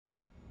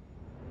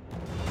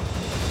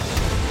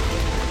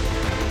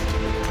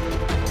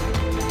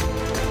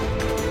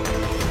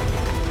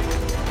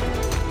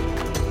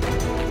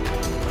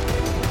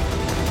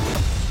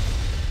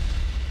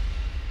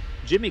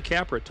Jimmy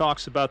Capra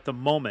talks about the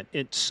moment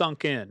it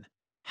sunk in,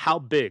 how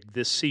big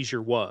this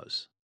seizure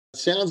was.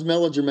 Sounds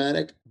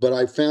melodramatic, but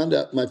I found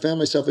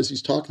myself as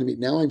he's talking to me.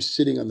 Now I'm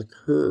sitting on the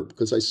curb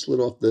because I slid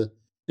off and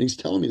he's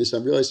telling me this.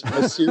 I'm realizing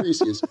how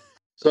serious he is.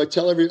 So I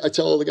tell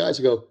all the guys,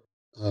 I go,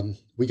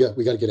 we got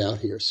to get out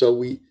here.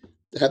 So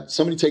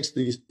somebody takes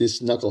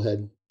this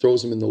knucklehead,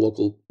 throws him in the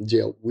local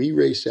jail. We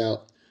race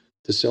out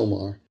to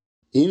Silmar.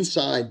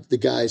 Inside, the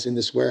guys in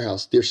this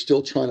warehouse, they're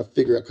still trying to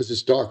figure out, because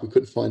it's dark, we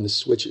couldn't find the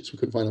switches. We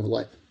couldn't find the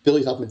light.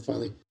 Billy Huffman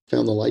finally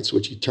found the light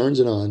switch. He turns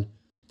it on.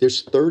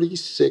 There's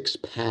 36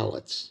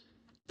 pallets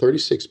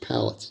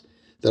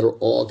that are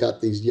all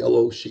got these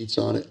yellow sheets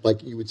on it,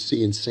 like you would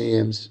see in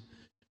Sam's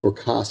or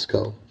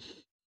Costco.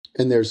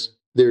 And there's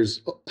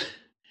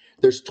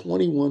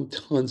 21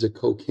 tons of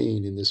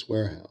cocaine in this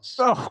warehouse.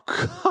 Oh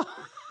God.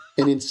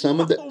 And in some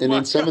of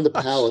the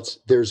pallets,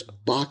 there's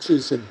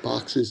boxes and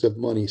boxes of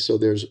money. So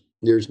there's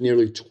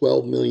nearly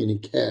 $12 million in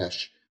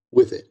cash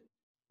with it.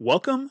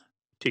 Welcome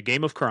to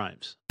Game of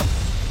Crimes.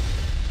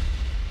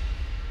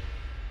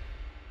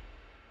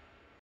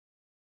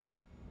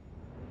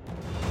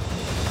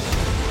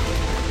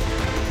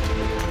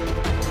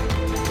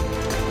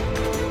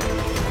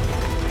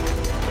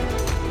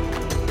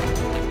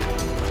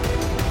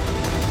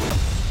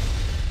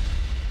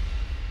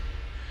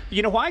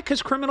 You know why?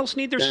 Because criminals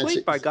need their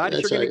sleep. By God, if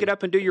you're going to get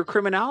up and do your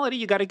criminality,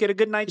 you got to get a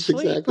good night's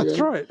sleep. Exactly That's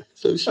right.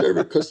 So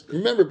Sherman, because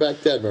remember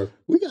back then, Murph,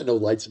 we got no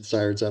lights and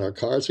sirens on our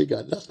cars. We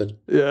got nothing.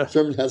 Yeah.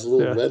 Sherman has a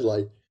little red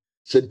light.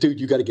 Said, dude,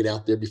 you got to get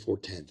out there before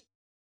 10.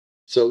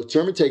 So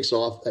Sherman takes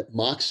off at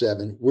Mach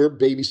 7. We're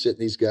babysitting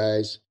these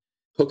guys,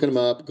 hooking them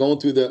up, going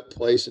through the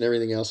place and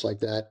everything else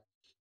like that.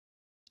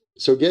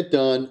 So get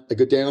done. I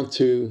go down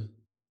to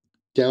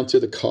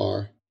the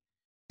car.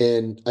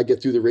 And I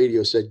get through the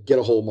radio, said, get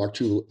a hold of Mark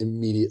Trudel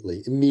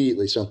immediately.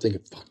 So I'm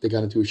thinking, fuck, they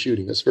got into a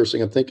shooting. That's the first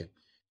thing I'm thinking.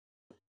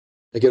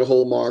 I get a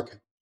hold of Mark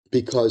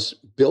because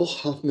Bill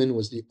Huffman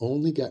was the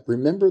only guy.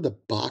 Remember the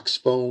box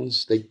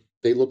phones? They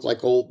look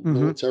like old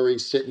military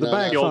sitting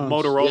on the old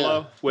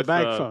Motorola with the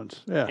bag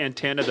phones. Yeah.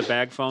 Antenna, the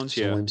bag phones.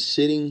 So I'm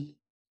sitting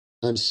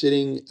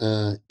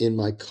in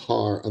my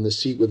car on the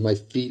seat with my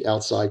feet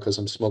outside because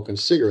I'm smoking a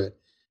cigarette.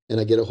 And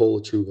I get a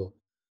hold of Trudel.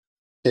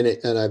 And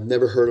I've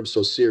never heard him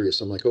so serious.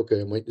 I'm like,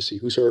 okay, I'm waiting to see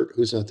who's hurt,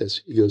 who's not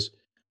this. He goes,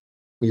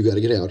 well, you got to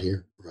get out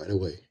here right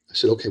away. I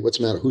said, okay, what's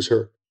the matter? Who's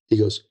hurt? He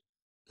goes,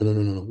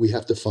 no. We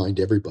have to find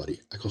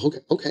everybody. I go,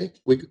 okay.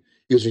 He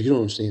goes, you don't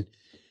understand.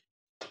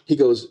 He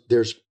goes,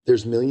 there's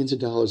millions of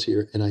dollars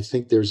here, and I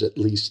think there's at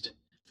least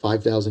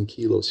 5,000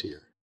 kilos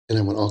here. And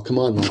I went, oh, come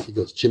on, Mike. He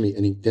goes, Jimmy,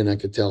 and then I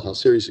could tell how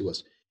serious he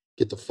was.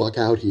 Get the fuck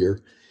out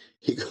here.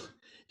 He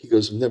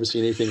goes, I've never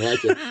seen anything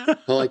like it.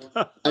 I'm like,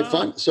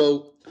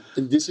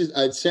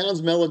 it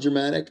sounds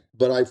melodramatic,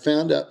 but I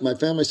found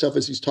myself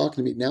as he's talking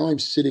to me. Now I'm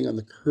sitting on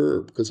the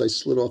curb because I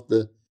slid off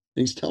and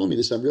he's telling me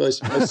this. I'm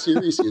realizing how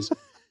serious he is.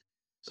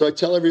 So I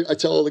tell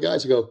all the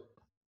guys, I go,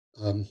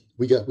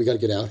 we got to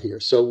get out here.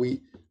 So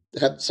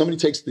somebody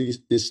takes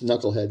this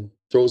knucklehead,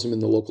 throws him in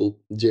the local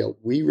jail.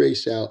 We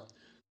race out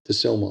to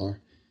Silmar.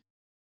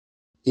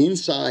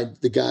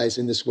 Inside, the guys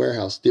in this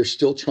warehouse, they're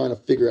still trying to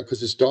figure out,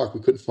 because it's dark,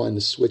 we couldn't find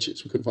the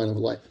switches. We couldn't find the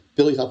light.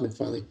 Billy Huffman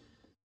finally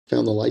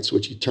found the light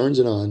switch. He turns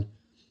it on.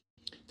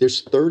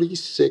 There's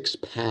 36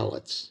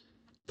 pallets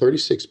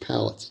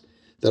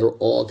that are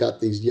all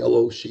got these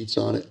yellow sheets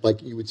on it,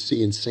 like you would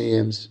see in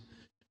Sam's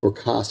or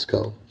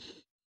Costco.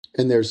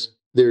 And there's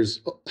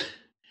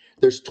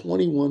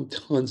 21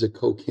 tons of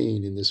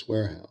cocaine in this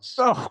warehouse.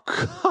 Oh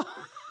God.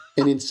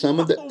 And in some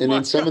of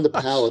the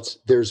pallets,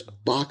 there's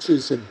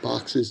boxes and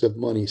boxes of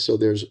money. So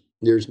there's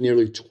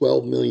nearly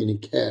 $12 million in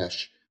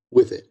cash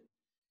with it.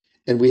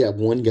 And we have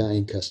one guy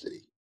in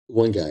custody.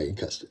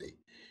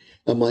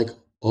 I'm like,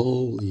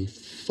 holy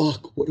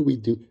fuck, what do we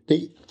do?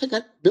 I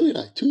got Billy and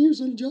I, 2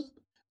 years on the job.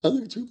 I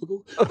look at you and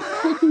go, what the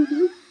fuck do we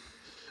do?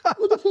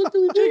 What the fuck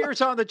do we do? 2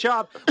 years on the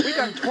job. We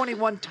got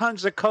 21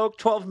 tons of coke,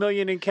 12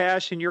 million in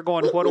cash, and you're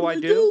going, what do I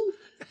do?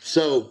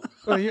 So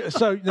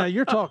now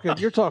you're talking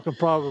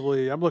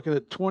probably, I'm looking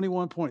at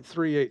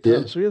 21.38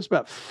 tons. So it's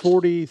about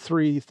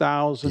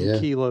 43,000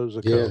 kilos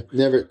of coke. Yeah,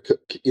 never,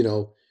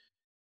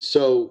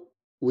 so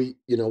we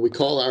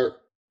call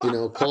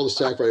call the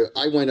SAC. Right.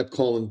 I wind up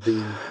calling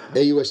the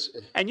AUS.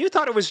 And you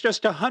thought it was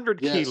just 100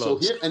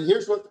 kilos. So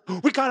here's what.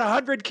 We got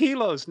 100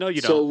 kilos. No,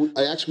 you don't. So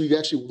we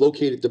actually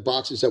located the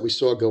boxes that we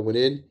saw going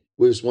in.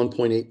 Was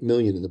 1.8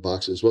 million in the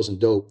boxes. It wasn't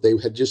dope. They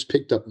had just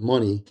picked up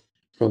money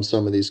from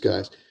some of these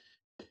guys.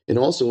 And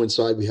also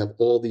inside, we have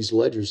all these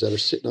ledgers that are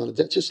sitting on it.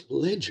 That's just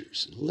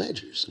ledgers. And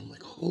I'm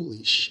like,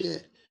 holy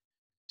shit.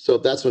 So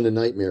that's when the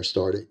nightmare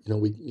started.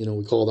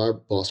 We called our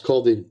boss,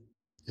 called the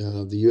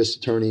U.S.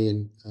 attorney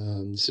and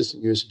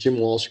assistant U.S. Jim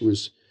Walsh, who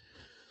was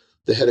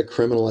the head of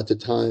criminal at the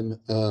time,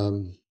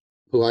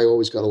 who I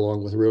always got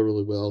along with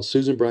really well.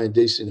 Susan Bryan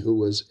Dixon, who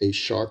was a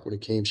shark when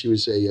it came. She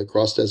was a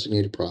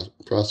cross-designated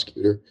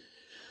prosecutor.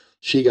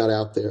 She got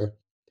out there.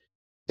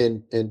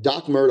 And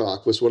Doc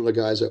Murdoch was one of the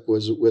guys that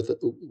was with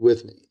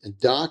me. And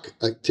Doc,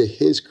 to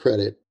his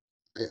credit,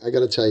 I got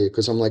to tell you,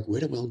 because I'm like,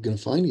 where the hell am I going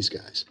to find these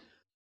guys?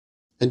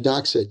 And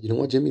Doc said, you know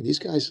what, Jimmy, these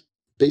guys,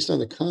 based on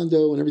the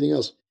condo and everything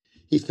else,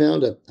 he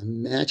found a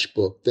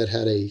matchbook that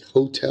had a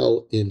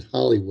hotel in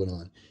Hollywood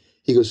on.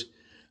 He goes,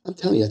 I'm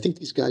telling you, I think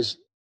these guys,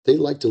 they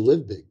like to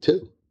live big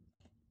too.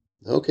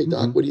 Okay,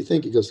 Doc, what do you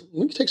think? He goes,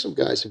 let me take some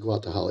guys and go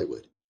out to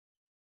Hollywood.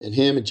 And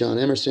him and John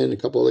Emerson and a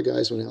couple other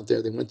guys went out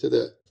there. They went to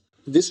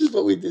this is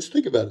what we just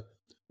think about it.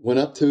 Went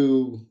up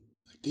to,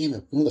 damn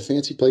it, one of the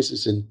fancy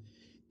places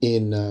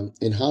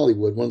in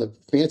Hollywood, one of the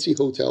fancy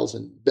hotels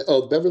in,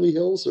 the Beverly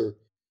Hills, or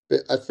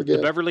I forget.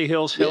 The Beverly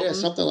Hills Hilton? Yeah,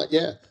 something like,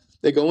 yeah.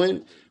 They go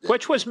in.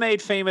 Which was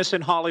made famous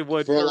in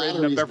Hollywood or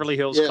in the Beverly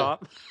Hills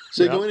Cop.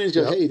 So they go in and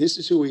go, hey, this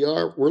is who we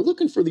are. We're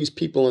looking for these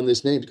people in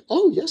this name.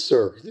 Oh, yes,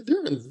 sir.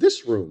 They're in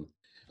this room.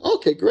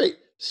 Okay, great.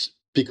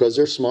 Because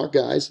they're smart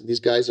guys. These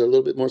guys are a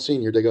little bit more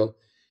senior. They go,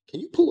 can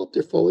you pull up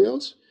their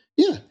folios?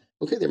 Yeah.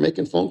 Okay, they're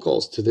making phone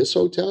calls to this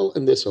hotel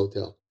and this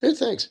hotel. Hey,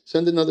 thanks.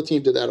 Send another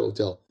team to that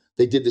hotel.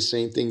 They did the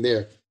same thing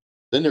there.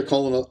 Then they're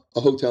calling a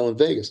hotel in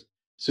Vegas.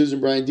 Susan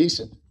Bryan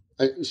Deason.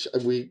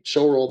 We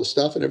show her all the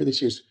stuff and everything.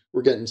 She goes,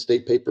 we're getting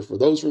state paper for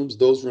those rooms,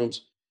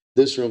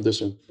 this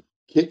room.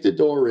 Kick the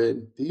door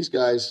in. These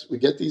guys, we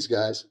get these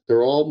guys.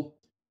 They're all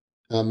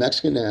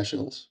Mexican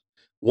nationals.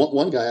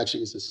 One guy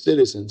actually is a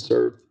citizen,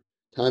 served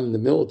time in the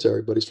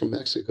military, but he's from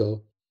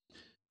Mexico.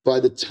 By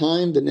the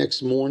time the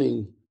next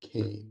morning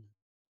came,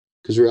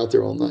 because we were out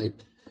there all night,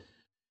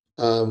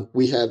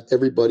 we have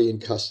everybody in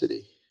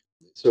custody.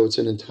 So it's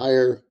an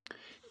entire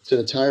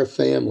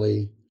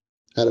family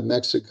out of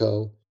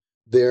Mexico.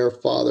 Their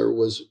father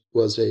was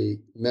a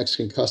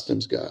Mexican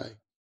customs guy,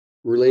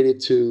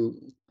 related to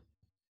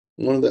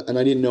one of the, and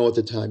I didn't know at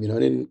the time, I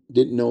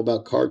didn't know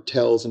about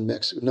cartels in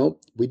Mexico.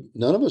 Nope,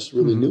 none of us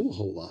really knew a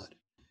whole lot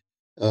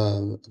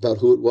about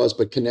who it was,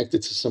 but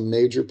connected to some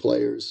major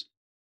players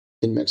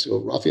in Mexico.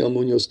 Rafael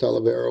Munoz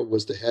Talavera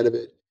was the head of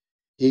it.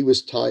 He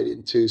was tied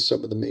into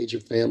some of the major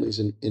families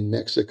in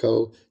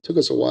Mexico. It took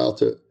us a while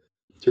to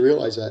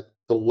realize that.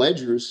 The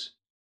ledgers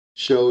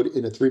showed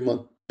in a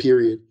 3-month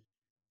period,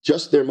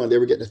 just their money, they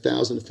were getting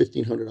 $1,000 to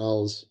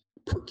 $1,500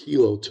 per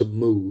kilo to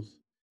move.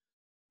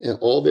 And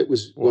all of it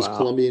was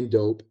Colombian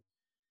dope.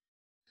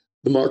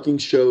 The marking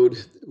showed,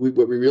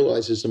 what we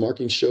realized is the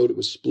marking showed it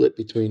was split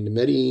between the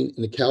Medellin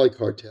and the Cali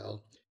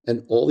cartel.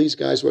 And all these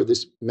guys were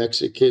this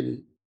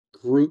Mexican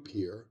group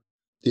here,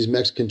 these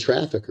Mexican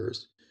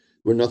traffickers,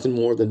 were nothing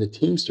more than the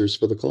Teamsters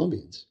for the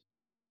Colombians.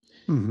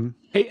 Mm-hmm.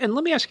 Hey, and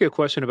let me ask you a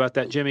question about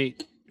that, Jimmy.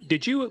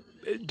 Did you,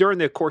 during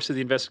the course of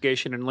the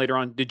investigation and later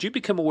on, did you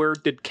become aware,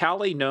 did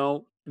Cali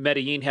know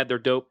Medellin had their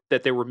dope,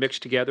 that they were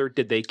mixed together?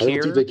 Did they care? I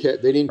don't think they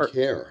cared. They didn't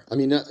care. I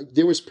mean,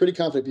 there was pretty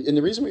confident. And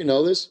the reason we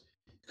know this,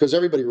 because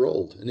everybody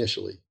rolled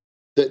initially.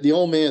 The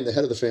old man, the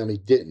head of the family,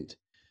 didn't.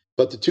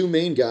 But the two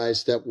main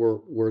guys that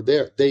were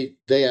there,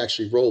 they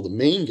actually rolled. The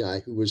main guy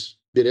who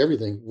did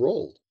everything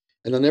rolled.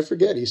 And I'll never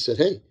forget, he said,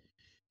 hey,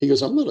 he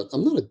goes, I'm not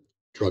a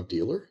drug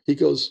dealer. He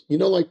goes,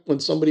 like when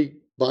somebody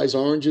buys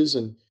oranges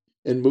and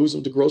moves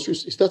them to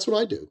groceries, that's what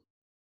I do.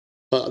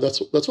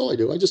 That's all I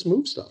do. I just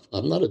move stuff.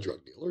 I'm not a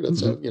drug dealer.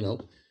 That's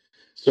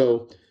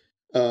So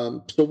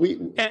we.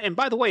 And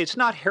by the way, it's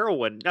not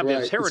heroin. I mean,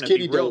 it's heroin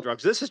and real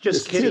drugs. This is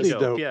just kiddie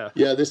dope.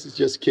 Yeah, this is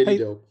just kiddie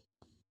dope.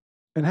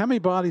 And how many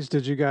bodies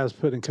did you guys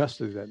put in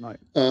custody that night?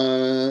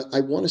 I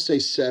want to say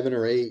 7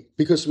 or 8,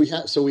 because we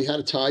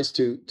had ties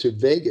to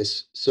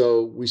Vegas.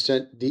 So we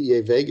sent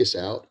DEA Vegas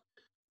out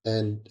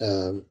and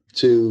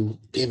to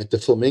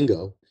the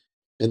Flamingo,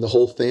 and the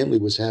whole family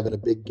was having a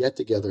big get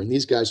together. And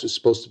these guys were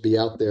supposed to be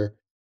out there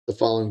the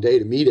following day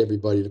to meet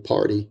everybody to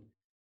party.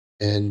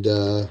 And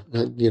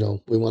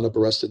we wound up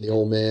arresting the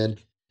old man,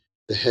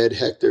 the head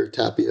Hector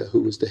Tapia,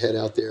 who was the head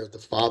out there, the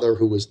father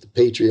who was the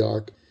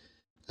patriarch.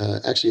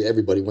 Actually,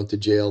 everybody went to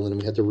jail, and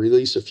we had to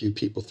release a few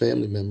people,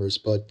 family members.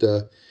 But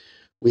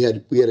we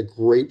had a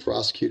great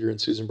prosecutor in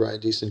Susan Bryan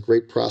Deason,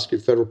 great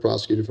federal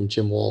prosecutor from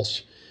Jim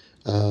Walsh.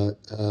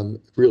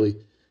 Really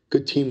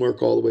good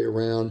teamwork all the way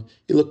around.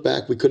 You look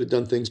back, we could have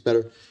done things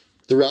better.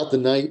 Throughout the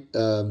night,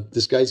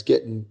 this guy's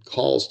getting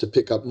calls to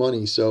pick up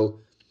money. So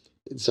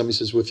somebody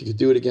says, well, if you could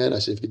do it again, I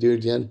said, if you could do it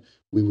again,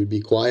 we would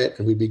be quiet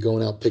and we'd be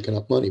going out picking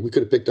up money. We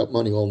could have picked up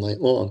money all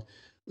night long.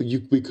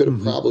 We could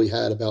have probably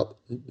had about,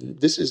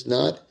 this is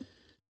not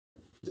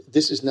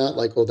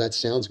like, oh, that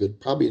sounds good.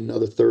 Probably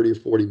another 30 or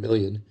 40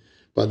 million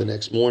by the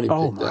next morning.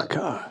 Oh my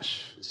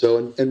gosh.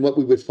 So, and what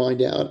we would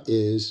find out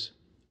is,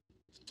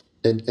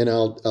 and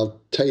I'll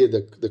tell you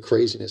the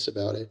craziness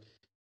about it.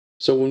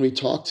 So when we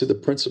talked to the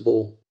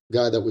principal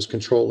guy that was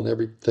controlling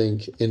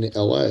everything in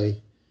LA,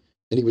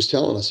 and he was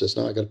telling us this,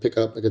 now I got to pick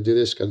up, I got to do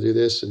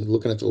this, and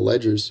looking at the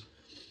ledgers,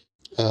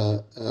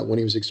 when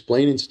he was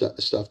explaining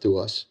stuff to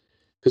us,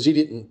 because he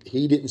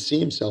didn't see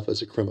himself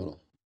as a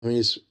criminal. I mean,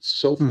 it's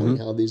so funny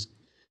how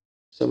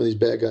some of these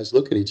bad guys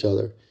look at each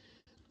other.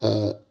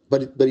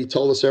 But he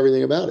told us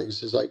everything about it. He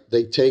says, like,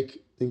 they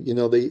take, they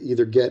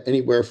either get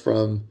anywhere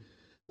from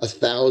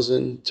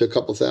 1,000 to a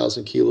couple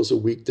thousand kilos a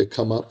week that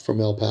come up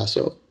from El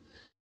Paso.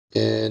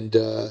 And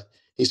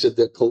he said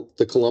that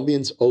the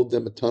Colombians owed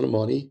them a ton of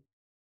money.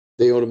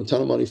 They owed him a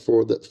ton of money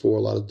for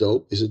a lot of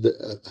dope. He said,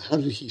 how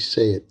did he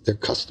say it? They're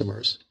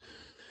customers.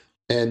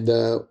 And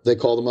they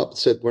called him up and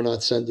said, we're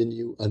not sending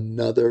you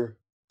another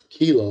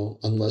kilo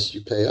unless you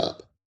pay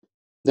up.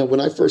 Now, when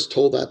I first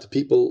told that to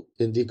people,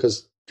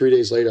 because 3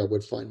 days later I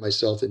would find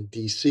myself in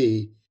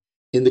D.C.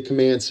 in the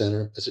command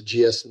center as a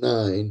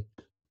GS9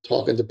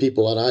 talking to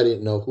people, and I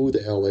didn't know who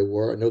the hell they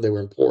were. I know they were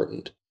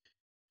important.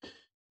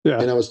 Yeah.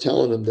 And I was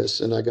telling them this,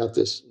 and I got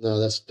this. No,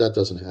 that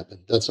doesn't happen.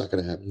 That's not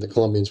going to happen. The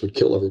Colombians would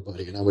kill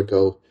everybody. And I would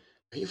go,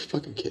 are you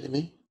fucking kidding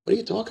me? What are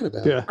you talking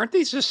about? Yeah. Aren't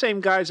these the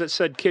same guys that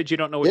said, kids, you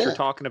don't know what you're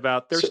talking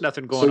about? There's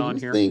nothing going on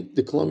here. So you think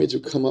the Colombians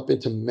would come up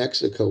into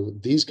Mexico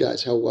with these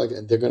guys,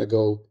 and they're going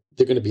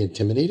to be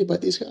intimidated by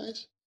these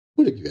guys?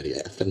 What have you got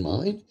a F in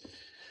mind?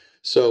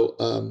 So,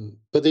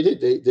 but they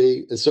did.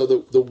 And so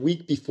the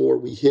week before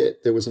we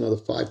hit, there was another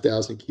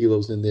 5,000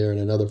 kilos in there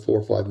and another 4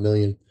 or 5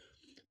 million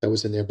that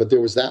was in there. But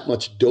there was that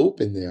much dope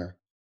in there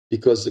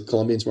because the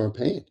Colombians weren't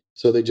paying.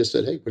 So they just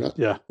said, hey, we're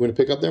going to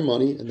pick up their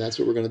money, and that's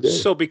what we're going to do.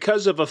 So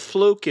because of a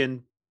fluke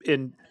in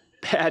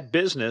bad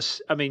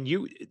business, I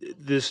mean,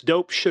 this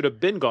dope should have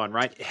been gone,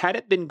 right? Had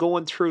it been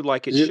going through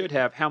like it should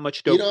have, how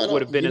much dope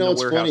would have been in the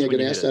warehouse? Funny. I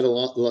get asked that a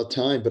lot of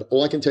time, but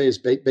all I can tell you is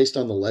based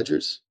on the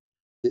ledgers,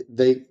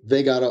 they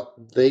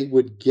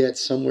would get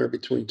somewhere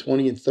between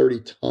 20 and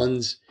 30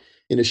 tons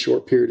in a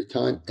short period of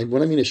time. And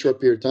when I mean a short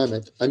period of time,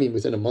 I mean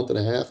within a month and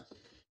a half.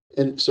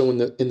 And so in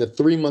the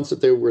 3 months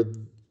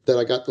that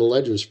I got the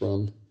ledgers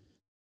from,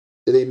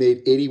 they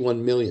made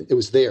 81 million. It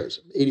was theirs,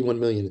 81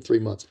 million in 3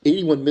 months.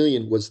 81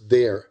 million was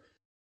their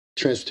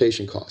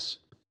transportation costs.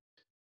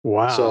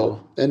 Wow.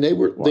 So, and they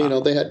were,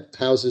 they had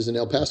houses in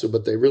El Paso,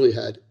 but they really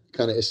had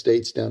kind of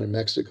estates down in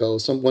Mexico.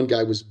 One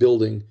guy was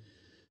building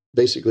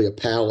basically a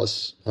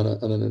palace on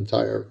an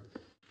entire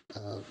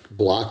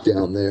block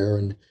down there.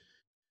 And,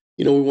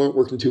 we weren't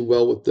working too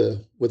well with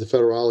the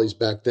federales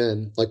back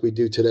then, like we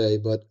do today.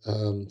 But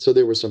so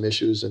there were some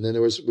issues, and then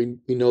we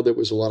know there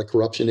was a lot of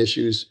corruption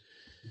issues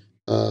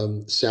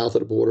south of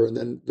the border, and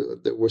then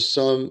there were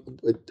some.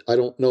 I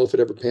don't know if it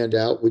ever panned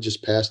out. We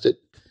just passed it.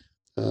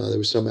 There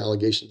were some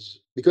allegations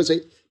because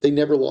they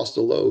never lost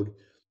a load.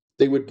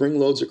 They would bring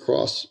loads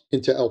across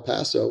into El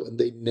Paso, and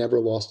they never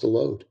lost a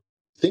load.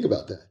 Think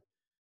about that.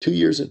 2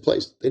 years in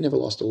place, they never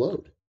lost a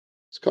load.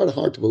 It's kind of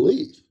hard to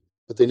believe.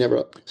 But they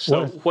never.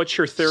 So, what's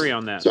your theory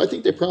on that? So, I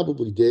think they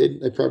probably did.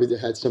 They probably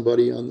had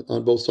somebody on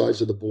both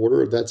sides of the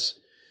border. That's,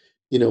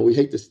 we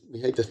hate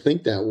to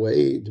think that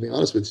way. To be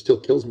honest with you, it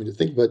still kills me to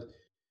think. But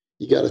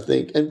you got to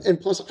think,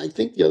 and plus, I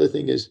think the other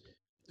thing is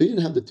we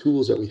didn't have the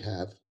tools that we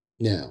have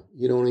now.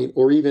 You know what I mean?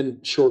 Or even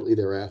shortly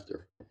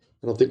thereafter.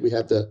 I don't think we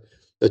have the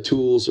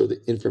tools or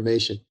the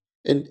information.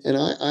 And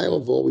I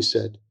have always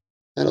said,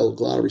 I had a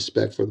lot of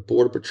respect for the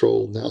Border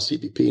Patrol, now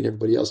CBP and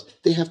everybody else.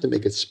 They have to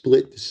make a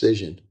split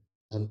decision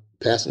on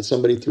passing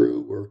somebody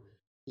through, or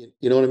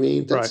you know what I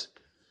mean? That's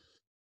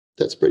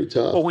pretty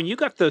tough. Well, when you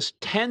got those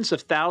tens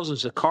of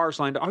thousands of cars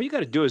lined up, all you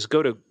got to do is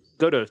go to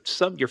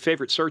your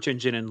favorite search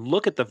engine and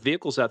look at the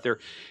vehicles out there.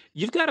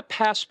 You've got to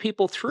pass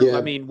people through. Yeah.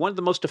 I mean, one of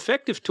the most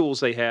effective tools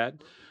they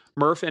had,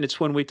 Murph, and it's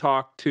when we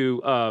talked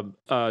to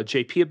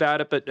JP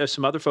about it, but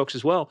some other folks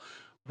as well.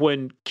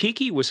 When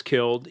Kiki was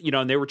killed,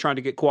 and they were trying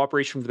to get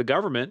cooperation from the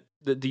government,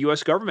 the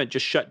U.S. government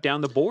just shut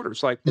down the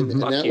borders. Like, and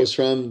that was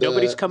from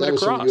nobody's coming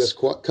across. From U.S.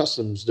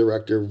 Customs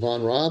Director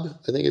Von Raab,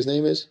 I think his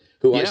name is,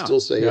 who I still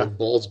say had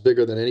balls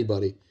bigger than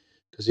anybody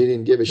because he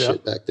didn't give a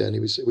shit back then.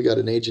 We got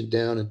an agent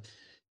down,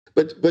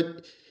 but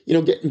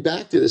getting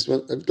back to this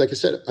one, like I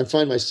said, I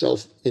find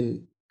myself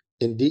in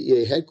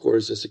DEA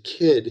headquarters as a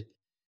kid,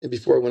 and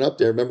before I went up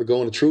there, I remember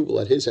going to Trouble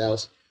at his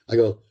house. I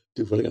go,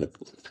 dude, what are they going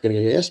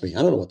to ask me?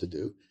 I don't know what to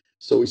do.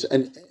 So we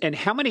said, and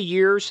how many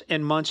years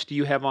and months do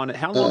you have on it?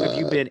 How long have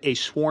you been a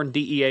sworn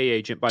DEA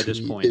agent by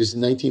this point? It was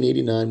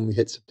 1989. When we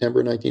hit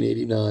September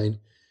 1989,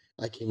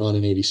 I came on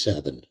in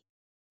 87.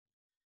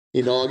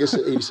 In August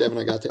of 87,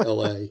 I got to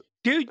LA.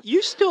 Dude,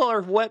 you still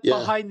are wet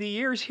behind the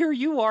ears. Here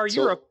you are.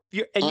 You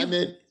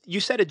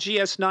said a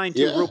GS9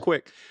 too, real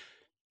quick.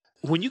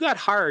 When you got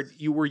hired,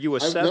 were you a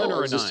 7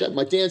 or a 9?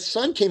 My dad's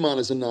son came on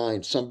as a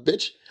 9, some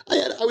bitch. I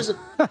came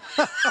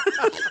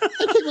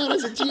on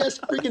as a GS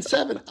freaking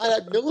 7. I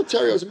had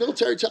military. I was a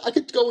military. I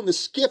could go in the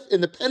skiff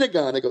in the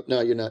Pentagon. I go, no,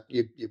 you're not.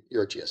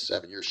 You're a GS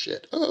 7. You're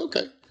shit. Oh,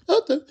 okay.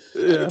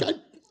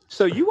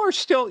 So you are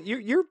still.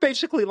 You're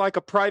basically like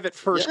a private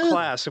first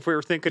class. If we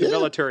were thinking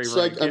military,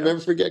 so I never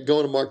forget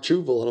going to Mark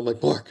Truval, and I'm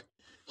like, Mark,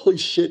 holy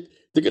shit,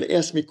 they're going to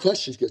ask me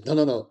questions. He goes,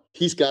 no.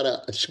 He's got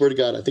I swear to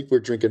God, I think we're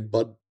drinking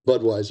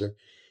Budweiser.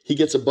 He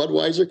gets a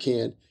Budweiser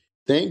can.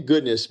 Thank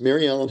goodness,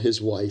 Mary Ellen,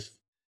 his wife,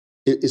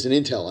 is an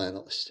Intel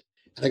analyst.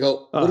 And I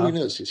go, what do we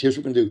know? She goes, here's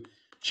what we're going to do.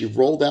 She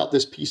rolled out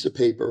this piece of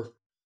paper.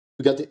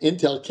 We got the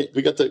Intel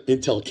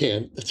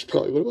can. That's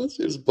probably what it was.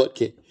 It was a Bud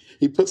can.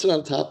 He puts it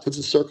on top, puts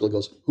a circle, and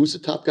goes, who's the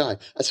top guy?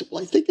 I said,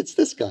 well, I think it's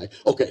this guy.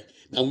 Okay,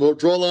 now I'm going to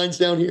draw lines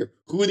down here.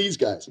 Who are these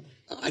guys?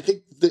 I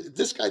think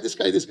this guy. All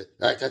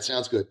right, that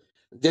sounds good.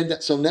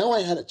 So now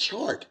I had a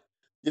chart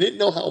You didn't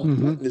know how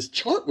important this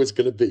chart was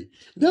going to be.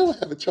 Now I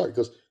have a chart. It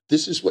goes,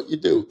 this is what you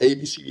do, A,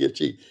 B, C, D, F,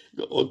 G. You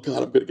go, oh,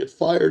 God, I'm going to get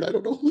fired. I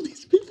don't know who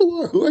these people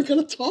are. Who I got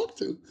to talk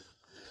to?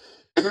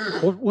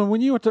 Well,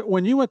 when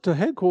you went to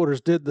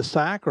headquarters, did the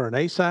SAC or an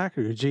ASAC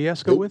or your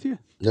GS go with you?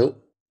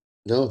 Nope.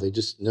 No, they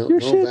just, no.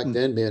 Back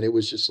then, man, it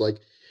was just like,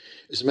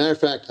 as a matter of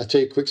fact, I'll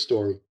tell you a quick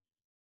story.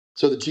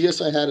 So the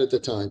GS I had at the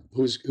time,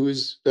 who's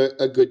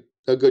a good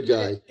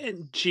guy.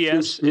 And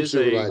GS group is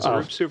supervisor. A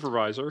group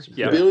supervisor.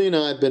 Yeah. Billy and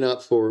I have been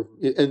up for,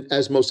 and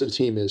as most of the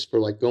team is, for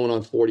like going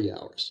on 40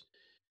 hours.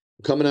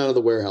 Coming out of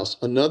the warehouse,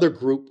 another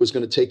group was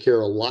going to take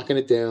care of locking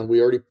it down.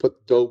 We already put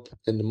the dope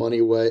and the money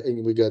away,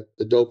 and we got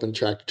the dope and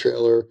tractor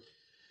trailer.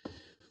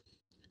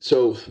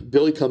 So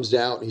Billy comes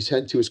out, and he's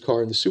heading to his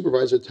car, and the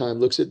supervisor at the time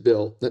looks at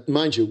Bill. Now,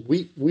 mind you,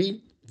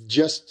 we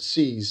just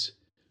sees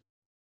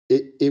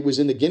it. It was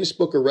in the Guinness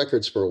Book of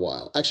Records for a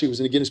while. Actually, it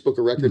was in the Guinness Book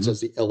of Records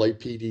as the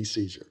LAPD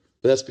seizure,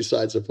 but that's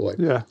besides the point.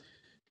 Yeah.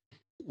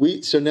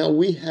 So now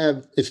we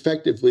have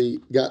effectively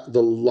got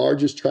the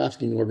largest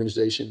trafficking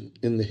organization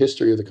in the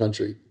history of the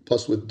country,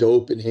 plus with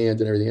dope in hand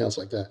and everything else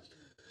like that.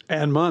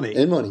 And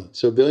money.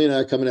 So Billy and I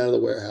are coming out of the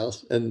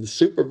warehouse, and the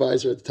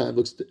supervisor at the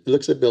time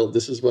looks at Bill.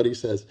 This is what he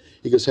says.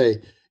 He goes,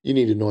 hey, you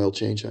need an oil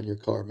change on your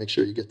car. Make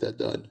sure you get that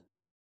done.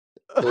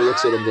 Bill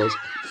looks at him and goes,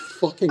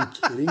 fucking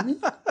kidding me?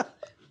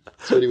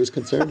 That's what he was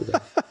concerned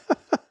about.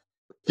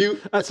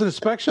 That's an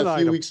inspection item.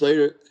 A few weeks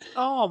later.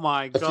 Oh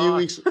my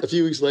God. A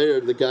few weeks later,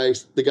 the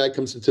guy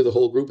comes into the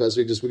whole group as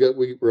our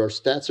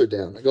stats are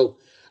down. I go,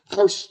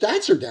 our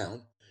stats are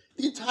down.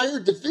 The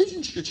entire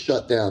division should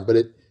shut down, but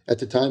at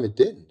the time it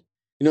didn't.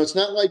 You know, it's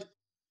not like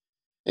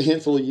a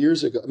handful of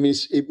years ago. I mean,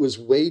 it was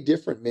way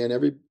different, man.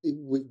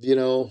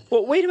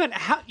 Well, wait a minute.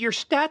 How your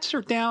stats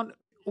are down?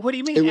 What do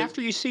you mean?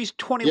 After you seized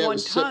 21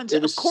 tons,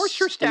 of course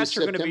your stats are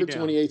going to be down.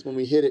 September 28th when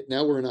we hit it.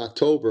 Now we're in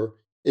October.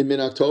 In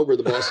mid-October,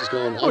 the boss is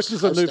going, which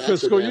is a new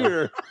fiscal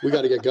year. We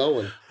got to get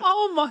going.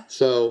 Oh my!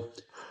 So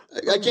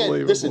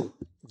again, listen,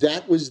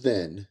 that was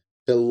then.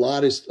 A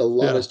lot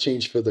has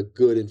changed for the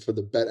good and for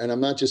the better. And I'm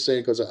not just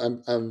saying because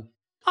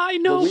I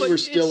know, but we were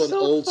still an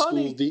old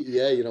school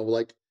DEA. You know,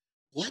 like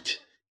what?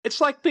 It's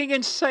like being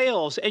in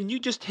sales, and you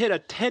just hit a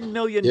 $10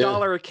 million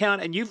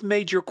account, and you've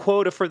made your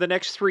quota for the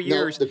next 3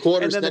 years. No, the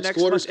quarters, and then next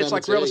quarter's month, it's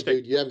like real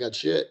estate. Dude, you haven't got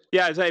shit.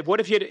 Yeah,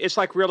 it's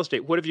like real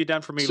estate. What have you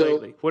done for me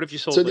lately? What have you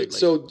sold lately?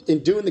 So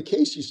in doing the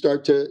case, you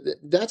start to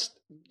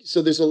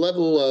so there's a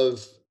level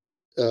of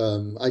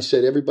I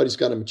said everybody's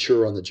got to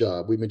mature on the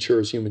job. We mature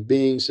as human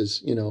beings,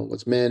 as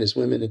as men, as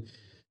women,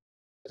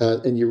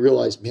 and you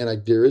realize,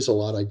 man, there is a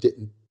lot I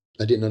didn't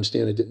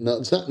understand. I didn't know.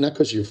 It's not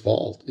because of your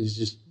fault. It's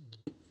just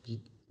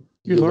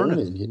you're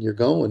learning and you're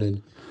going,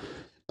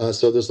 and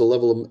so there's a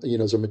level of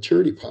there's a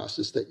maturity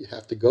process that you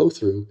have to go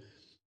through,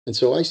 and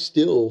so I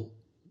still,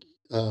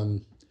 so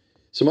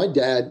my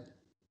dad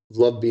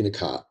loved being a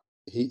cop.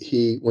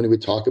 He when he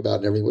would talk about it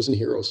and everything, it wasn't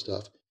hero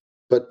stuff,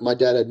 but my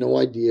dad had no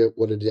idea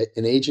what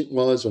an agent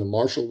was, what a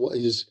marshal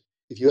was.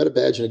 If you had a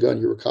badge and a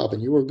gun, you were a cop,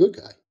 and you were a good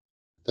guy.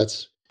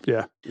 That's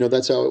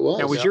that's how it was.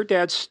 Now, was your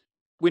dad's?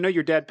 We know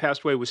your dad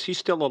passed away. Was he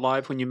still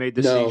alive when you made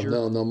the seizure?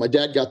 No. My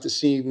dad got to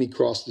see me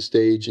cross the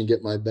stage and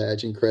get my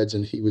badge and creds,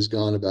 and he was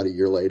gone about a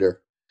year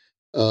later,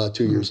 2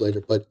 years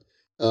later. But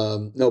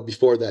no,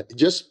 before that,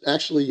 just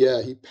actually,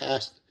 he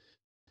passed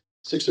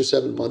 6 or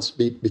 7 months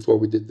before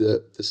we did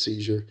the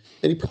seizure,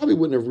 and he probably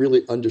wouldn't have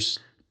really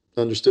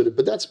understood it.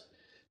 But that's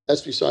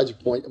besides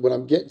the point. What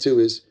I'm getting to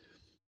is,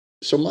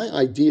 so my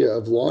idea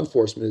of law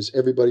enforcement is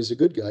everybody's a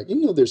good guy.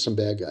 There's some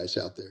bad guys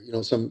out there.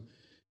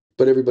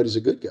 But everybody's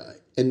a good guy.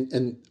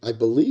 And I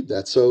believe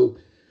that. So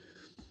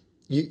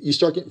you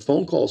start getting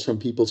phone calls from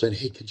people saying,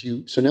 hey,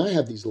 so now I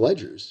have these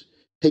ledgers.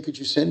 Hey, could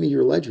you send me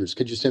your ledgers?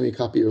 Could you send me a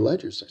copy of your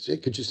ledgers? I say,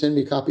 could you send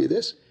me a copy of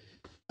this?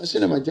 I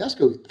sit at my desk,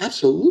 go,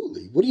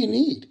 absolutely. What do you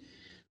need?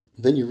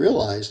 And then you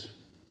realize,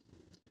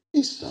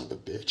 hey, son of a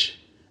bitch,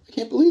 I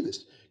can't believe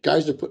this.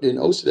 Guys are putting in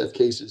OCDETH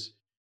cases,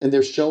 and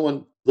they're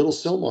showing little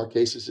Selmar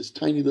cases, this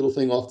tiny little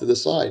thing off to the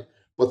side.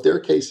 But their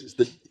cases,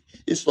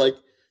 it's like,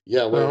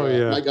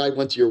 my guy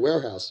went to your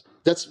warehouse.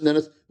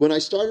 When I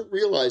started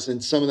realizing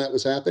some of that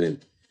was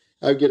happening,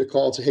 I would get a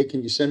call and say, hey,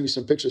 can you send me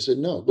some pictures? I said,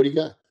 no, what do you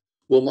got?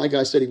 Well, my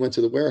guy said he went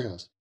to the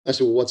warehouse. I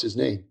said, well, what's his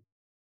name?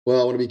 Well,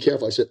 I want to be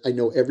careful. I said, I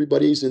know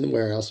everybody's in the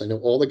warehouse. I know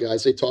all the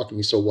guys. They talk to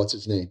me. So what's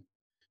his name?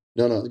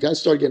 No. The guy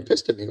started getting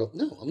pissed at me. I go,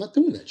 no, I'm not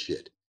doing that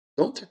shit.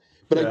 But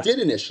I did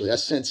initially. I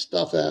sent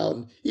stuff out.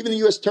 And even the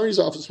U.S. Attorney's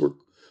Office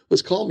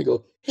was calling me,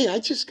 go, hey, I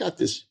just got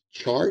this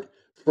chart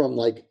from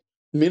like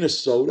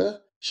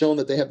Minnesota showing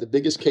that they have the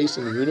biggest case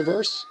in the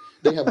universe.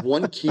 They have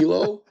 1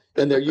 kilo,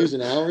 and they're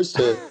using ours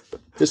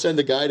to send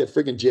a guy to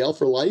friggin' jail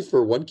for life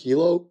for 1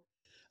 kilo.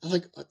 I'm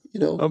like,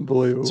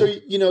 unbelievable. So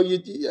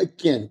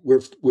again,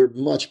 we're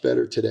much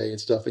better today and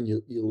stuff, and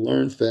you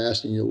learn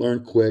fast and you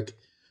learn quick.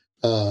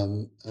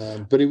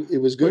 But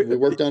it was good. We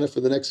worked on it for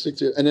the next 6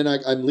 years, and then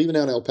I'm leaving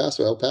out El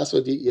Paso. El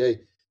Paso DEA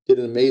did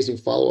an amazing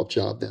follow-up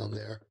job down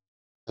there.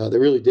 They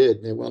really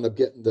did. They wound up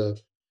getting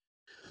the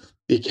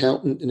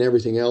accountant and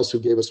everything else who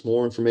gave us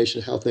more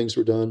information how things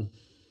were done.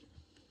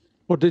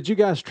 Well, did you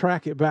guys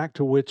track it back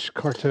to which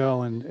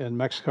cartel in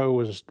Mexico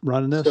was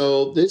running this?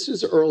 So this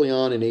is early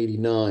on in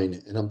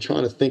 '89, and I'm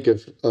trying to think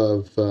of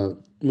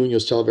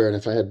Munoz Talavera, and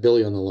if I had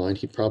Billy on the line,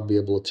 he'd probably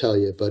be able to tell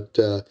you. But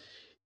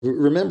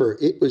remember,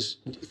 it was,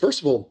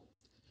 first of all,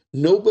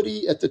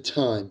 nobody at the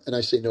time, and I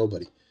say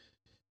nobody,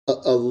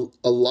 a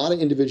lot of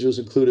individuals,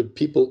 included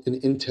people in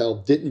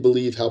Intel, didn't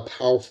believe how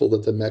powerful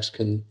that the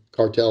Mexican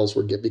cartels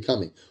were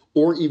becoming,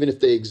 or even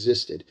if they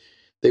existed.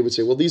 They would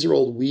say, well, these are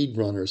old weed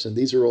runners, and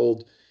these are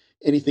old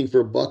anything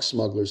for buck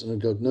smugglers. And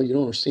I'd go, no, you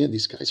don't understand.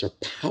 These guys are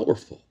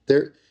powerful.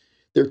 They're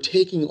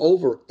taking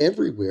over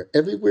everywhere.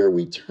 Everywhere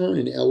we turn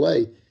in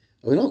LA,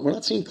 we're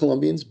not seeing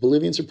Colombians,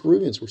 Bolivians, or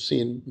Peruvians. We're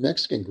seeing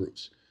Mexican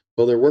groups.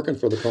 Well, they're working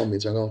for the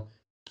Colombians. I go,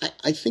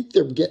 I think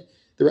they're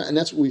and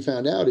that's what we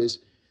found out is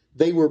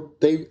they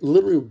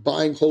literally were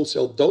buying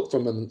wholesale dope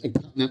from them and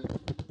cutting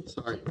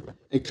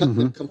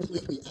them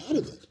completely out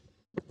of it.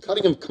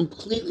 Cutting them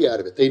completely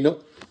out of it. They know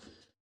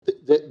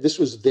that this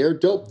was their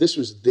dope. This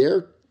was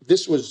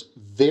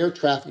their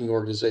trafficking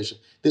organization.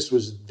 This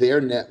was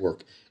their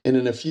network. And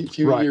in a few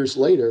years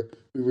later,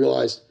 we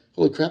realized,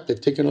 holy crap,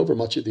 they've taken over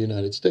much of the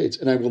United States.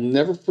 And I will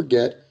never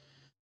forget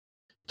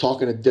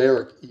talking to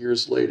Derek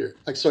years later.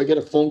 So I get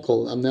a phone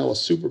call. I'm now a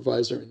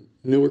supervisor in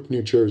Newark,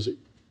 New Jersey.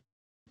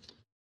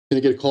 And I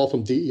get a call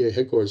from DEA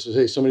headquarters. Says,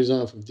 hey, somebody's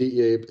on from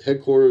DEA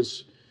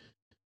headquarters.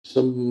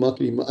 Some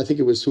muckety, I think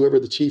it was whoever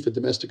the chief of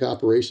domestic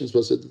operations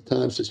was at the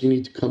time, says, you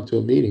need to come to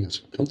a meeting. I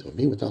said, come to a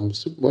meeting with them?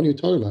 What are you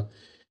talking about?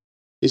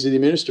 He said, the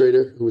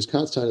administrator, who was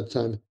Constantine at the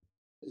time,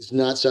 is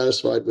not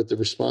satisfied with the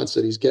response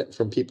that he's getting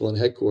from people in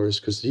headquarters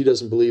because he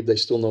doesn't believe they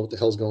still know what the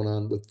hell's going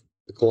on with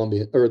the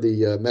Colombian or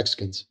the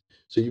Mexicans.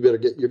 So you're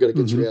going to get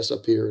your ass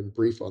up here and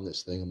brief on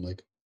this thing. I'm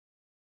like,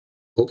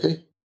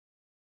 okay.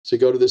 So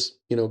go to this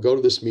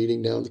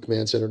meeting now in the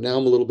command center. Now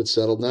I'm a little bit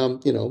settled. Now I'm,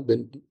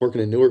 been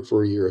working in Newark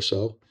for a year or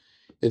so.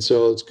 And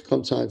so it's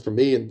come time for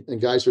me and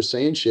guys are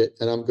saying shit.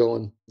 And I'm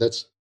going,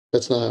 that's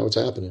not how it's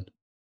happening.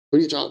 What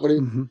are you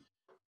talking?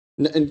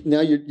 And now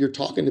you're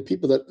talking to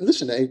people that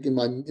listen. In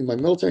my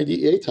military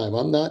DEA time,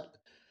 I'm not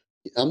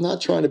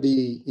trying to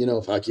be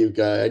fuck you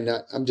guy.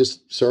 I'm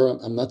just sir.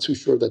 I'm not too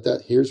sure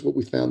that here's what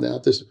we found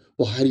out.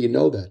 Well, how do you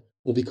know that?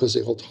 Well, because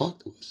they all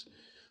talk to us.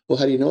 Well,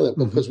 how do you know that?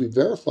 Well, because we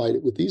verified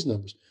it with these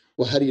numbers.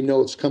 Well, how do you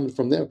know it's coming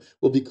from them?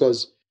 Well,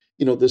 because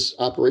this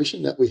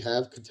operation that we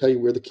have can tell you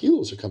where the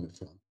kilos are coming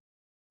from.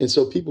 And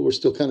so people were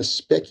still kind of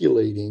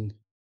speculating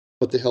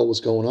what the hell was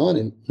going on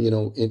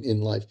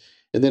in life.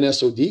 And then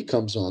SOD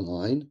comes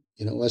online.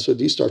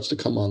 SOD starts to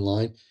come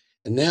online,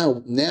 and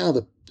now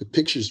the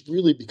pictures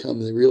really become.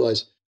 And they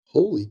realize,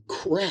 holy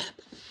crap,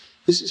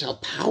 this is how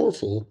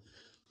powerful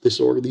these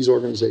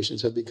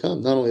organizations have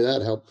become. Not only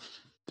that, at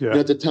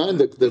the time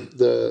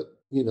the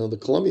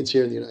Colombians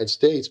here in the United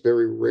States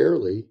very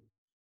rarely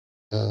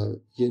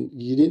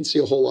you didn't see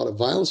a whole lot of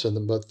violence from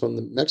them, but from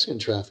the Mexican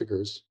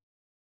traffickers,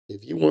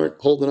 if you weren't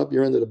holding up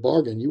your end of the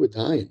bargain, you were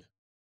dying.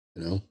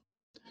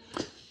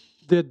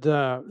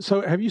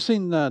 So have you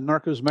seen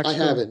Narcos Mexico? I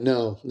haven't.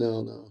 No,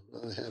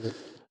 I haven't.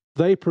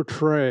 They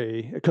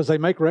portray, because they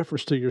make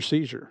reference to your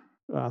seizure.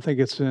 I think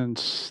it's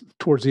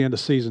towards the end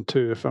of season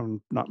 2, if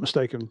I'm not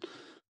mistaken.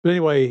 But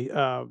anyway,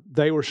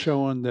 they were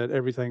showing that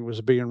everything was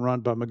being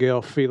run by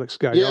Miguel Felix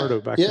Gallardo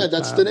back then. Yeah,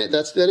 that's the name.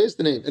 That is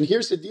the name. And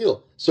here's the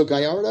deal. So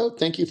Gallardo,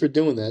 thank you for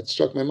doing that. It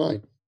struck my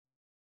mind.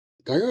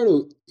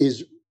 Gallardo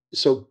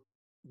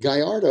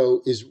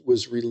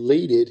was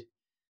related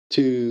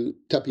to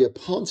Tapia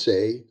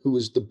Ponce, who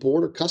was the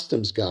border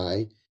customs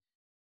guy.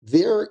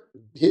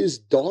 His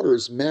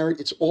daughters married.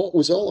 It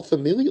was all a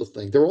familial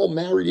thing. They're all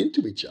married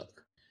into each other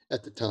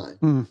at the time,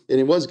 and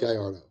it was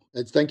Gallardo.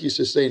 And thank you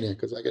for saying that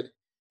because I got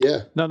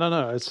No. And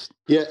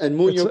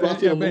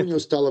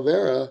Munoz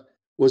Talavera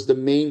was the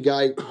main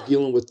guy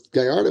dealing with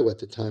Gallardo at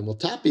the time. Well,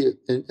 Tapia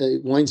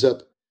winds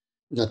up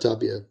not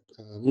Tapia.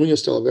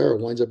 Munoz Talavera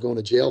winds up going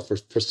to jail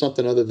for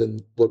something other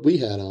than what we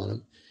had on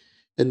him,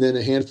 and then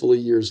a handful of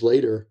years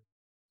later.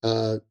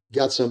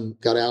 Got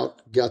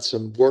out, got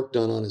some work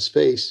done on his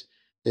face,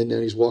 and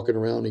then he's walking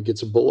around and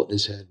gets a bullet in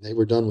his head. They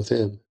were done with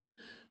him.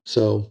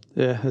 So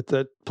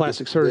that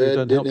plastic surgery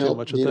doesn't help too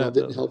much with that.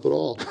 Didn't help at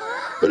all.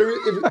 But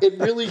it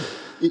really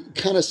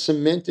kind of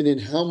cemented in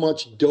how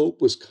much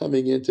dope was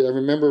coming into. I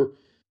remember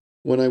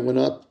when I went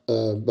up.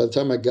 By the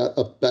time I got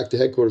up back to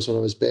headquarters, when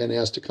I was being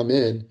asked to come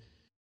in,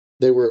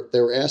 they were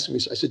asking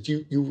me. I said,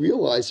 "You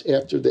realize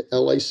after the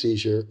LA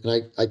seizure?"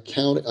 And I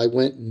counted. I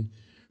went and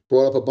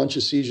brought up a bunch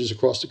of seizures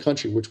across the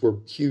country, which were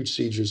huge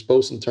seizures,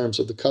 both in terms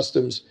of the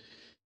customs,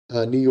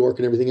 New York,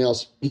 and everything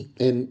else.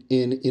 And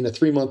in a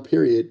 3-month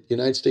period, the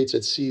United States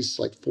had seized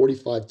like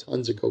 45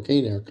 tons of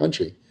cocaine in our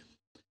country.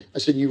 I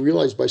said, you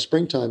realize by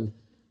springtime,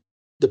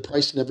 the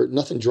price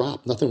nothing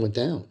dropped, nothing went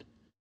down,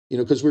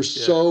 because we're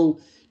so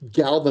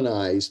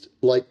galvanized,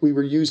 like we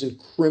were using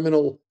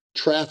criminal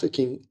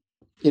trafficking,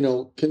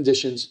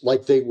 conditions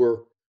like they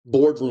were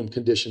boardroom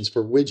conditions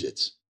for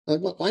widgets. Like,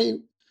 why?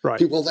 Right.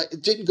 People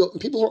that didn't go.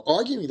 People are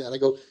arguing that. I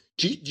go,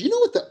 do you know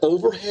what the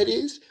overhead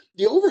is?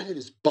 The overhead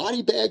is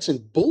body bags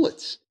and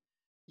bullets.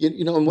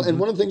 And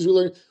one of the things we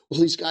learned, well,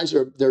 these guys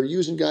they're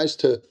using guys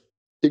to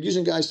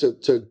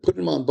put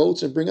them on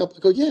boats and bring up. I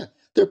go, yeah,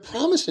 they're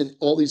promising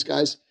all these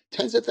guys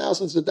tens of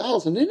thousands of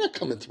dollars, and they're not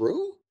coming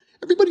through.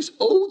 Everybody's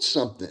owed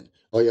something.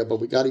 Oh yeah, but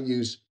we got to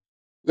use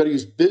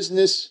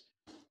business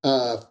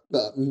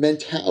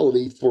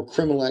mentality for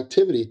criminal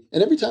activity.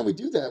 And every time we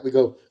do that, we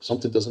go,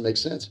 something doesn't make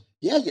sense.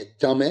 Yeah, you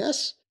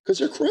dumbass, because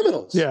they're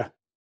criminals. Yeah.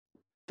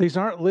 These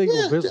aren't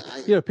legal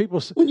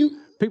business.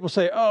 People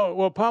say, oh,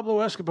 well, Pablo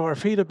Escobar,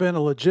 if he'd have been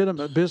a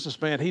legitimate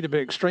businessman, he'd have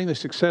been extremely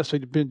successful.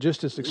 He'd have been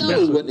just as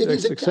successful. No,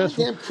 he's a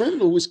goddamn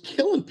criminal who was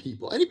killing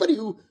people. Anybody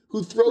who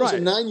throws a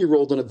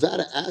 9-year-old on a vat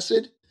of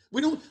acid,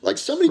 we don't, like,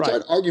 somebody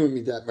tried arguing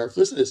with me that, Murph.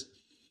 Listen to this.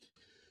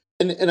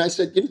 And I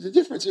said, the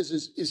difference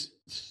is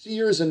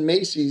Sears and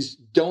Macy's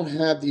don't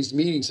have these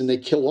meetings and they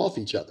kill off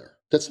each other.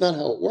 That's not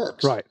how it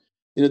works. Right.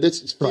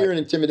 It's fear and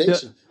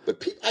intimidation. Yeah.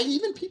 But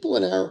even people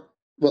in our,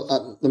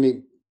 let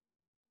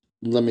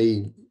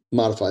me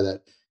modify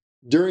that.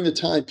 During the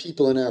time,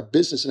 people in our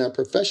business and our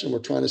profession were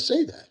trying to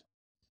say that.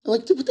 I'm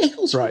like, what the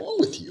hell's wrong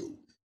with you?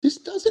 This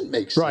doesn't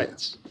make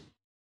sense.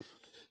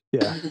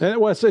 Yeah, and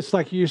it's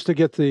like you used to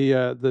get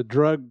the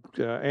drug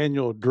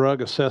annual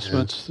drug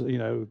assessments,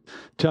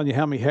 telling you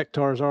how many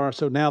hectares are.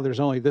 So now there's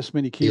only this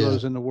many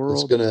kilos in the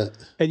world,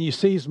 and you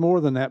seize more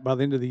than that by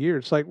the end of the year.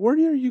 It's like, where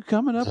are you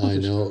coming up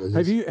with this? I know.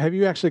 Have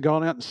you actually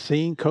gone out and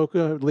seen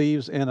coca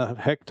leaves in a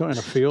hectare in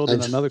a field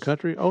in another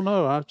country? Oh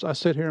no, I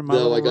sit here in my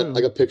room. I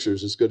got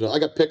pictures. It's good. I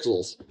got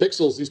pixels.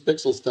 These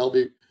pixels tell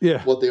me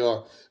what they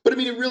are. But I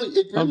mean, it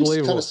really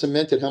kind of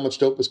cemented how much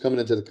dope was coming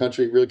into the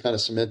country. It really kind of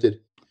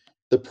cemented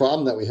the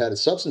problem that we had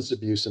is substance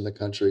abuse in the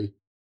country.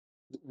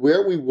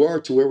 Where we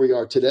were to where we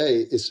are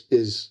today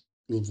is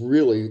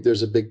really,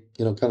 there's a big,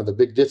 kind of a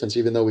big difference,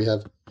 even though we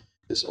have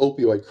this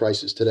opioid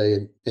crisis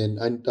today. And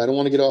I don't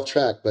want to get off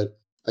track, but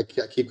I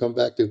keep coming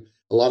back to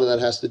a lot of that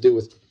has to do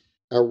with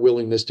our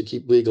willingness to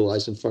keep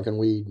legalizing fucking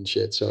weed and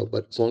shit. So,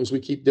 but as long as we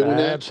keep doing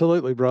that.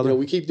 Absolutely, brother.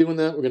 We keep doing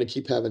that, we're going to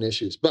keep having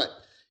issues. But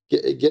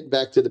getting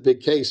back to the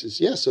big cases.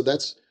 Yeah. So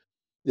that's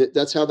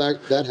how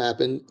that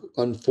happened.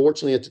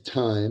 Unfortunately, at the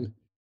time,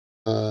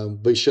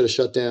 we should have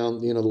shut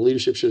down, the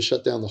leadership should have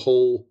shut down the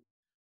whole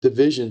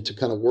division to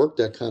kind of work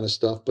that kind of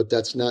stuff. But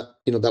that's not,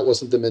 that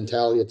wasn't the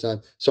mentality at the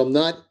time. So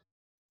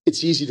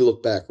it's easy to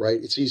look back,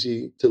 right? It's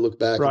easy to look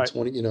back in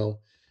 20,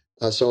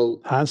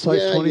 so hindsight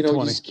 2020.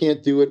 You just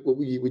can't do it.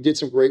 We did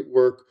some great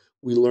work.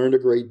 We learned a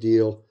great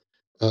deal.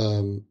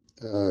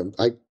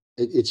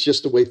 It's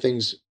just the way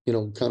things,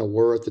 kind of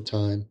were at the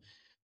time.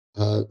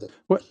 And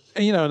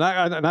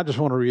I just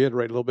want to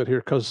reiterate a little bit here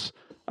because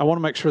I want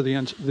to make sure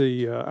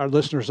our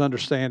listeners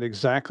understand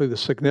exactly the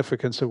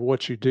significance of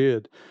what you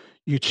did.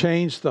 You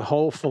changed the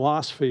whole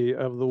philosophy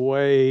of the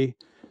way.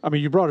 I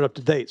mean, you brought it up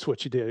to date. Is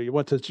what you did.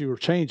 What that you were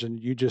changing.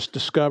 You just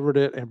discovered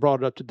it and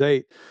brought it up to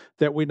date.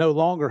 That we no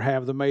longer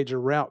have the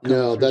major route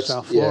coming through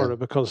South Florida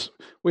because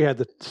we had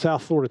the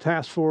South Florida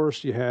Task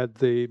Force. You had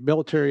the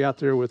military out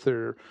there with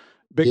their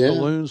big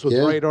balloons with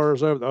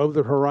radars over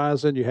the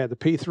horizon. You had the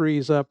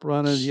P3s up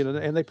running,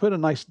 and they put a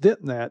nice dent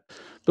in that.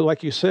 But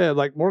like you said,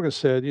 like Morgan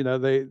said,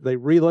 they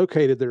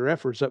relocated their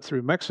efforts up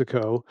through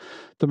Mexico.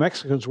 The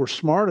Mexicans were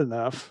smart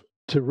enough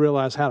to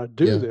realize how to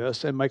do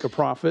this and make a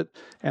profit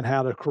and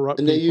how to corrupt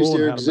and people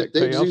and how to make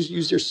payoffs.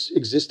 Use their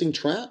existing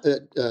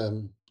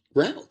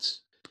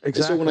routes.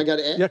 Exactly. So when I got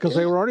because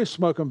they were already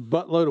smoking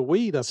buttload of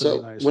weed up in the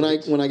United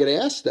States. When I got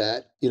asked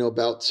that,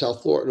 about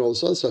South Florida and all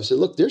this other stuff, I said,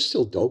 look, there's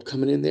still dope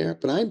coming in there,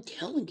 but I'm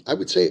telling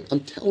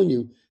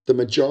you, the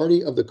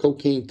majority of the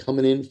cocaine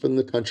coming in from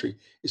the country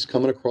is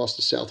coming across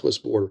the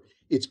Southwest border.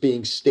 It's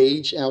being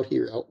staged out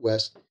here, out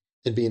west,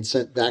 and being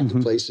sent back to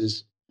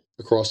places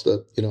across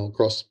the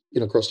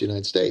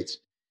United States.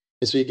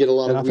 And so you get a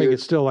lot of I think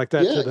it's still like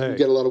that today. You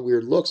get a lot of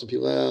weird looks and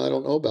people, I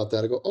don't know about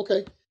that. I go,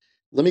 okay,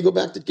 let me go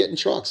back to getting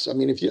trucks. I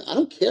mean, I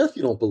don't care if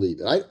you don't believe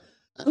it. I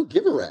don't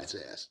give a rat's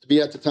ass. To be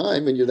at the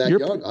time when you're that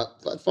young,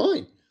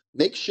 fine.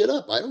 Make shit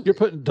up. You're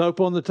putting dope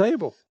on the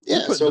table.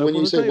 Yeah. So when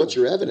you say, what's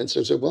your evidence?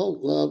 I said,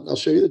 well, I'll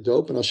show you the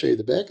dope and I'll show you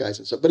the bad guys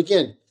and stuff. But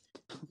again,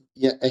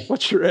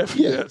 what's your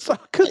evidence? Yeah,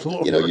 good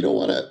Lord. You don't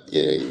want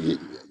to,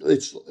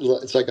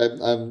 it's like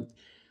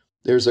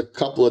there's a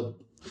couple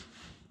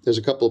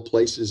of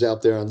places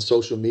out there on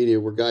social media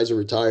where guys are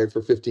retired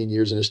for 15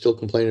 years and are still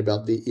complaining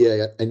about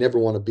I never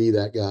want to be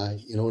that guy.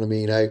 You know what I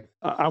mean?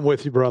 I'm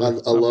with you, brother.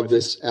 I love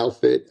this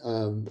outfit.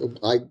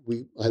 I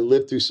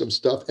lived through some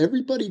stuff.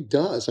 Everybody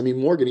does. I mean,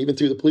 Morgan, even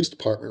through the police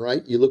department,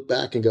 right? You look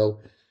back and go,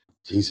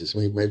 Jesus,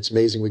 it's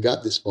amazing we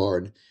got this far.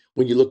 And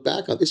when you look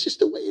back on it, it's just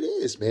the way it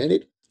is, man.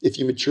 If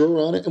you mature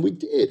on it, and we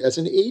did. As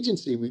an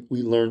agency,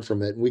 we learned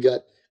from it. And we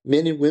got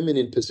men and women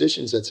in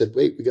positions that said,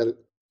 wait, we got to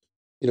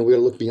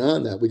look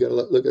beyond that. We got to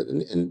look at,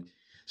 and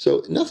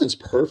so nothing's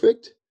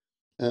perfect,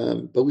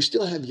 but we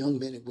still have young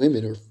men and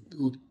women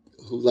who,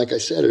 like I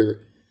said,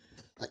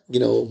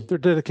 they're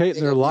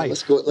dedicating their life.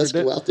 Let's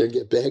go out there and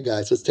get bad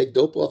guys. Let's take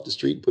dope off the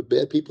street and put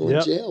bad people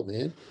in jail,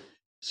 man.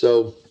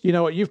 So, You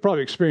know what? You've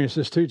probably experienced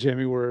this too,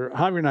 Jimmy, where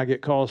Javier and I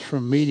get calls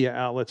from media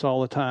outlets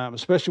all the time,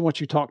 especially once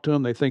you talk to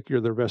them, they think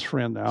you're their best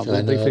friend now.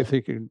 I They know.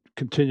 think can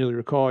continually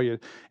recall you.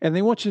 And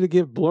they want you to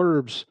give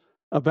blurbs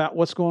about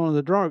what's going on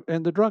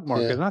in the drug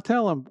market. Yeah. And I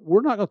tell them, we're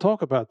not going to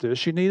talk about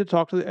this. You need to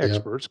talk to the Yep.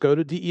 experts. Go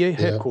to DEA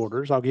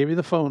headquarters. I'll give you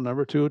the phone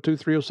number,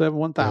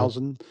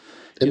 202-307-1000.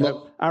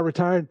 I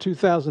retired in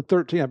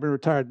 2013. I've been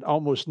retired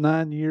almost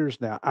 9 years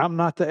now. I'm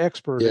not the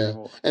expert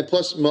anymore. And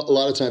plus, a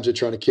lot of times they're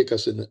trying to kick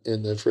us in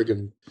the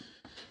friggin',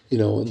 in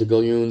the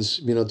galloons,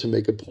 to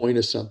make a point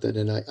of something.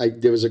 And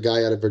there was a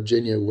guy out of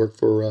Virginia who worked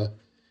for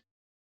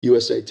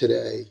USA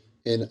Today,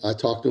 and I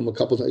talked to him a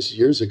couple of times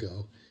years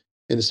ago.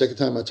 And the second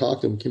time I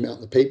talked to him, came out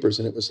in the papers,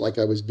 and it was like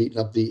I was beating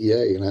up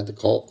DEA, and I had to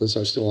call, since I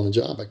was still on the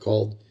job, I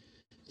called,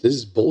 this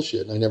is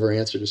bullshit, and I never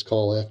answered his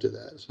call after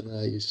that. So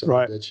now you son of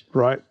a bitch.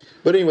 Right.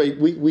 But anyway,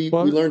 we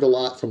learned a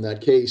lot from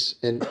that case,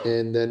 and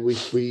then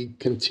we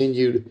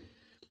continued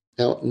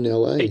out in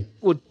LA. Hey,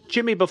 well,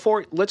 Jimmy,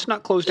 let's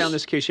not close down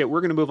this case yet.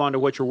 We're going to move on to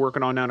what you're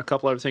working on now and a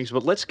couple other things,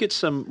 but let's get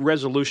some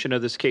resolution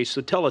of this case.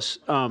 So tell us,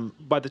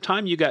 by the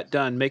time you got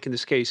done making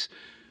this case,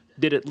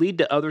 did it lead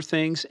to other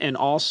things? And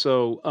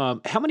also,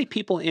 how many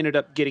people ended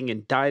up getting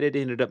indicted,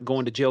 ended up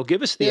going to jail?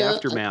 Give us the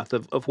aftermath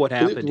of what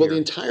happened Well, here. the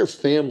entire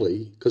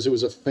family, because it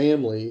was a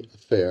family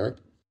affair,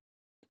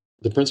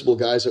 the principal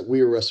guys that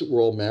we arrested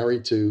were all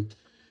married to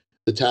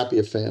the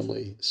Tapia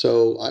family.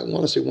 So I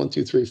want to say 1,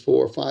 2, 3,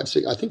 4, 5,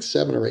 6, I think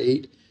 7 or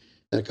 8,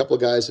 and a couple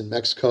of guys in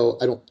Mexico.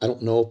 I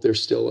don't know if they're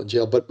still in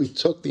jail, but we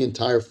took the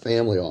entire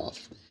family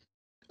off.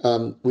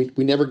 We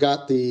never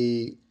got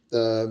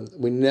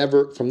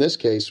from this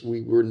case,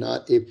 we were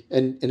not able,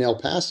 and in El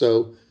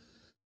Paso,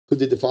 who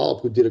did the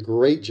follow-up, who did a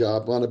great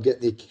job, wound up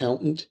getting the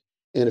accountant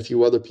and a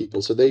few other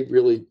people. So they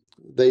did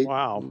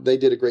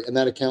a great, and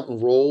that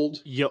accountant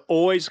rolled. You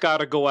always got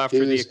to go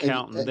after the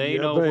accountant. And they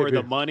know where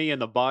the money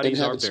and the bodies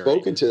are buried. Having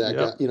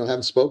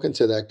spoken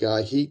to that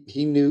guy,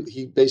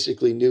 he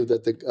basically knew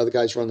that the other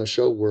guys running the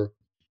show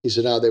he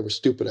said, they were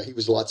stupid. He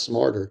was a lot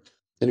smarter,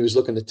 and he was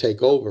looking to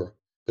take over,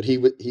 but he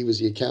was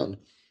the accountant.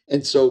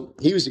 And so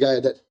he was the guy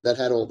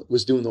that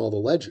was doing all the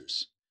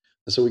ledgers.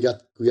 And so we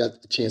got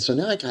a chance. So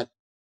now I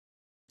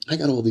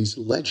got all these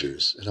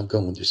ledgers, and I'm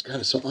going,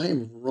 so I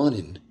am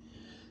running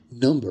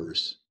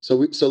numbers. So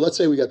let's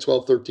say we got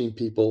 12, 13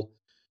 people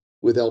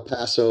with El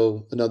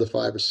Paso, another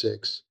 5 or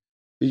 6.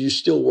 You're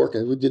still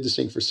working. We did this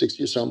thing for 6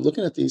 years. So I'm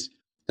looking at these,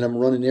 and I'm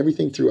running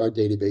everything through our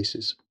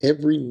databases,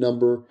 every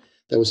number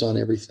that was on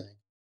everything.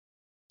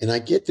 And I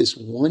get this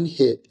one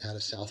hit out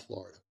of South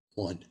Florida.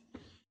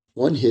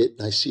 One hit,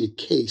 and I see a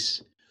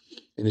case,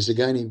 and there's a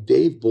guy named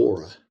Dave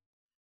Bora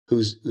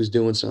who's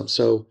doing something.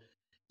 So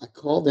I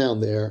call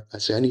down there. I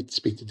say, I need to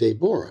speak to Dave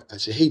Bora. I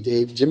say, hey,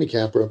 Dave, Jimmy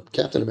Capra,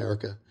 Captain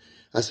America.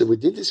 I said, we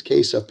did this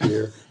case up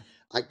here.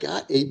 I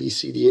got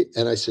ABCD,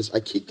 and I says, I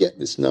keep getting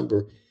this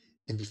number.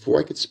 And before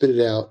I could spit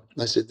it out,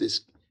 I said,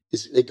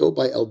 they go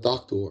by El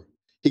Doctor.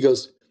 He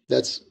goes,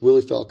 that's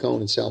Willie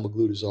Falcone and Sal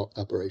Magluta's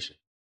operation.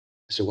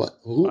 I said, what?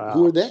 Who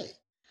are they?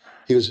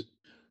 He goes,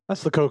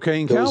 that's the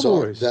Cocaine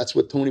Cowboys. That's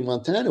what Tony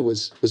Montana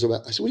was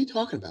about. I said, what are you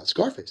talking about?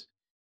 Scarface.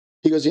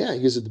 He goes, yeah.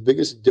 He goes, the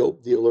biggest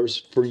dope dealers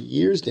for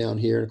years down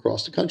here and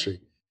across the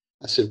country.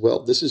 I said, well,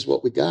 this is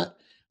what we got.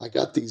 I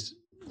got these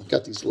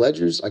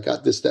ledgers. I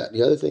got this, that, and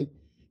the other thing.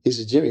 He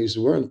said, Jimmy,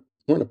 we're in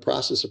the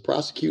process of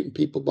prosecuting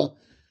people, but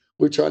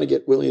we're trying to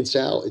get Willie and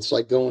Sal. It's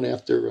like going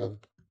after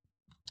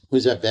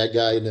who's that bad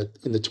guy in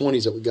the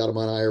 20s that we got him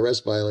on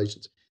IRS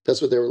violations.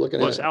 That's what they were looking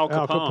at. Was Al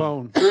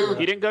Capone.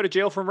 He didn't go to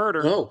jail for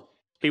murder. No.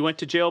 He went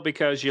to jail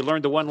because you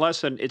learned the one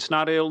lesson. It's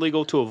not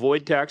illegal to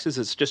avoid taxes.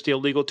 It's just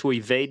illegal to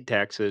evade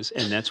taxes.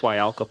 And that's why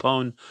Al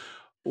Capone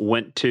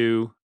went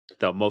to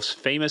the most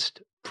famous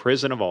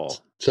prison of all.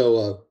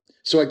 So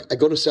I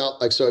go to Sal.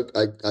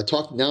 I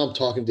talk. Now I'm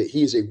talking to.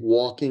 He is a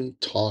walking,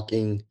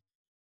 talking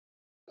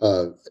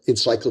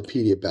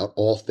encyclopedia about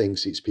all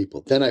things these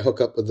people. Then I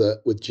hook up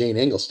with Jane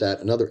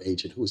Engelstadt, another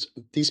agent who's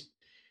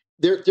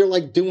they're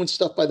like doing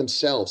stuff by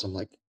themselves. I'm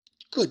like,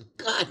 good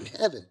God in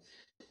heaven.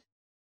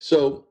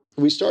 So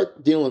we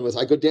start dealing with.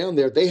 I go down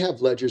there. They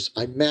have ledgers.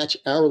 I match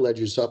our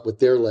ledgers up with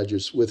their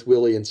ledgers with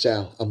Willie and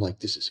Sal. I'm like,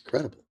 this is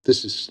incredible.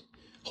 This is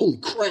holy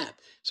crap.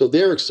 So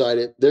they're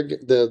excited. They're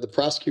the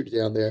prosecutor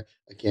down there.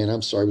 Again,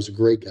 I'm sorry, was a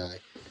great guy.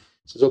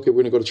 Says, okay,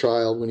 we're going to go to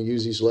trial. We're going to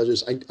use these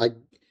ledgers. We're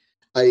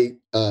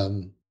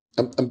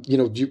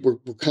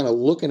kind of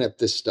looking at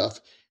this stuff,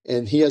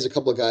 and he has a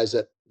couple of guys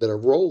that are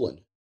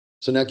rolling.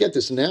 So now get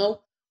this.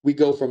 Now we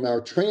go from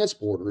our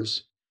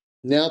transporters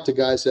now to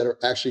guys that are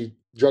actually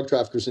drug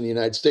traffickers in the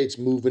United States,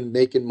 moving,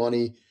 making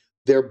money.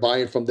 They're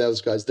buying from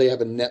those guys. They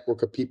have a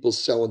network of people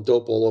selling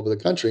dope all over the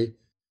country.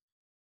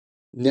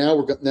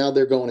 Now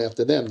they're going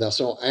after them. Now,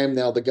 so I am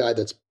now the guy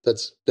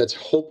that's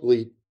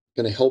hopefully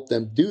going to help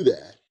them do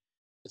that.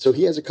 So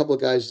he has a couple of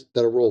guys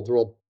that are rolled. They're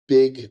all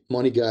big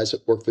money guys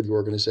that work for the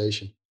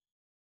organization.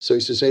 So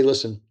he says, hey,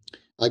 listen,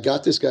 I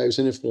got this guy who's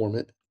an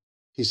informant.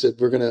 He said,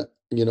 we're going to,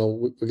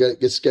 we got to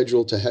get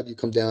scheduled to have you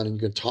come down and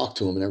you're going to talk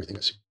to him and everything.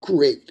 I said,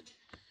 great.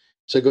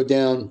 So I go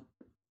down.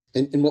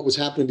 and what was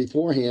happening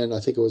beforehand, I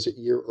think it was a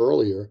year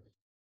earlier,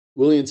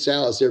 Willie and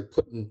Sal, as they're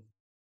putting,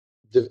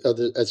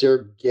 as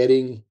they're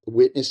getting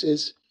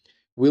witnesses,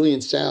 Willie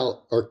and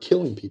Sal are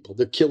killing people.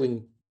 They're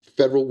killing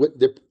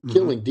they're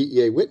killing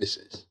DEA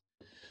witnesses.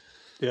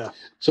 Yeah.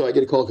 So I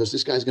get a call because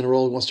this guy's going to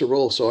roll. He wants to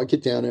roll. So I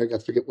get down there. I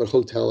forget what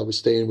hotel I was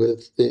staying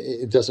with.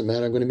 It doesn't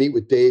matter. I'm going to meet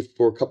with Dave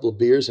for a couple of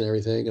beers and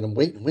everything. And I'm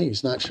waiting.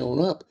 He's not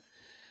showing up.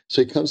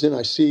 So he comes in.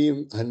 I see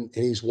him, and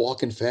he's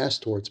walking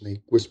fast towards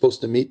me. We're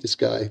supposed to meet this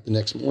guy the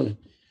next morning.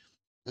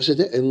 I said,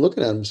 and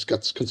looking at him, just got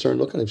this concerned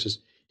look at him.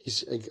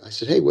 I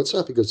said, hey, what's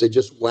up? He goes, they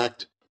just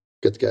whacked.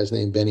 Got the guy's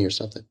name, Benny or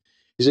something.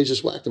 He said, they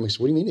just whacked him. I said,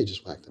 what do you mean they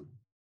just whacked him?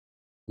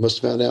 Must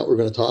have found out we're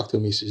going to talk to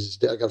him. He says, his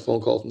dad got a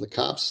phone call from the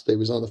cops. They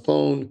was on the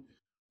phone.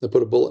 They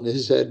put a bullet in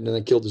his head, and then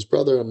I killed his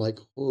brother. I'm like,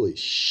 holy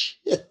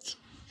shit.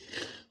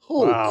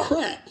 Holy crap.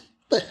 What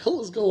the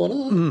hell is going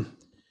on?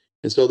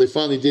 And so they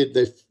finally did.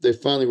 They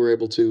finally were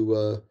able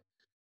to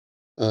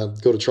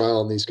go to trial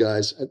on these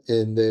guys.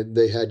 And then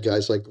they had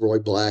guys like Roy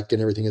Black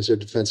and everything as their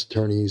defense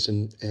attorneys.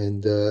 And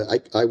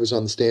I was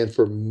on the stand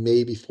for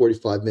maybe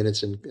 45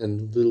 minutes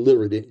and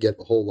literally didn't get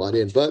a whole lot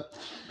in. But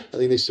I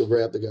think they still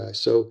grabbed the guy.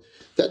 So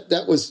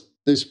it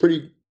was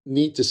pretty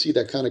neat to see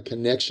that kind of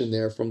connection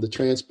there from the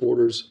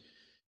transporters,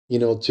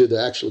 to the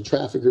actual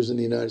traffickers in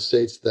the United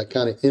States, that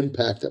kind of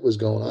impact that was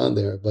going on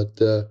there, but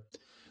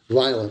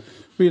violent.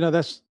 Well,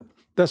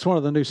 that's one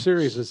of the new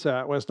series that's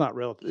well, it's not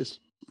real. It's,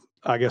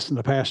 I guess, in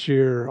the past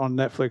year on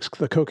Netflix,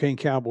 The Cocaine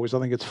Cowboys. I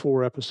think it's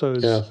 4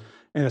 episodes. Yeah.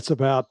 And it's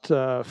about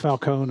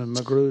Falcone and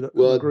Magruder.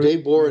 Well,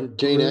 Dave Bohr and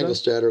Jane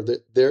Engelstadter,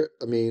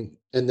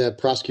 and the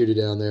prosecutor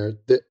down there,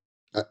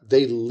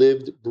 they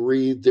lived,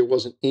 breathed. There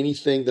wasn't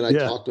anything that I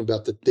talked to them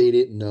about that they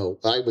didn't know.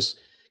 I was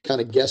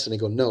kind of guessing. They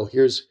go, no,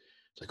 it's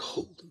like,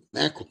 holy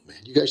mackerel, man,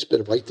 you guys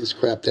better write this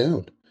crap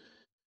down.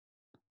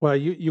 Well,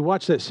 you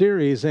watch that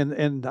series,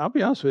 and I'll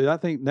be honest with you, I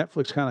think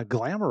Netflix kind of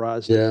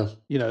glamorized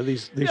it.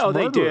 These murderers.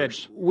 They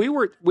did. We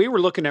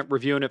were looking at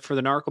reviewing it for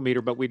the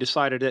Narcometer, but we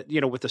decided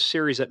that, with the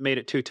series that made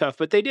it too tough.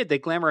 But they did. They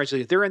glamorized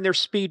it. They're in their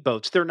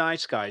speedboats. They're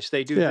nice guys.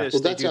 They do this.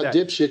 Well, that's how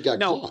dipshit got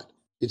caught.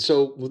 And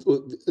so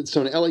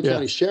an LA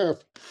County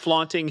sheriff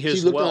flaunting his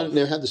he looked wealth. On it and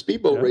they had the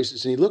speedboat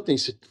races, and he looked and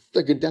he said,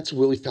 that's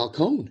Willie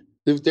Falcone.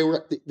 They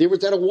were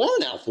at a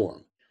warrant out for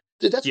him.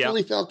 That's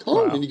Willie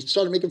Falcone. Wow. And he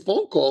started making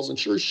phone calls, and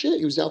sure as shit,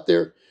 he was out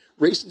there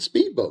racing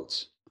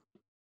speedboats.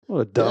 What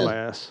a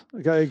dumbass.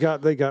 They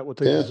got what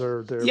they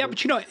deserved there. Yeah,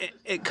 but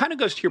it kind of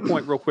goes to your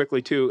point real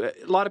quickly, too.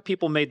 A lot of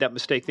people made that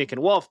mistake thinking,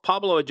 well, if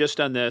Pablo had just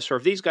done this, or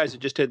if these guys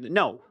had just did,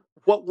 no.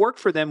 What worked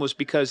for them was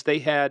because they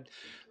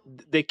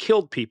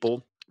killed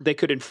people. They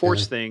could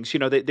enforce things.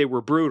 They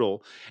were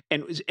brutal.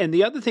 And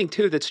the other thing,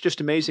 too, that's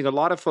just amazing, a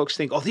lot of folks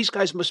think, these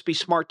guys must be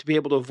smart to be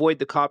able to avoid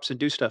the cops and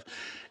do stuff.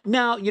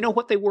 Now, you know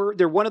what they were?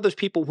 They're one of those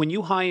people, when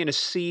you high in a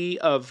sea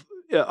of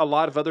a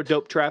lot of other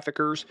dope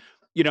traffickers,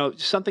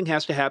 something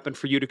has to happen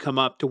for you to come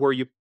up to where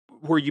you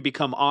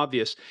become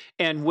obvious.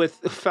 And with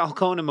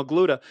Falcone and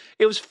Magluta,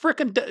 it was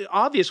freaking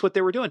obvious what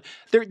they were doing.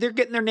 They're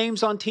getting their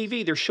names on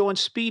TV. They're showing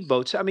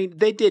speedboats. I mean,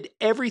 they did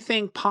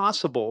everything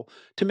possible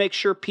to make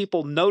sure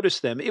people notice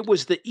them. It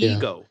was the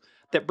ego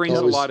that brings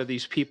a lot of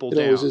these people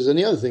down. And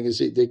the other thing is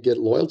they get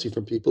loyalty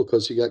from people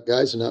because you got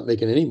guys who are not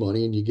making any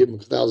money, and you give them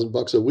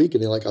 $1,000 a week,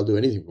 and they're like, "I'll do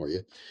anything for you."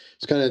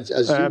 It's kind of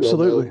as you well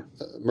know,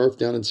 Murph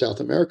down in South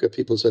America.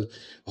 People said,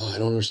 "Oh, I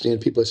don't understand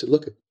people." I said,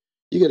 "Look,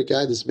 you got a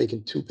guy that's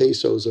making 2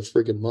 pesos a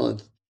friggin'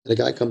 month, and a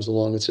guy comes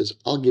along and says,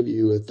 "I'll give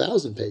you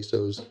 1,000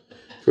 pesos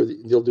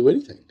they'll do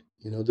anything."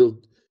 You're going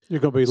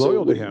to be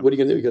loyal to him. What are you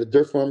going to do? You got a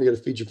dirt farm. You got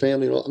to feed your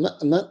family.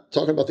 I'm not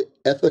talking about the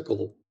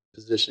ethical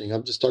positioning.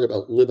 I'm just talking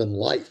about living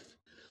life.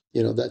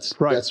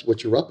 That's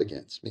what you're up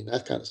against. I mean,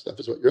 that kind of stuff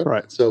is what you're up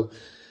against. So,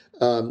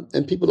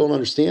 and people don't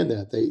understand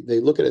that. They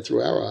look at it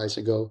through our eyes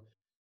and go,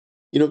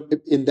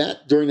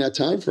 during that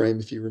time frame,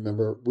 if you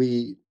remember,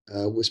 we,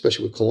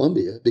 especially with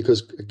Colombia,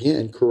 because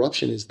again,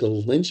 corruption is the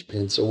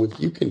linchpin. So if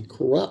you can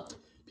corrupt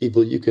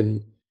people, you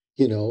can,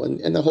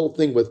 and the whole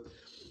thing with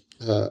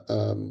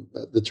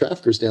the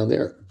traffickers down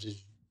there, you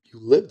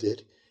lived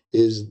it.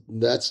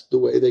 That's the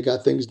way they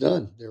got things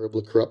done. They were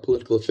able to corrupt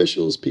political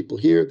officials, people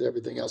here,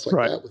 everything else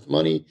like that with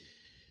money.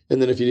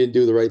 And then if you didn't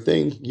do the right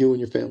thing, you and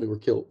your family were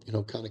killed,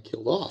 kind of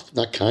killed off.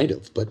 Not kind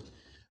of, but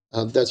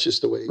that's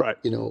just the way,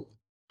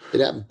 it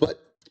happened.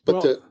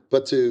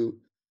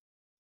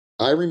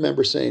 I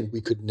remember saying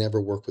we could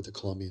never work with the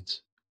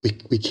Colombians.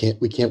 We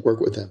can't work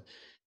with them.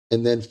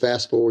 And then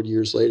fast forward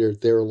years later,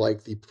 they're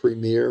like the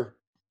premier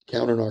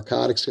counter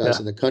narcotics guys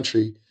in the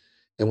country.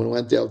 And when I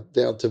went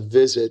down to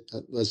visit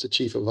as the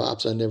chief of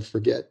ops, I never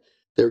forget,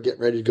 they were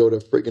getting ready to go to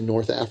friggin'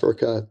 North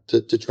Africa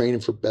to train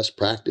them for best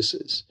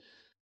practices.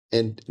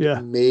 And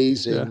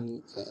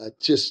amazing,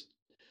 it's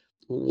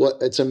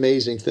an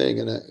amazing thing.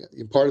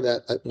 And part of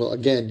that,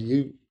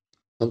 again,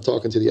 I'm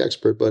talking to the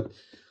expert, but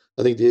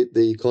I think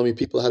the Colombian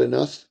people had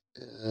enough.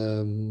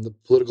 The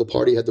political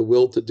party had the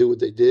will to do what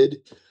they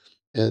did.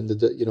 And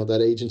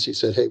that agency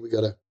said, hey, we're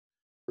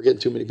getting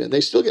too many men.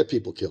 They still get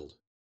people killed.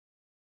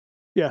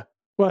 Yeah.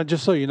 Well,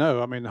 just so you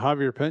know, I mean,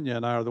 Javier Pena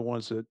and I are the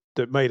ones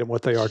that made them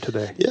what they are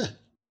today. Yeah.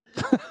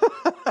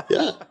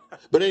 Yeah.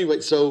 But anyway,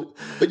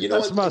 but you know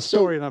That's what? my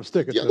story, and I'm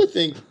sticking the to other it.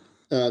 thing,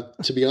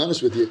 to be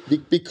honest with you,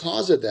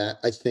 because of that,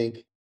 I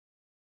think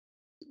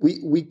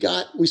we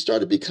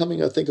started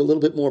becoming, I think, a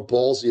little bit more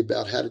ballsy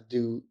about how to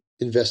do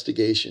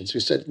investigations. We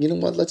said, you know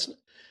what,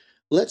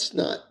 let's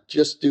not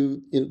just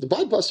do, the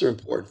buy busts are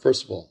important.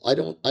 First of all, I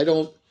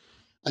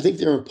think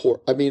they're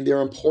important. I mean,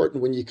 they're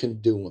important when you can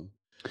do them,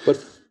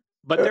 but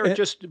they're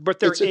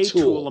it's a a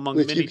tool tool among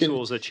if many you can,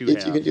 tools that you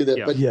if you have. can do that.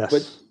 Yeah. But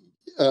Yes.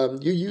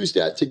 you use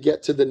that to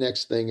get to the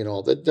next thing and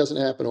all. That doesn't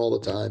happen all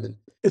the time. And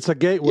It's a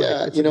gateway.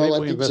 yeah, It's you a know, gateway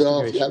like people say,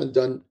 oh, if you investigation. haven't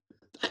done,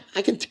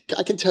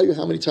 I can tell you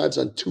how many times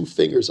on two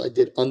fingers I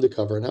did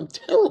undercover, and I'm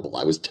terrible.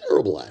 I was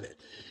terrible at it.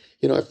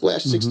 You know, I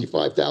flashed Mhm.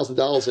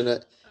 $65,000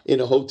 in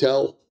a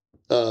hotel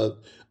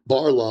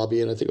bar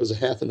lobby, and I think it was a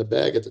half in the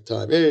bag at the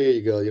time. Hey, there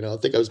you go. You know, I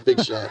think I was big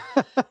shot.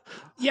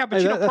 Yeah, but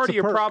Hey, you know, that's part a of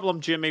your perk. problem,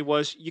 Jimmy,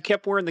 was you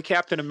kept wearing the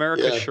Captain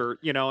America Yeah, shirt,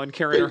 you know, and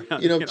carrying but you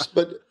around, know, you know.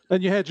 but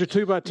And you had your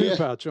 2x2 yeah,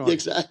 pouch on.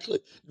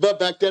 exactly. But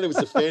back then it was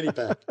the fanny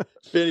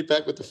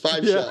pack with the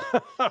 5 Yeah.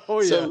 shot.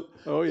 Oh, yeah. So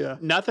Oh, yeah.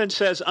 Nothing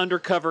says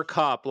undercover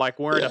cop like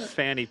wearing a yeah,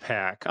 fanny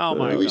pack. Oh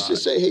my we used to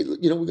God. say, hey,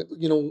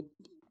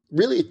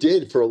 really it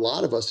did for a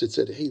lot of us. It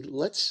said, hey,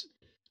 let's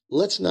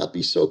not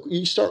be so.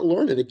 You start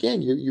learning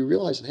again. You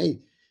realize, hey,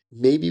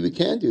 maybe we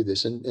can do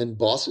this, and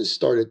bosses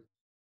started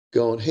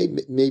going, hey,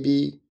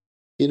 maybe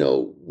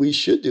we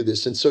should do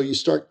this, and so you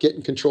start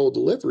getting controlled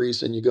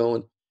deliveries, and you're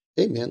going,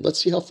 hey, man, let's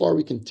see how far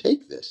we can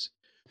take this.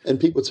 And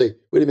people would say,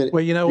 wait a minute,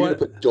 Well, you know you're going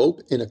what? to put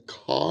dope in a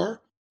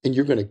car and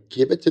you're going to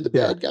give it to the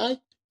Yeah. bad guy?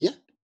 Yeah,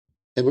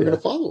 and we're going Yeah.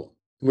 to follow him.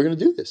 And we're going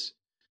to do this.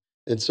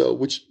 And so,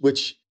 which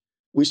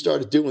we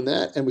started doing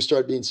that, and we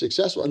started being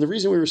successful. And the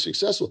reason we were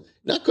successful,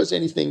 not because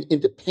anything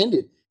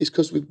independent, is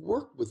because we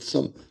worked with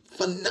some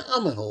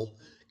phenomenal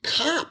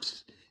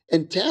cops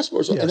and task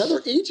force and Yes.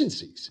 other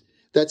agencies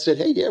that said,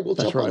 "Hey, yeah, we'll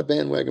That's jump on a right.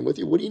 bandwagon with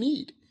you. What do you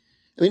need?"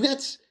 I mean, And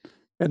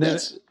then,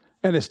 that's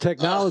and as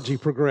technology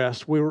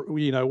progressed, we were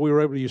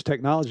able to use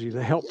technology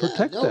to help yeah,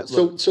 protect no. that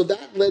load. So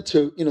that led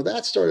to,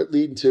 that started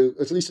leading to,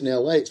 at least in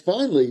LA,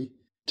 finally,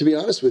 to be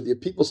honest with you,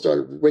 people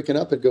started waking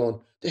up and going,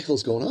 "The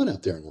hell's going on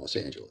out there in Los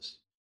Angeles?"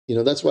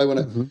 That's why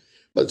Mm-hmm.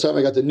 by the time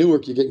I got to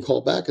Newark, you're getting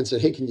called back and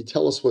said, "Hey, can you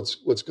tell us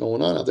what's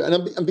going on out there?" And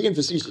I'm being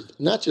facetious,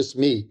 not just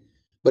me,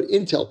 but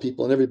Intel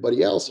people and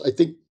everybody else. I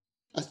think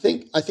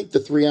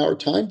the 3 hour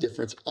time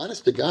difference.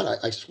 Honest to God,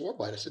 I swore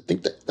by it. I said,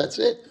 "Think that's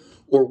it,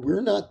 or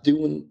we're not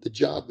doing the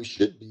job we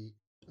should be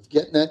of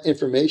getting that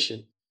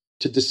information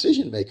to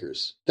decision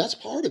makers." That's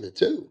part of it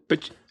too.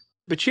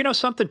 But you know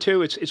something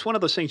too, it's one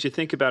of those things you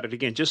think about it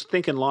again, just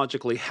thinking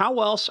logically,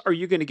 how else are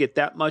you going to get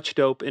that much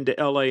dope into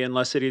LA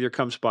unless it either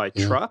comes by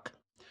Yeah. truck,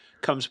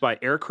 comes by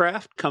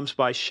aircraft, comes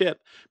by ship?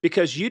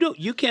 Because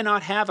you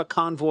cannot have a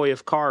convoy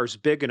of cars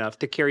big enough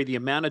to carry the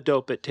amount of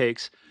dope it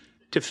takes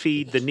to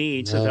feed the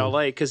needs of No.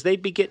 LA, because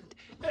they'd be getting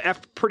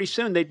after pretty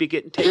soon they'd be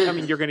getting I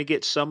mean, you're going to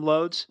get some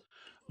loads,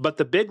 but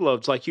the big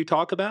loads like you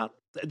talk about,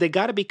 they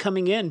got to be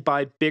coming in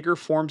by bigger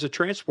forms of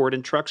transport,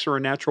 and trucks are a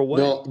natural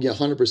way. No, yeah,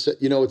 100%.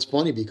 It's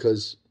funny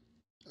because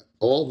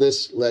all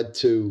this led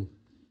to,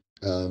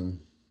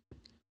 um,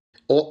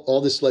 all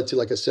this led to,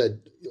 like I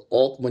said,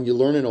 all when you're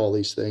learning all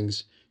these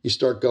things, you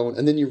start going,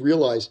 and then you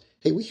realize,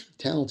 hey, we have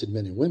talented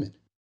men and women.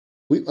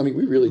 We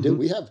really do.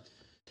 Mm-hmm.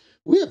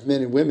 We have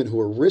men and women who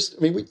are risk.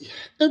 I mean,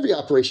 every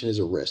operation is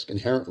a risk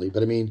inherently,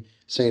 but I mean,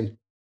 saying,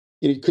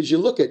 because you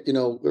look at,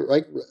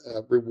 right,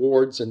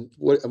 rewards and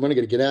what am I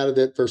going to get out of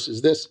it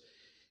versus this.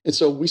 And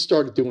so we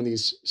started doing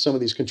some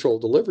of these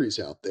controlled deliveries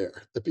out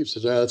there. The people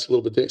said, "Oh, that's a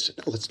little bit dangerous." I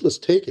said, "No, let's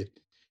take it."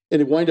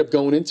 And it wound up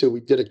going into, we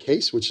did a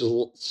case, which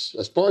is,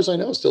 as far as I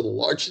know, still the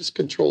largest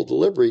controlled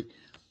delivery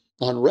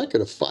on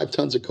record of 5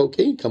 tons of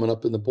cocaine coming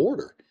up in the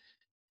border.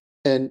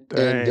 And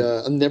Dang.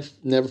 I'll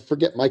never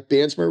forget, Mike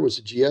Bansmer was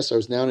a GS. I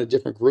was now in a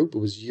different group. It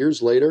was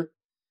years later,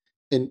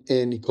 and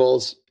he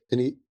calls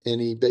and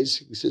he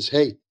basically says,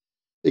 "Hey,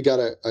 they got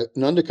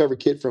an undercover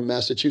kid from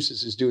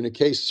Massachusetts is doing a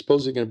case,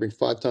 supposedly going to bring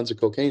 5 tons of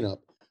cocaine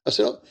up." I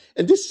said, "Oh,"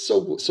 and this is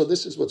so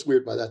this is what's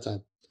weird by that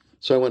time.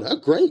 So I went, "Oh,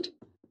 great,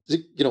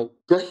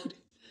 great."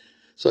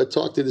 So I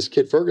talked to this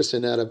kid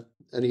Ferguson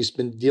and he's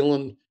been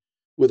dealing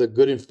with a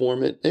good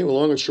informant. Anyway,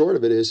 long and short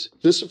of it is,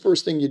 this is the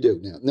first thing you do.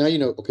 Now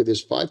okay,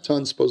 there's 5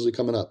 tons supposedly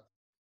coming up.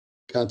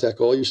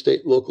 Contact all your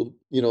state, local,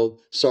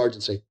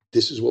 sergeants. Say,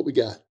 this is what we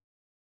got.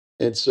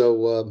 And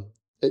so,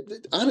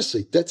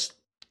 honestly,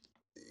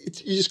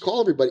 you just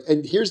call everybody.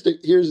 And here's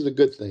the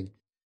good thing.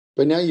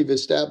 But now you've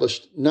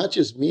established, not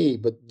just me,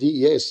 but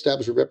DEA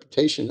established a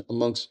reputation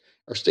amongst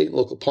our state and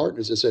local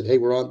partners that said, "Hey,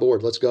 we're on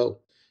board. Let's go."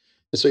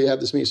 And so you have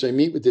this meeting. So I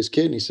meet with this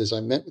kid, and he says,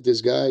 "I met with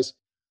these guys.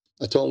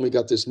 I told them we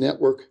got this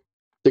network.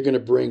 They're going to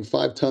bring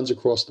 5 tons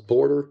across the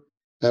border.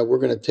 We're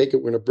going to take it.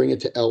 We're going to bring it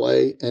to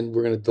LA, and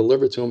we're going to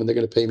deliver it to them, and they're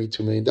going to pay me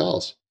 $2 million."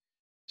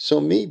 So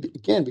me,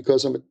 again,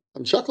 because I'm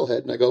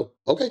chucklehead, and I go,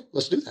 "Okay,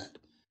 let's do that."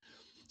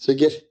 So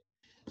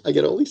I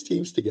get all these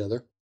teams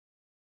together.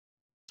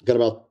 Got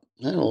about,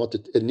 I don't know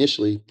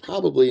what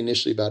probably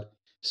initially about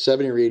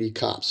 70 or 80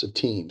 cops of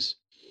teams,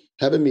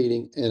 have a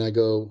meeting, and I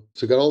go,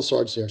 so I got all the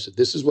sergeants there. I said,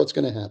 this is what's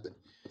going to happen.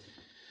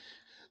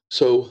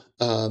 So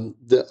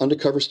the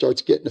undercover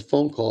starts getting a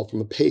phone call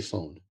from a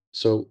payphone.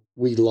 So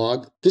we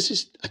log. This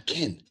is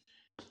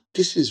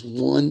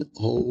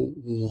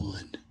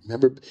 101.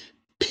 Remember,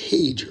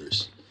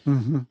 pagers.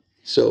 Mm-hmm.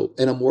 So,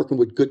 and I'm working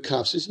with good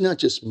cops. This is not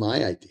just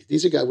my idea.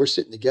 These are guys, we're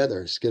sitting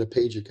together. Just get a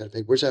pager, got a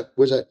pager. Where's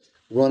that?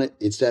 Run it.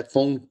 It's that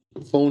phone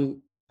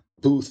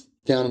booth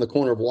down in the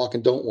corner of Walk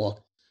and Don't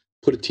Walk.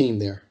 Put a team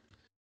there.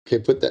 Okay,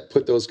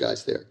 put those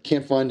guys there.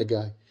 Can't find the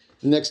guy.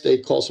 The next day,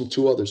 calls from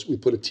 2 others. We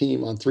put a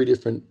team on 3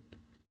 different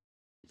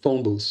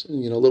phone booths.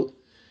 And,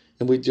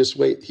 and we just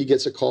wait. He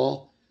gets a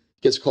call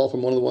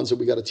from one of the ones that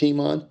we got a team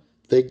on.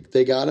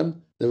 They got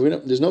him.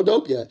 There's no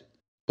dope yet,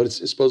 but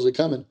it's supposedly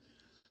coming.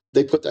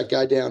 They put that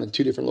guy down in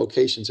 2 different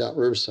locations out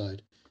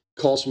Riverside.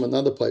 Calls from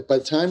another place. By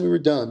the time we were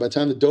done, by the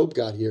time the dope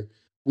got here,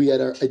 we had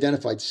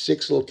identified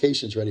 6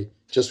 locations ready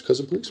just because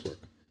of police work.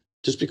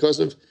 Just because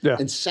of,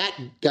 and sat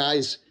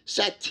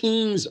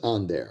teams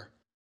on there.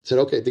 Said,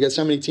 okay, they got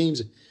so many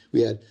teams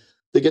we had.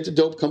 They get the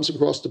dope, comes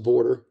across the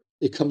border.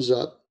 It comes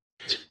up.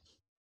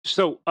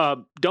 So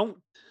don't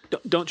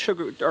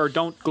sugar or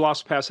don't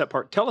gloss past that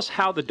part. Tell us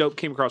how the dope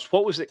came across.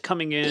 What was it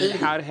coming in?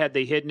 How had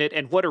they hidden it?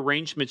 And what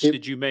arrangements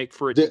did you make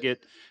for it to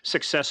get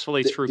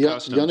successfully through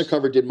customs? The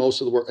undercover did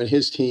most of the work, and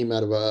his team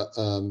out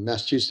of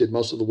Massachusetts did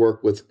most of the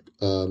work with.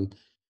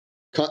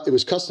 It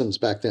was customs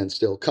back then.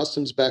 Still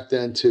customs back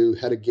then too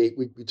had a gate.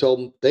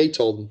 They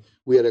told them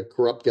we had a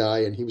corrupt guy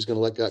and he was going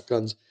to let got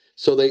guns.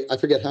 So I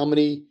forget how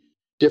many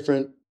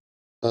different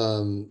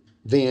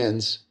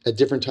vans at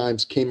different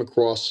times came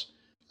across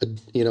a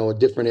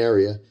different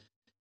area.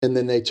 And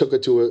then they took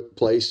it to a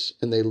place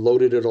and they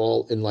loaded it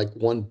all in like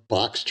one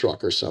box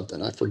truck or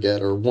something. I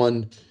forget, or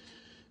one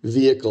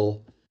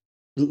vehicle,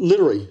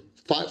 literally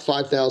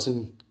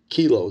 5,000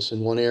 kilos in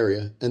one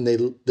area. And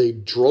they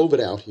drove it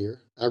out here.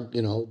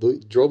 They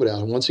drove it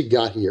out. And once it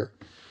got here,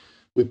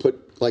 we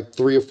put like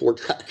 3 or 4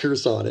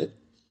 tractors on it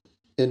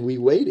and we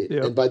waited.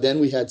 Yep. And by then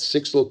we had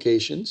 6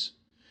 locations.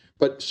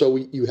 But so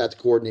you had to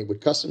coordinate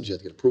with customs. You had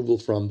to get approval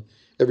from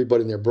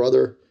everybody and their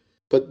brother.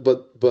 But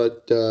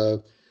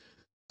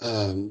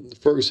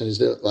Ferguson is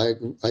there.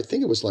 I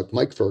think it was like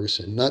Mike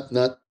Ferguson, not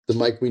the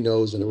Mike we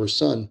know and her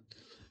son.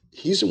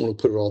 He's the one who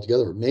put it all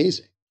together.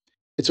 Amazing.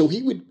 And so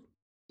he would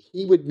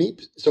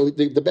meet. So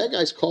the bad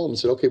guys called him and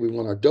said, okay, we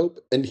want our dope.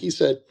 And he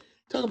said,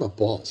 talk about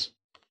balls.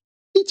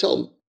 He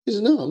told him, he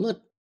said, no, I'm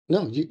not.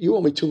 No, you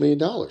owe me $2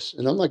 million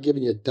and I'm not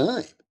giving you a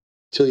dime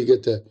till you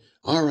get to,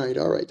 all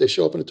right. They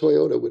show up in a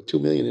Toyota with $2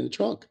 million in the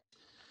trunk.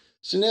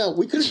 So now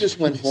we could have just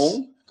went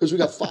home because we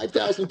got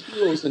 5,000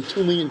 kilos and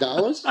 $2 million.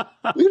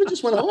 We could have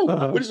just went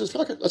home. We just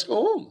fuck it, let's go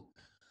home.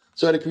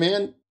 So I had a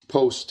command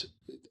post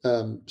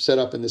set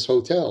up in this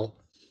hotel.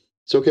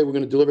 So, okay, we're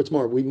going to deliver it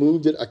tomorrow. We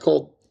moved it. I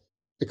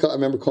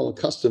remember calling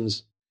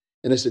customs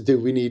and I said,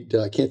 dude, we need,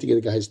 I can't think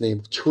of the guy's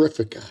name,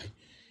 terrific guy.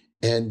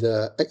 And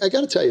I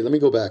got to tell you, let me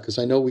go back because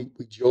I know we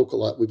joke a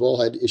lot. We've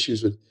all had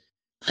issues with,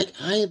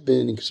 I have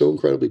been so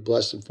incredibly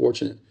blessed and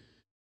fortunate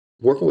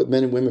working with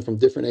men and women from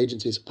different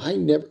agencies.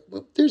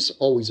 There's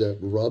always a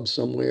rub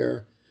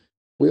somewhere.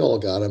 We all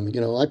got them.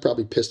 I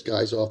probably pissed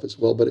guys off as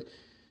well. But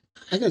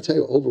I got to tell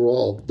you,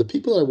 overall, the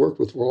people I worked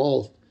with were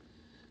all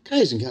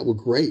guys and gals were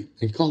great.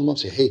 And you call them up and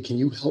say, hey, can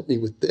you help me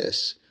with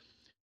this?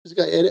 There's a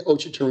guy, Ed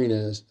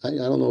Ochitarina. I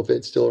don't know if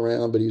Ed's still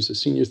around, but he was a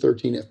senior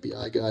 13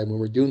 FBI guy. When we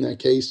were doing that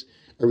case,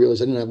 I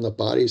realized I didn't have enough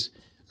bodies.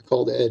 I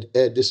called Ed.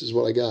 Ed, this is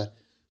what I got.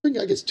 The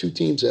guy gets 2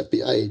 teams of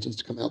FBI agents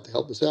to come out to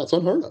help us out. It's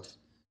unheard of.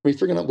 I mean,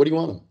 figuring out, what do you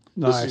want them?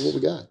 Nice. This is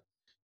what we got.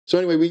 So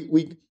anyway,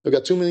 we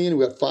got 2 million.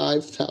 We got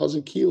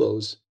 5,000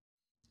 kilos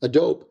of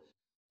dope.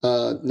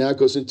 Now it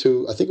goes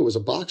into, I think it was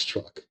a box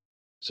truck.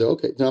 So,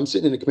 okay, now I'm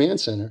sitting in the command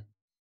center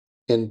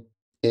and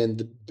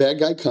the bad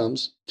guy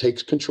comes,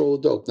 takes control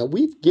of dope. Now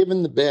we've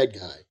given the bad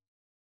guy,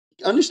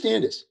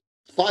 understand this,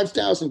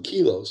 5,000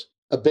 kilos.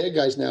 A bad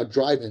guy's now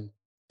driving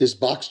this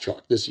box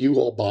truck, this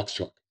U-Haul box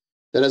truck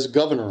that has a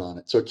governor on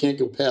it. So it can't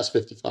go past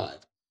 55.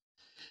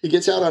 He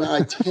gets out on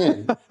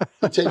I-10.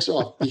 He takes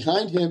off.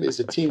 Behind him is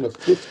a team of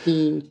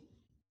 15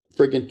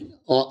 friggin'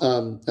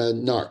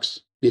 narcs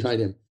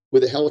behind him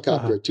with a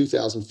helicopter at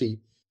 2,000 feet.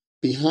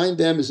 Behind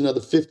them is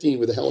another 15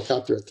 with a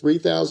helicopter at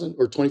 3,000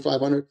 or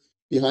 2,500.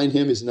 Behind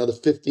him is another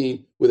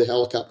 15 with a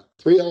helicopter.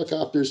 3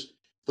 helicopters,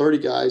 30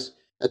 guys.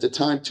 At the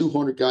time,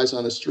 200 guys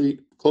on the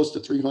street, close to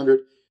 300.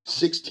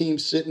 6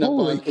 teams sitting up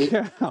on 8.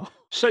 Cow.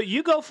 So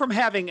you go from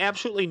having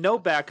absolutely no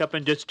backup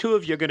and just 2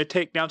 of you are going to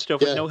take down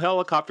stuff with no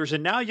helicopters,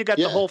 and now you got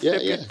the whole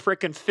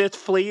frickin' 5th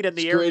fleet and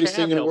the air greatest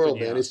thing in the world,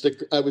 man. Out.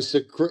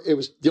 It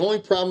was the only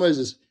problem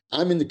is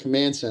I'm in the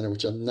command center,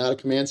 which I'm not a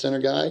command center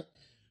guy,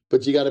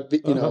 but you got to be,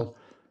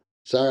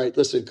 it's all right.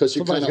 Listen, because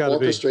you're kind of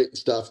orchestrating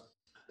stuff,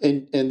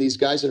 and these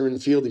guys that are in the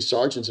field, these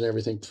sergeants and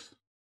everything,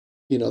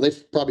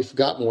 they've probably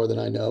forgot more than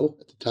I know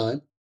at the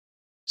time.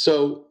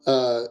 So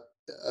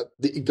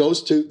it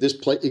goes to this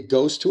place. It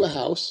goes to a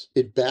house.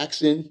 It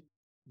backs in.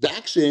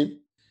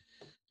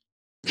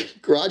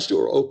 Garage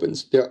door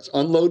opens. There's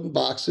unloading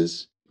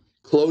boxes.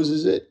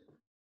 closes it,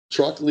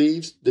 truck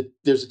leaves,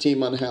 there's a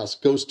team on the house,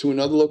 goes to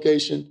another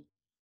location,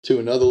 to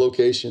another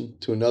location,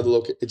 to another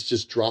location. It's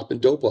just dropping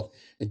dope off.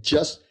 And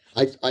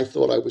I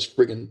thought I was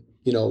friggin',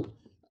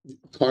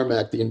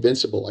 Carmack, the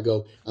Invincible. I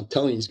go, I'm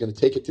telling you, he's going to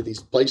take it to these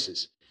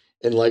places.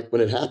 And like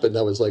when it happened,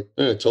 I was like,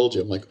 I told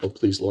you. I'm like, oh,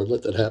 please, Lord,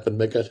 let that happen.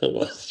 Make I don't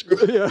want to screw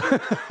it. Yeah.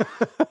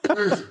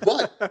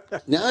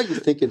 But now you're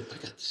thinking, I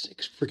got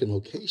 6 freaking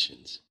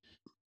locations.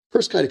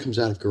 First guy that comes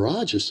out of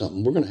garage or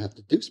something, we're going to have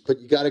to do. But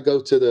you got to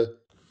go to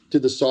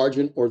the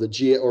sergeant or the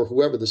GA or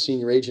whoever the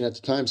senior agent at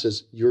the time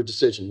says, your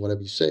decision,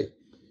 whatever you say.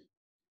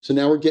 So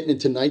now we're getting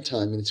into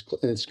nighttime and it's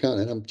kind of,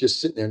 and I'm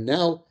just sitting there.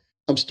 Now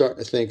I'm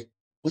starting to think,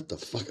 what the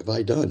fuck have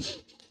I done?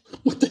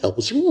 What the hell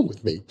is wrong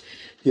with me?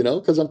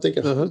 Because I'm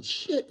thinking, holy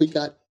shit, we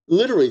got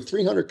literally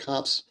 300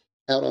 cops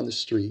out on the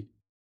street,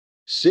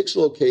 6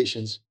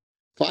 locations,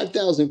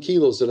 5,000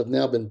 kilos that have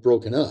now been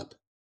broken up.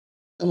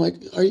 I'm like,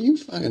 are you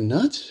fucking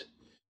nuts?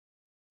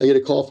 I get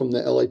a call from the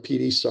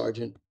LAPD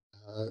sergeant.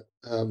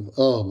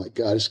 Oh my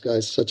God, this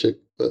guy's such an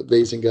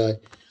amazing guy.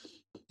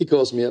 He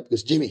calls me up,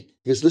 goes, Jimmy,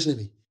 he goes, listen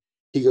to me.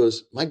 He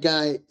goes, my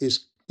guy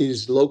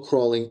is low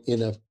crawling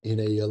in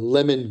a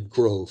lemon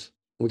grove.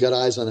 We got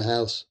eyes on a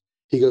house.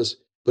 He goes,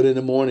 but in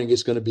the morning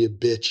it's going to be a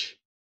bitch.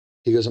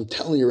 He goes, I'm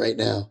telling you right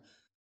now.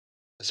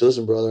 I said,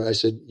 listen, brother. I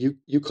said,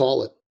 you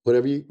call it.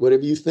 Whatever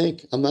you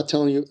think. I'm not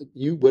telling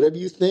you whatever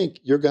you think.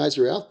 Your guys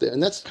are out there,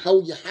 and that's how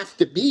you have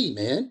to be,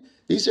 man.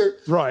 These are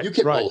right. You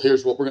can. Right. Oh,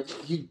 here's what we're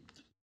going.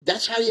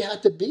 That's how you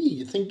have to be.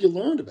 You think you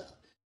learned about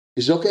it.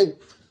 He said, okay.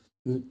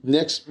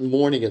 Next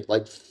morning at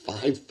like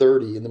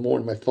 5:30 in the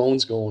morning, my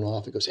phone's going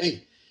off. He goes,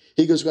 hey.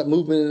 He goes, we got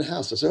movement in the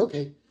house. I said,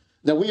 okay.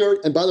 Now we are,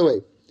 and by the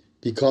way,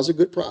 because of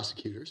good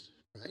prosecutors,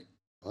 right?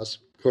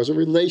 Because of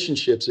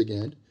relationships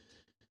again.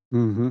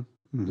 Mm-hmm.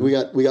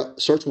 Mm-hmm. We got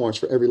search warrants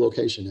for every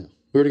location now.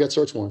 We already got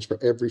search warrants for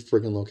every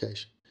friggin'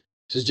 location.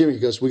 He says, Jimmy, he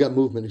goes, we got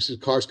movement. He says,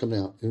 cars coming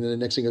out. And then the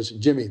next thing goes,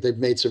 Jimmy, they've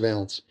made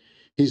surveillance.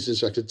 He's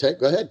just like,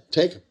 go ahead,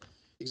 take him.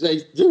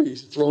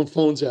 He's throwing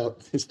phones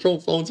out. He's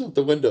throwing phones out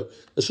the window.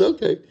 I said,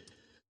 okay.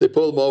 They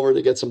pull him over.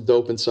 They get some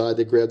dope inside.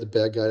 They grab the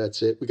bad guy.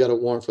 That's it. We got a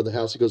warrant for the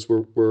house. He goes,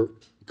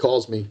 he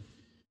calls me.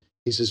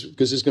 He says,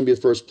 because this is going to be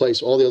the first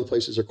place. All the other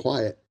places are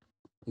quiet.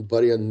 And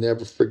buddy, I'll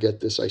never forget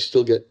this. I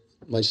still get,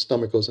 my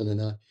stomach goes in a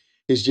knot.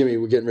 He's, Jimmy,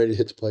 we're getting ready to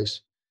hit the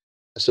place.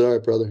 I said, all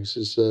right, brother. He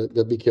says,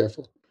 be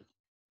careful.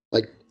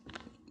 Like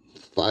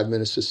 5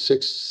 minutes to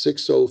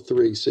 6:03,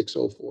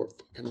 6:04,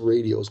 fucking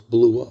radios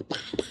blew up.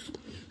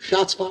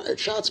 Shots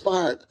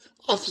fired.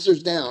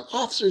 Officers down.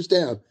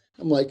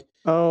 I'm like,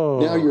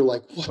 now you're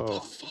like, what the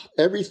fuck?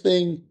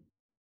 Everything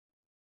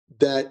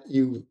that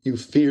you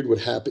feared would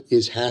happen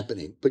is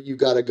happening, but you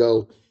got to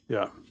go.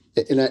 Yeah.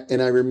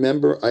 And I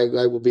remember,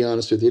 I will be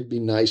honest with you, it'd be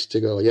nice to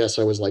go, yes,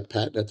 I was like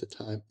Patton at the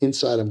time.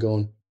 Inside, I'm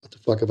going, what the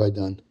fuck have I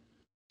done?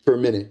 For a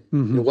minute.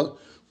 Mm-hmm.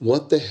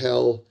 What the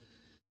hell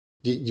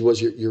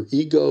was your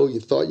ego? You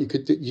thought you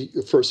could do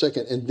for a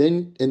second. And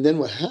then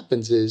what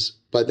happens is,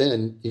 by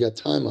then, you got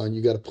time on,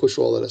 you got to push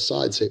all that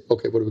aside, say,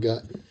 okay, what do we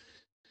got?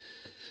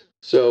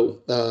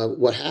 So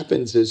what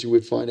happens is you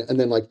would find it, and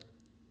then like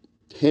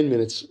 10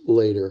 minutes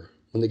later,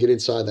 when they get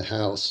inside the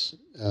house,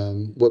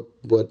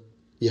 what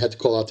you had to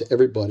call out to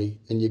everybody,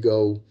 and you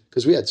go,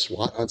 because we had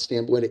SWAT on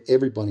standby, we had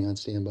everybody on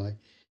standby.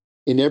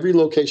 In every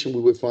location,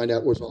 we would find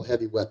out was all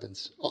heavy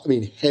weapons. I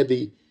mean,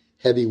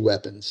 heavy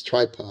weapons,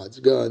 tripods,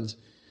 guns,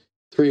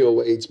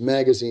 308s,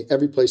 magazine.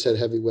 Every place had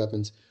heavy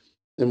weapons.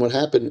 And what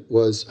happened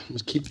was, I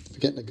keep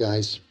forgetting the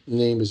guy's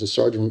name, is a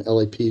sergeant from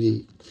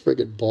LAPD,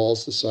 friggin'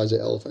 balls the size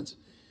of elephants.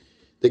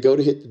 They go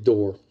to hit the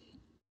door.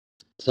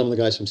 Some of the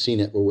guys from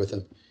CNET were with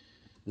him.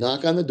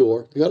 Knock on the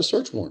door. They got a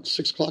search warrant.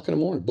 6 o'clock in the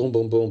morning. Boom,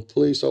 boom, boom.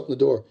 Police open the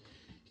door.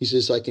 He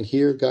says, I can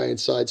hear a guy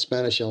inside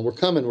Spanish yelling, we're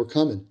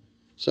coming.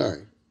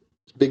 Sorry.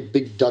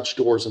 Big Dutch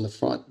doors in the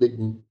front.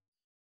 And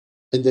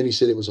then he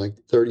said it was like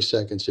 30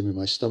 seconds. I mean,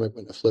 my stomach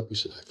went to flip. He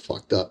said, I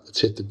fucked up.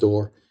 Let's hit the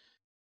door.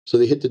 So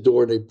they hit the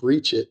door and they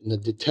breach it. And the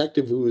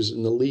detective who was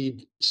in the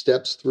lead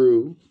steps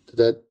through to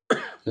that,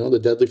 the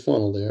deadly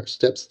funnel there,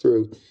 steps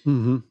through.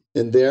 Mm-hmm.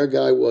 And their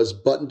guy was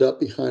buttoned up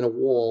behind a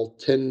wall,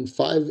 10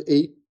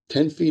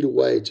 feet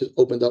away, just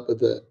opened up with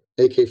the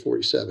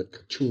AK-47.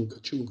 Ka-choom,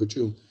 ka-choom,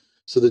 ka-choom.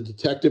 So the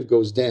detective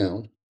goes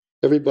down.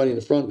 Everybody in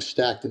the front was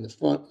stacked in the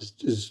front,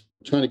 is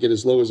trying to get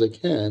as low as they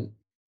can.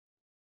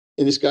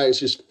 And this guy is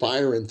just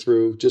firing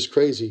through, just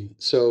crazy.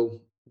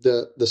 So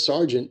the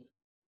sergeant,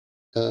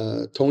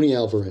 Tony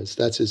Alvarez,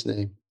 that's his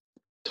name.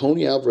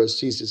 Tony Alvarez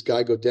sees this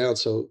guy go down.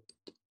 So,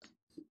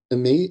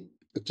 and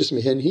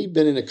he'd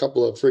been in a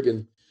couple of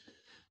friggin'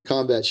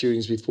 combat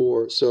shootings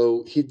before.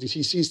 So he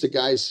sees the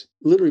guys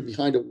literally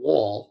behind a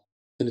wall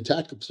in a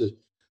tactical position.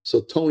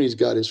 So Tony's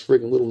got his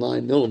friggin' little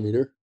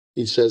 9mm.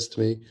 He says to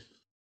me,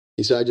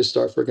 he said, I just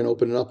start friggin'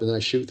 opening up and then I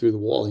shoot through the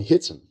wall and he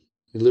hits him.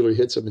 He literally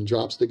hits him and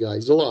drops the guy.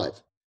 He's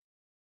alive.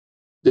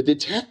 The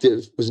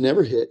detective was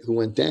never hit, who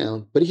went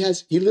down, but he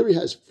literally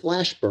has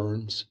flash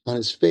burns on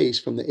his face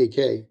from the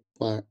AK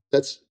fire.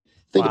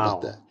 Think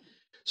about that.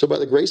 So by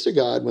the grace of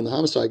God, when the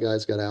homicide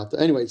guys got out,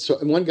 anyway, so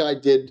and one guy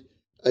did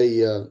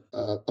a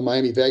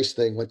Miami Vice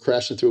thing, went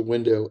crashing through a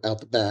window out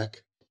the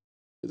back.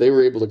 They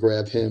were able to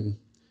grab him.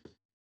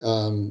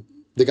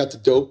 They got the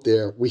dope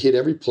there. We hit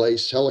every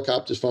place.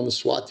 Helicopters from the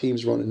SWAT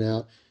teams running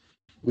out.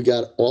 We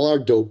got all our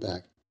dope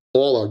back.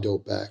 All our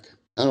dope back.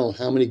 I don't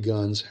know how many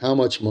guns, how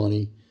much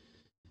money,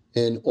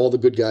 and all the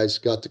good guys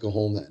got to go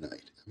home that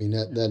night. I mean,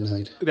 that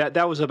night.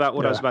 That was about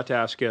what I was about to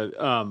ask you.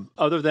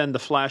 Other than the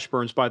flash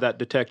burns by that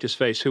detective's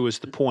face, who was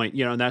the point?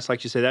 You know, and that's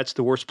like you say, that's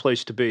the worst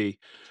place to be,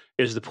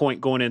 is the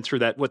point going in through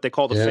that, what they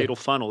call the fatal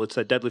funnel. It's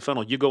that deadly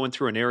funnel. You go in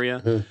through an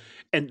area,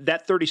 and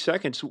that 30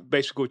 seconds,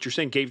 basically what you're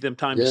saying, gave them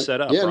time to set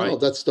up, right? No,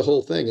 that's the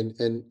whole thing.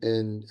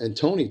 And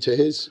Tony, to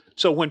his...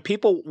 So when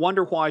people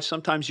wonder why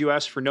sometimes you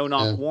ask for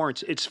no-knock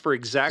warrants, it's for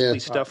exactly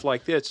stuff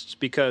like this. It's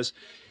because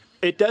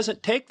it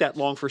doesn't take that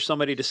long for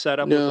somebody to set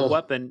up with a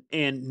weapon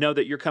and know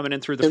that you're coming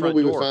in through the front door. And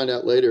what we would find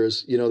out later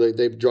is, you know,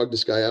 they drugged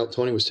this guy out.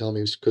 Tony was telling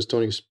me, because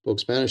Tony spoke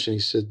Spanish, and he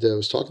said, I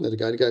was talking to the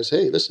guy, and the guy goes,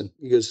 hey, listen.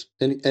 He goes,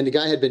 and the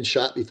guy had been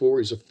shot before.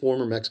 He's a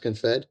former Mexican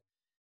Fed.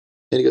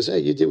 And he goes, hey,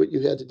 you did what you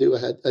had to do.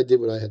 I did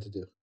what I had to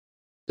do.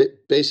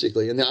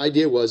 Basically. And the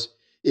idea was,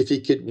 if he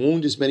could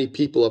wound as many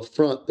people up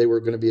front, they were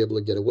going to be able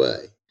to get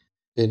away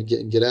and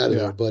get out of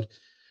there. But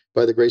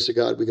by the grace of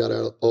God, we got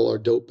all our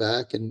dope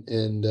back,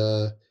 and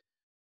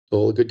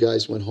all the good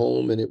guys went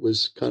home, and it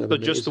was kind of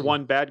amazing. Just the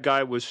one bad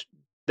guy was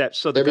that.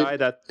 So the guy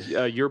that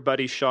your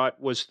buddy shot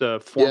was the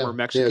former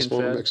Mexican Fed?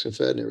 Former Mexican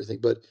Fed and everything.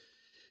 But,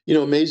 you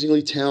know,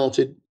 amazingly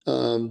talented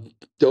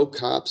dope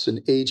cops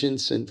and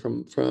agents, and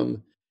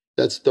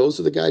those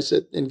are the guys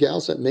and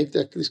gals that make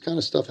this kind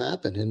of stuff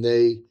happen. And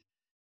they,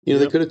 you know,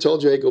 they could have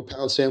told you, hey, go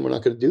pound sand, we're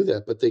not going to do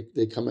that. But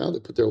they come out, they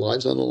put their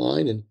lives on the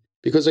line, and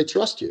because they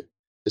trust you.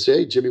 They say,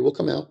 hey, Jimmy, we'll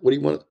come out. What do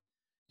you want?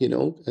 You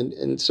know,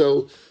 and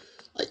so...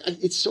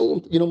 it's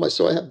so, you know,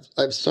 so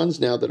I have sons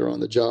now that are on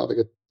the job. I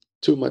got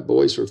two of my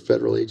boys who are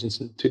federal agents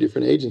in two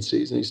different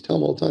agencies, and he's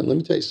telling them all the time, let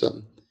me tell you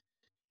something.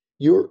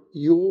 You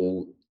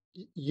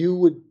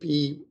would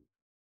be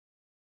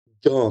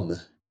dumb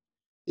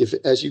if,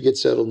 as you get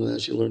settled and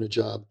as you learn a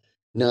job,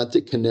 not to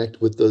connect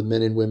with the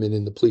men and women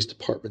in the police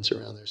departments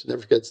around there. So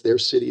never forget, it's their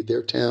city,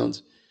 their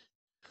towns,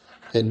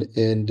 and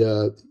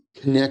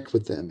connect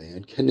with them,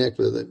 man. Connect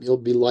with them. You'll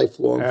be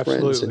lifelong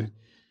friends. And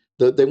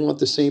they want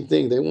the same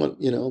thing. They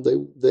want, you know,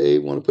 they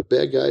want to put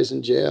bad guys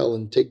in jail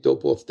and take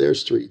dope off their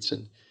streets.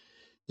 And,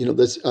 you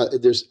know,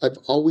 I've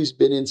always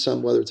been in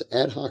some, whether it's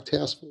ad hoc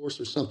task force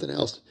or something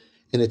else,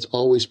 and it's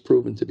always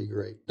proven to be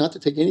great. Not to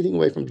take anything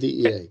away from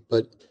DEA,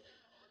 but...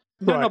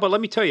 No, but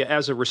let me tell you,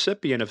 as a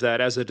recipient of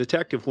that, as a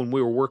detective, when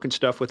we were working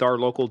stuff with our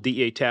local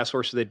DEA task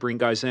force, they'd bring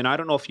guys in. I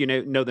don't know if you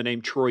know the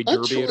name Troy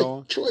Derby at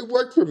all. Troy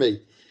worked for me.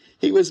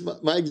 He was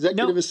my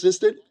executive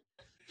assistant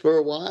for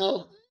a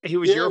while. He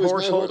was your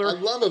horse holder? I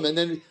love him. And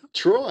then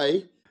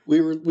Troy, we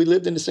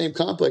lived in the same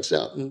complex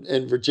out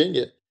in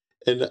Virginia.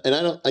 And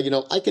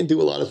I can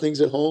do a lot of things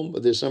at home,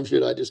 but there's some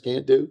shit I just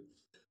can't do.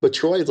 But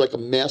Troy is like a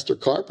master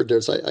carpenter.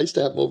 So I used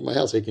to have him over my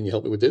house. Hey, can you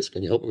help me with this?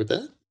 Can you help me with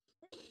that?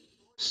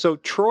 So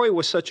Troy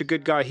was such a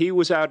good guy. He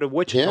was out of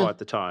Wichita at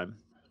the time.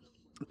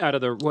 Out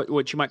of the,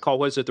 what you might call,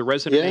 was it the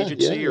resident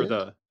agency or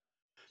the,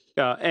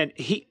 and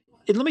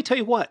let me tell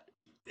you what,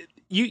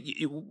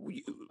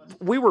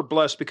 we were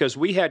blessed because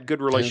we had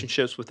good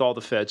relationships with all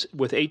the feds.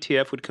 With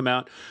ATF would come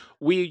out.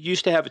 We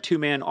used to have a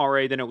 2-man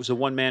RA, then it was a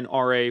 1-man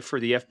RA for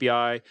the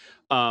FBI.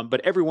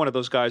 But every one of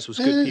those guys was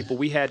good people.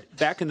 We had,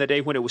 back in the day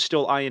when it was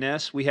still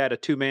INS, we had a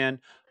 2-man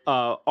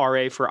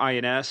RA for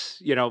INS.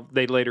 You know,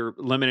 they later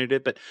eliminated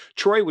it. But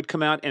Troy would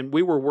come out, and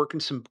we were working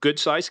some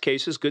good-sized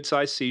cases,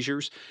 good-sized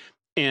seizures.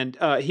 And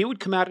he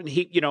would come out, and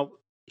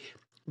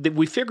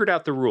we figured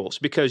out the rules,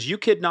 because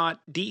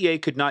DEA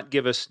could not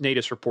give us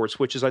NATIS reports,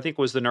 which is, I think,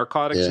 was the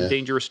Narcotics and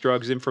Dangerous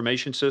Drugs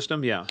Information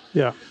System.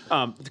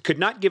 Could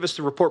not give us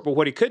the report, but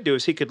what he could do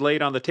is he could lay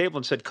it on the table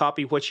and said,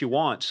 copy what you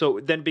want. So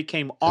it then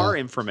became our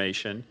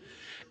information,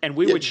 and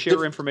we would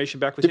share information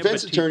back with him.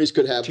 Defense attorneys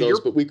could have those,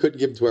 but we couldn't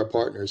give them to our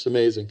partners.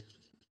 Amazing.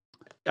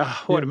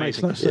 What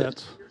amazing. Makes no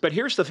sense. But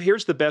here's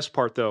the best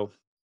part, though,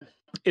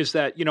 is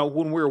that, you know,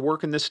 when we were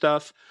working this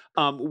stuff,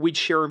 we'd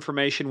share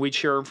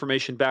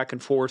information back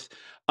and forth.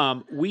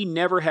 We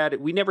never had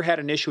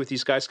an issue with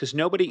these guys, because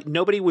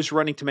nobody was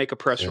running to make a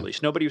press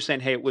release. Nobody was saying,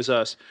 hey, it was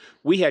us.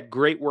 We had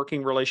great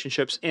working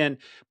relationships.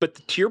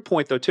 But to your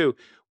point, though, too,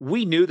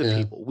 we knew the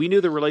people. We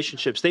knew the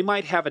relationships. They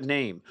might have a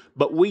name,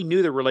 but we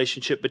knew the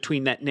relationship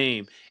between that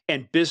name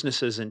and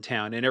businesses in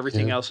town and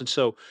everything else. And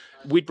so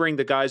we'd bring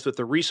the guys with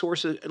the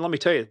resources. And let me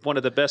tell you, one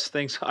of the best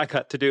things I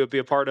got to do and be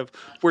a part of,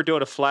 we're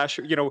doing a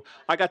flasher. You know,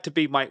 I got to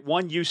be my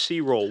one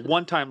UC role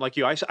one time, like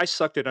you. I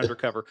sucked at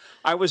undercover.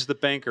 I was the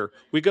banker.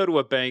 We go to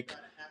a bank.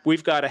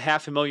 We've got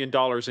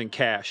 $500,000 in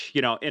cash,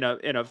 you know, in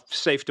a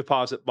safe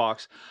deposit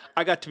box.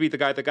 I got to be the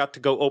guy that got to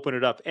go open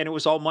it up, and it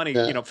was all money,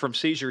 you know, from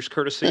seizures,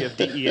 courtesy of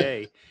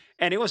DEA.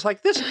 And it was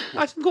like this.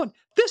 I'm going,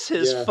 this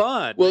is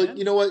fun. Well, man.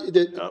 You know what?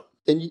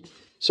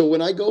 So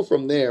when I go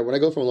from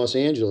Los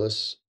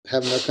Angeles,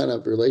 having that kind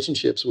of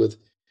relationships with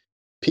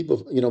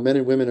people, you know, men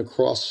and women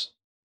across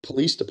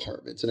police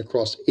departments and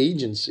across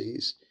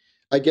agencies,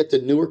 I get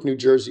to Newark, New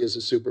Jersey as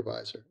a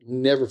supervisor.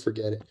 Never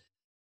forget it.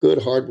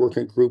 Good,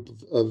 hardworking group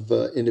of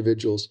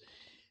individuals.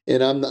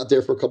 And I'm not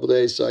there for a couple of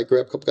days. So I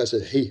grab a couple guys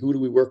and say, hey, who do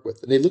we work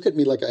with? And they look at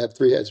me like I have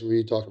three heads. What are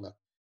you talking about?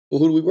 Well,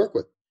 who do we work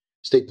with?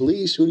 State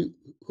police?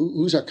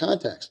 Who's our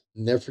contacts?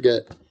 Never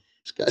forget.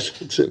 This guy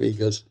looks at me. He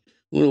goes,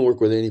 we don't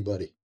work with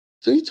anybody.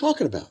 So what are you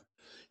talking about?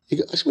 He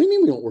goes, I said, what do you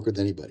mean we don't work with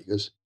anybody? He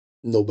goes,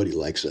 nobody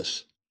likes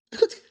us. I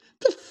go,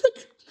 the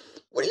frick?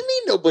 What do you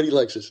mean nobody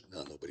likes us?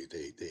 No, nobody.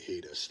 They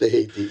hate us. They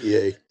hate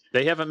DEA.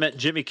 They haven't met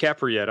Jimmy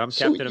Capra yet. I'm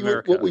Captain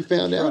America. What we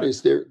found out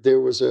is there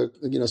was a,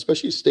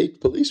 especially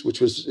state police,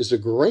 which is a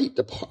great,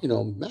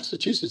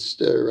 Massachusetts,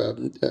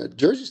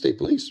 Jersey State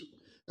Police,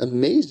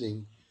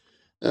 amazing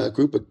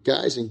group of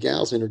guys and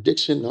gals,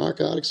 interdiction,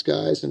 narcotics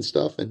guys and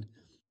stuff.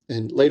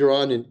 And later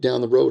on and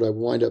down the road, I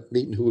wind up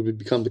meeting who would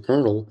become the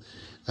colonel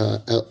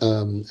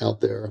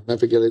out there. I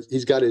forget it.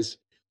 He's got his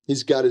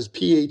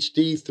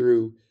PhD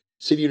through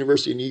City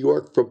University of New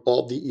York from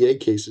all DEA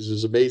cases. It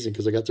was amazing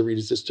because I got to read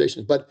his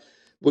dissertation. But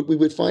what we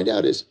would find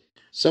out is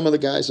some of the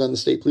guys on the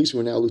state police who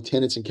are now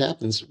lieutenants and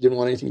captains didn't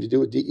want anything to do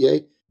with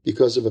DEA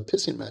because of a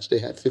pissing match they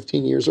had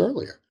 15 years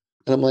earlier.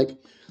 And I'm like,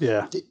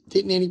 yeah,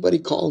 didn't anybody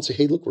call and say,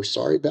 hey, look, we're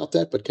sorry about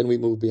that, but can we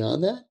move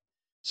beyond that?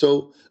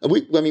 So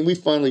we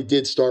finally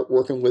did start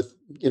working with,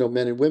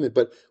 men and women.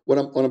 But what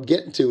I'm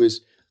getting to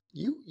is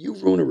you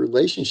ruin a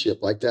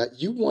relationship like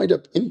that, you wind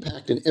up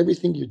impacting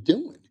everything you're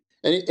doing.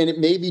 And it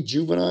may be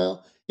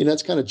juvenile.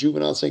 That's kind of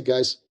juvenile saying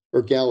guys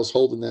or gal is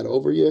holding that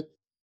over you.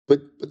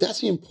 But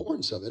that's the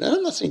importance of it. And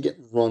I'm not saying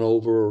getting run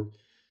over or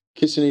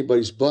kissing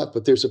anybody's butt,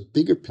 but there's a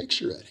bigger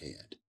picture at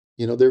hand.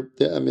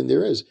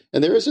 There is.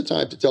 And there is a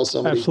time to tell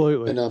somebody,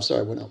 absolutely. And no, I'm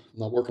sorry, I'm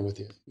not working with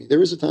you.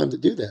 There is a time to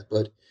do that.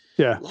 But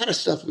yeah, a lot of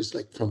stuff was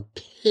like from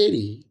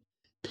petty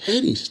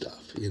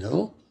stuff,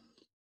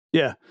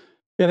 Yeah.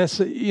 And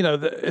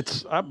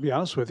I'll be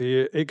honest with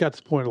you, it got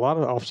to the point a lot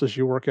of offices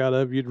you work out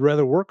of, you'd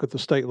rather work with the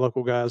state and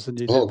local guys than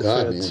you do the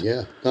feds.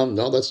 Man, yeah.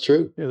 No, that's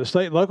true. Yeah, the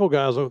state and local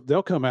guys,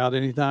 they'll come out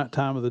any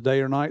time of the day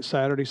or night,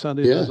 Saturday,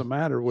 Sunday, it doesn't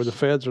matter, where the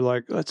feds are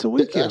like, it's a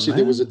weekend, Actually,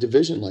 there was a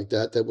division like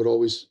that would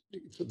always,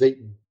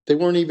 they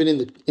weren't even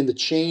in the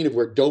chain of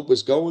where dope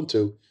was going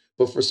to,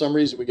 but for some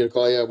reason we get a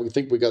call, yeah, we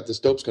think we got this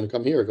dope's going to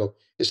come here. I go,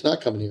 it's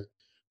not coming here.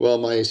 Well,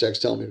 my ASAC's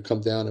telling me to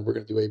come down and we're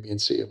going to do A, B,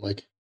 and C. I'm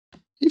like,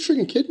 you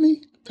freaking kidding me?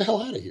 Get the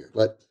hell out of here.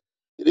 But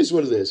it is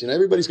what it is.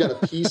 Everybody's got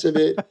a piece of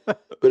it.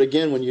 But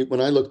again,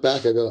 when I look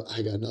back, I go,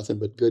 I got nothing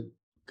but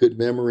good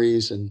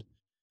memories, and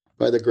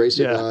by the grace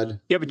of God.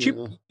 Yeah, but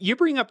you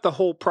bring up the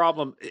whole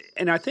problem,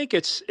 and I think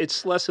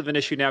it's less of an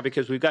issue now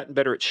because we've gotten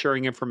better at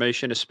sharing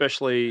information,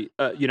 especially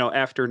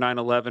after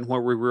 9/11,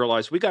 where we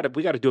realized we got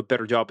to do a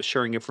better job of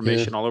sharing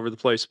information all over the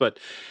place. But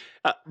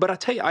I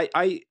tell you,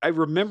 I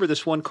remember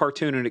this one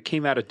cartoon, and it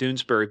came out of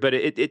Doonesbury, but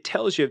it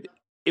tells you.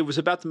 It was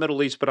about the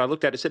Middle East, but I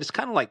looked at it and said, it's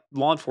kind of like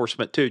law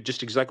enforcement too,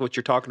 just exactly what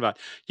you're talking about.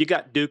 You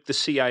got Duke, the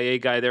CIA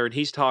guy there, and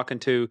he's talking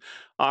to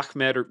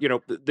Ahmed or,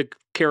 the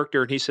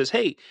character, and he says,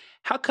 hey,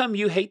 how come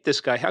you hate this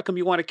guy? How come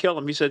you want to kill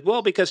him? He said,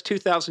 well, because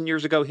 2,000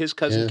 years ago, his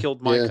cousin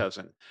killed my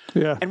cousin.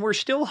 Yeah. And we're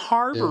still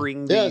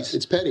harboring these. Yeah,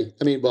 it's petty.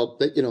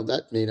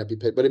 That may not be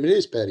petty, but it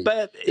is petty.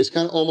 But it's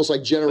kind of almost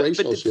like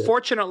generational shit.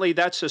 Fortunately,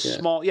 that's a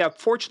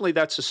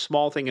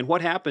small thing. And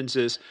what happens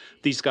is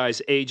these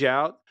guys age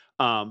out.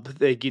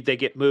 They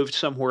get moved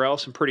somewhere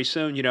else, and pretty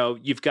soon,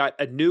 you've got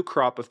a new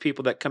crop of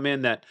people that come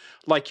in that,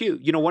 like you.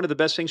 One of the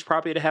best things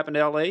probably to happen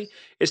in L.A.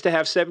 is to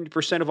have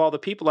 70% of all the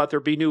people out there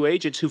be new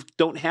agents who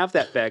don't have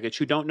that baggage,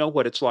 who don't know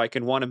what it's like,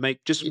 and want to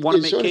make cases.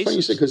 It's sort of funny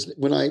you say, because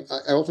when I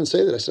often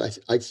say that, I said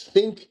I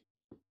think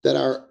that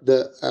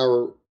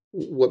our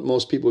what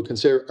most people would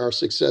consider our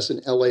success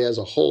in L.A. as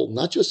a whole,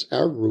 not just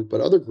our group,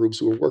 but other groups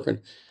who are working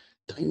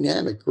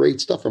dynamic,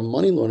 great stuff from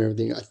money laundering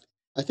and everything.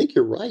 I think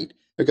you're right.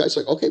 The guy's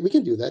like, okay, we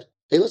can do that.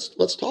 Hey,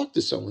 let's talk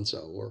to so and so,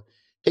 or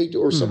hey,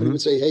 or somebody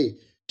would say, hey,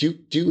 do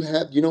you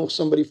have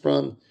somebody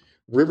from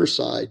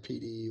Riverside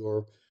PD,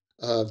 or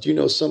do you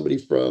know somebody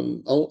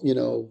from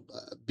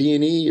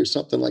B&E or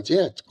something like that?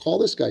 Yeah, call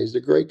this guy. He's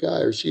a great guy,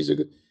 or she's a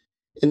good.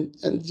 And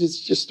it's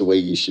just the way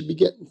you should be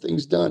getting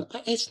things done.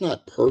 It's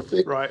not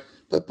perfect, right?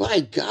 But by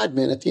God,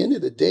 man, at the end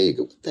of the day, you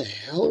go, what the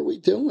hell are we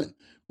doing?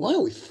 Why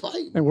are we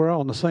fighting? And we're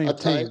all on the same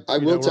team. I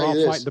will tell you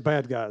this: fighting the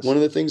bad guys. One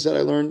of the things that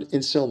I learned in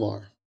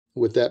Silmar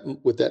with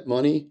that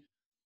money,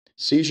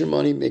 seizure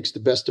money makes the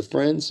best of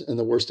friends and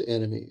the worst of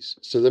enemies.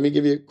 So let me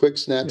give you a quick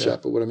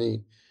snapshot of what I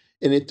mean.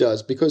 And it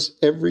does, because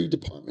every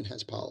department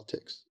has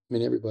politics.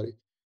 Everybody.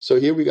 So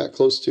here we got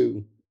close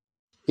to,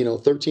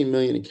 13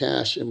 million in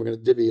cash, and we're going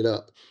to divvy it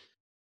up.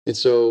 And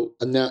so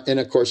now, and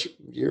of course,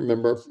 you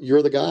remember,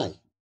 you're the guy.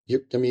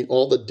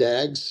 All the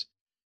DAGs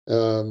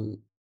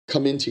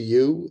come into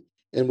you,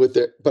 and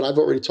but I've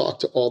already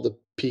talked to all the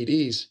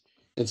PDs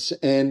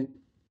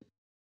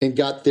and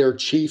got their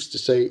chiefs to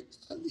say,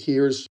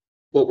 here's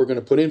what we're going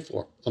to put in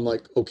for. I'm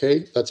like,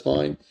 okay, that's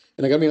fine.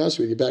 And I got to be honest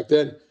with you, back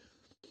then,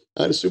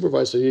 I had a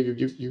supervisor say,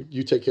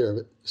 you take care of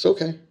it. It's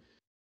okay.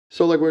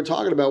 So like we're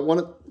talking about, one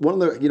of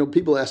the,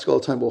 people ask all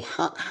the time, well,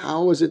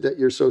 how is it that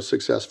you're so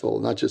successful?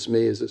 Not just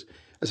me, is this.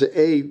 I said,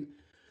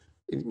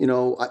 you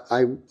know,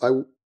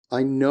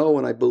 I know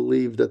and I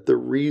believe that the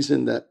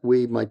reason that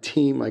my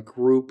team, my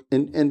group,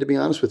 and to be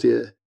honest with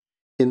you,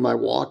 in my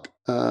walk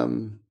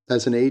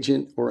as an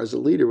agent or as a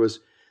leader was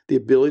the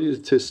ability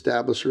to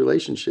establish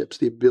relationships,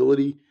 the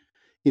ability,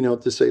 you know,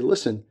 to say,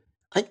 listen,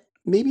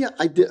 maybe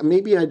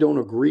I don't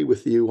agree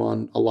with you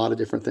on a lot of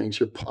different things,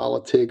 your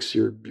politics,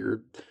 your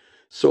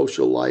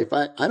social life.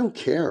 I don't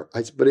care.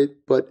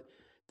 But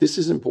this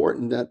is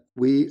important that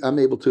I'm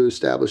able to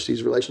establish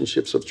these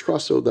relationships of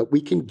trust so that we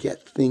can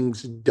get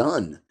things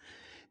done.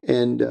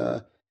 And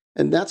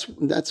that's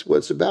what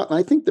it's about. And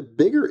I think the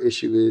bigger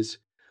issue is,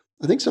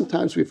 I think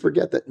sometimes we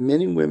forget that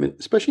men and women,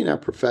 especially in our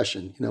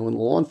profession, you know, in the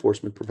law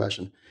enforcement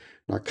profession,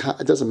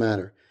 it doesn't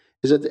matter,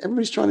 is that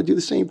everybody's trying to do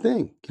the same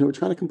thing. You know, we're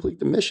trying to complete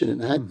the mission.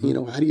 And how, you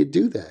know, how do you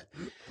do that?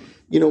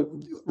 You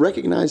know,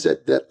 recognize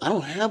that I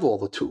don't have all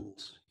the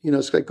tools. You know,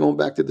 it's like going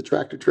back to the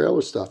tractor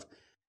trailer stuff.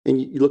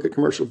 And you look at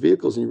commercial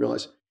vehicles and you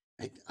realize,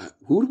 hey,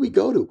 who do we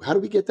go to? How do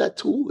we get that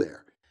tool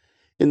there?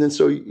 And then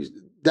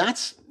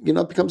that's, you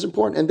know, it becomes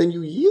important. And then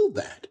you yield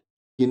that,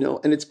 you know,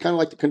 and it's kind of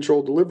like the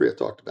controlled delivery I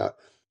talked about.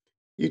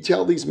 You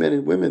tell these men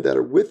and women that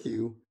are with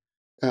you,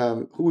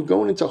 who are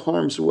going into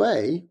harm's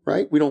way,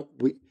 right?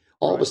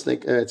 All of us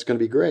think it's going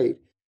to be great,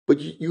 but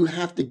you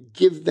have to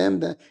give them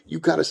that. You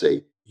got to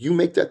say, you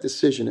make that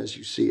decision as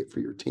you see it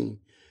for your team.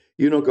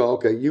 You don't go,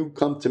 okay, you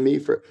come to me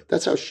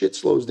that's how shit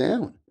slows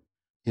down.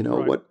 You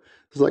know what?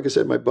 Like I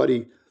said, my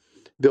buddy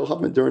Bill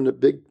Huffman during the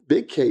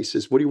big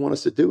cases, what do you want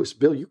us to do? It's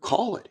Bill, you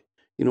call it,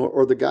 you know,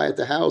 or the guy at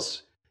the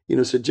house, you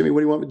know, said, Jimmy,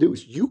 what do you want me to do?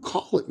 Is you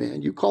call it,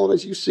 man. You call it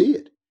as you see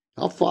it.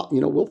 I'll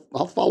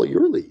follow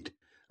your lead.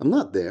 I'm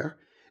not there.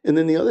 And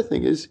then the other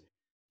thing is,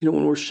 you know,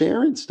 when we're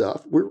sharing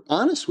stuff, we're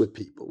honest with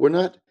people. We're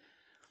not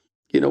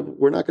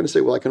going to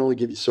say, well, I can only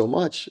give you so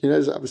much. You know,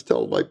 as I was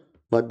telling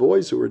my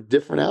boys who were in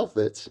different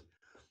outfits,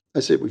 I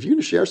said, well, if you're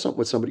going to share something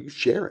with somebody, you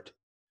share it.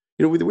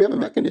 You know, we have a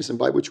mechanism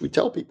by which we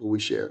tell people we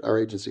share it, our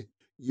agency.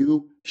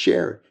 You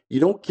share it. You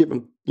don't give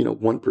them, you know,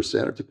 1%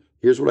 or 2%.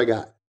 Here's what I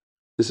got.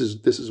 This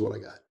is what I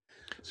got.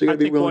 So you got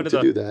to be willing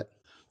to do that.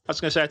 I was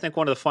going to say, I think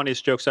one of the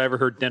funniest jokes I ever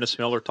heard Dennis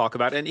Miller talk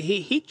about, and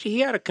he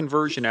had a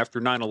conversion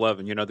after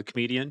 9/11, you know, the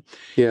comedian.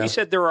 Yeah. He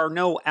said there are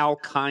no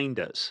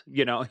Al-Qaedas,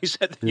 you know. He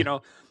said, you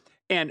know,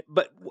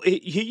 but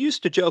he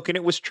used to joke, and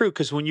it was true,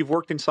 because when you've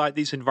worked inside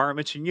these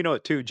environments, and you know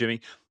it too,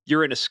 Jimmy,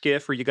 you're in a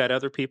skiff or you got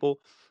other people.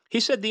 He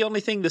said the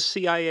only thing the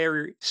CIA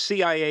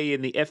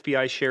and the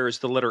FBI share is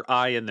the letter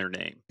I in their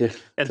name. Yeah,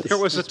 and there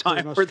was a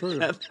time where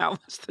that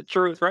was the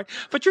truth, right?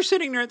 But you're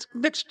sitting there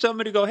next to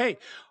somebody go, hey,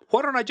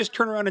 why don't I just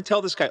turn around and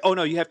tell this guy, oh,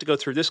 no, you have to go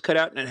through this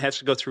cutout, and it has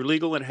to go through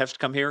legal, and it has to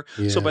come here.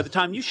 Yeah. So by the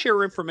time you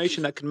share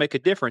information that can make a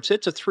difference,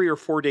 it's a 3 or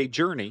 4 day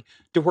journey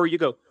to where you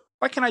go,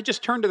 why can't I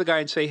just turn to the guy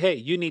and say, hey,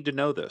 you need to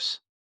know this?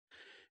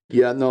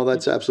 Yeah, no,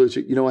 that's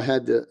absolutely true. You know,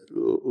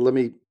 let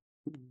me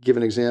give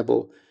an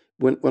example.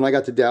 When I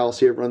got to Dallas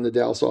here, run the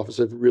Dallas office,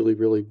 I've really,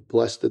 really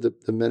blessed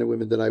the men and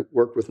women that I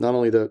worked with, not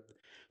only the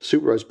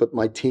supervisors, but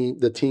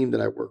the team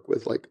that I work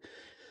with, like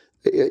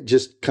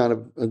just kind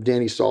of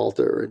Danny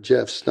Salter and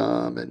Jeff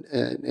Stum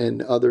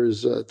and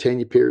others,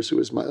 Tanya Pierce, who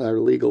was our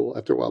legal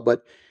after a while.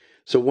 But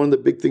so one of the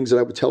big things that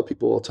I would tell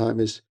people all the time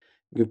is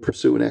you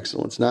pursue an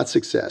excellence, not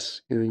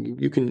success. You know,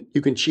 you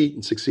can cheat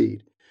and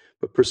succeed,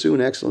 but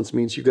pursuing excellence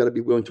means you got to be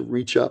willing to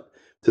reach up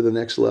to the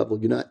next level.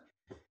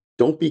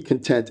 Don't be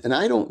content. And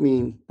I don't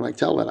mean, when I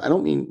tell that, I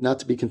don't mean not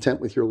to be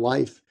content with your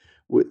life,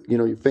 with, you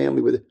know, your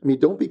family, with it. I mean,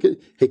 don't be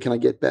good. Hey, can I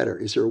get better?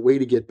 Is there a way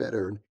to get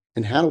better?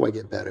 And how do I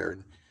get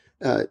better?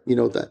 And, you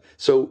know, that.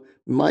 So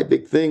my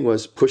big thing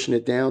was pushing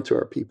it down to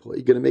our people.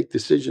 You're going to make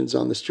decisions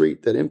on the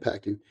street that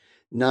impact you.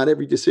 Not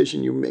every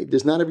decision you make,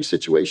 not every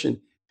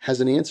situation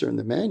has an answer in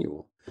the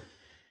manual.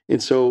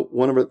 And so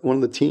one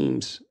of the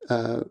teams,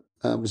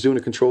 was doing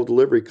a controlled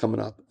delivery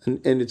coming up.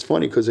 And it's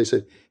funny because they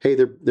said, hey,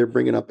 they're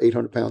bringing up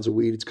 800 pounds of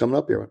weed. It's coming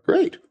up here. I went,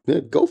 great. Yeah,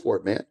 go for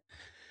it, man.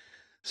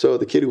 So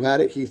the kid who had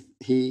it,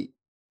 he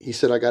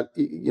said, I got,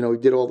 you know, he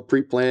did all the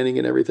pre-planning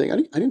and everything. I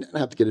didn't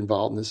have to get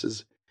involved in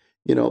this.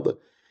 You know,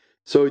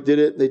 so he did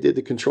it. They did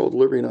the controlled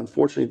delivery. And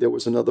unfortunately, there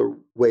was another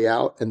way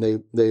out, and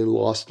they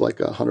lost like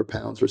 100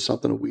 pounds or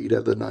something of weed out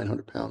of the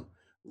 900-pound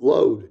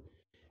load.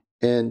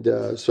 And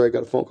so I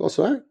got a phone call.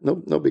 So, all right,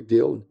 no big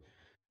deal. And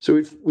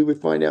so we would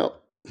find out,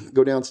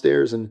 go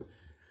downstairs, and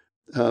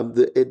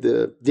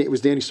it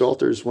was Danny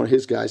Salters, one of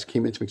his guys,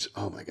 came into me and said,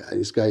 oh my God,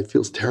 this guy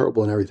feels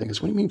terrible and everything. I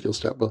said, what do you mean feels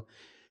terrible?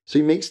 So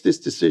he makes this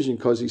decision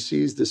because he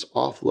sees this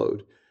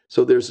offload.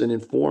 So there's an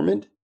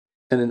informant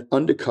and an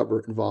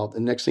undercover involved.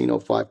 And next thing you know,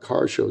 5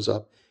 cars shows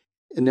up.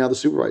 And now the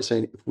supervisor's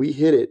saying, if we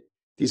hit it,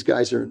 these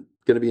guys are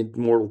going to be in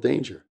mortal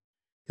danger.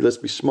 Let's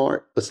be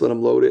smart. Let's let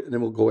them load it, and then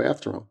we'll go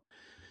after them.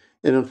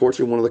 And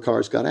unfortunately, one of the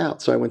cars got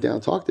out. So I went down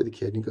and talked to the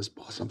kid, and he goes,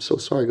 boss, I'm so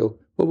sorry. I go,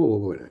 whoa,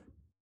 wait a minute.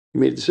 You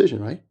made a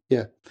decision, right?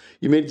 Yeah.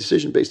 You made a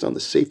decision based on the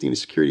safety and the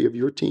security of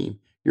your team,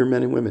 your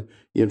men and women,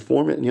 the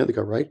informant and the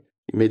undercover, right?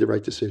 You made the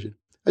right decision.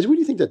 I said, where do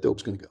you think that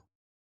dope's going to go?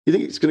 You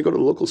think it's going to go to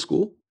the local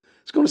school?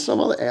 It's going to some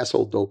other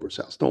asshole doper's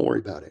house. Don't worry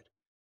about it.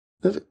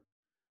 I said,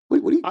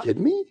 what are you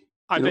kidding me?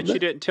 I bet you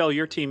didn't tell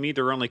your team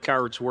either. Only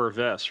cowards wear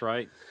vests,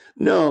 right?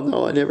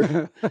 No, I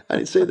never. I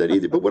didn't say that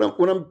either. But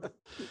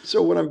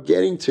what I'm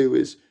getting to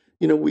is,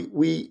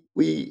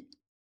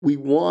 we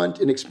want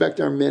and expect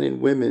our men and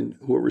women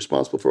who are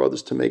responsible for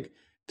others to make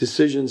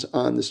decisions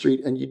on the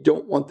street, and you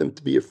don't want them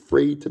to be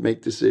afraid to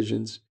make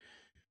decisions,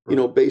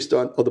 based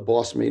on, the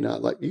boss may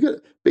not like you.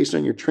 Got based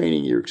on your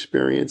training, your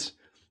experience,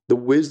 the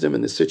wisdom,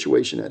 and the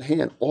situation at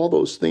hand. All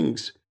those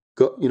things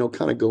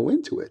kind of go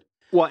into it.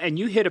 Well, and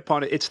you hit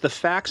upon it. It's the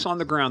facts on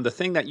the ground. The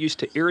thing that used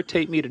to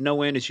irritate me to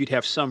no end is you'd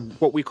have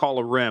what we call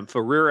a REMF,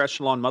 a rear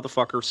echelon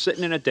motherfucker,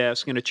 sitting in a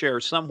desk, in a chair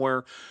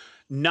somewhere,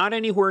 not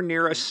anywhere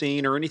near a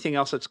scene or anything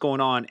else that's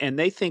going on, and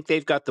they think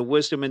they've got the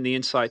wisdom and the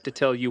insight to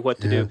tell you what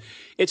to do.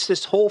 It's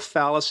this whole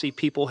fallacy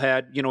people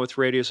had, with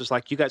radios. It's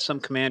like you got some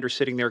commander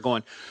sitting there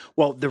going,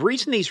 well, the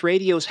reason these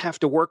radios have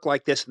to work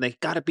like this and they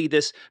got to be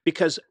this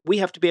because we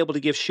have to be able to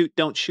give shoot,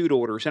 don't shoot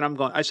orders.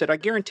 And I said, I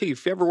guarantee you,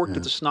 if you ever worked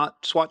with the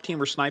SWAT team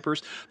or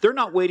snipers, they're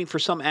not waiting for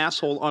some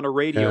asshole on a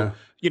radio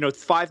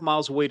 5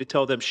 miles away to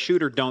tell them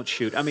shoot or don't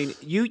shoot. I mean,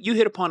 you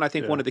hit upon, I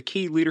think, one of the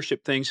key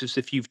leadership things is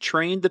if you've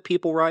trained the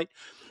people right,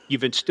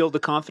 you've instilled the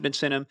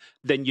confidence in them,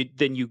 then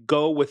you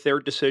go with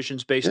their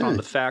decisions based on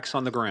the facts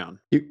on the ground.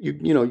 You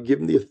give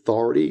them the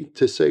authority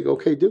to say,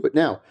 okay, do it.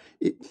 Now,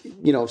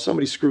 if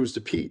somebody screws the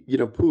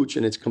pooch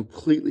and it's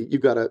completely,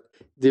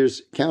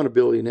 there's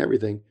accountability and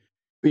everything.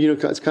 But,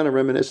 it's kind of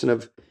reminiscent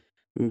of,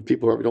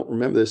 people probably don't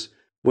remember this,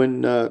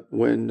 when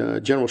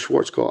General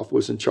Schwarzkopf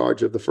was in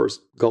charge of the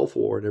first Gulf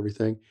War and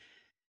everything.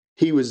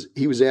 He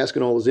was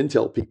asking all his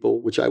intel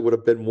people, which I would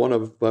have been one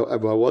of if I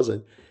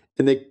wasn't.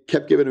 And they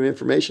kept giving him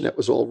information that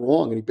was all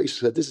wrong. And he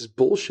basically said, this is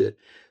bullshit.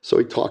 So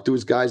he talked to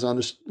his guys on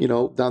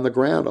the, down the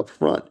ground up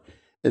front.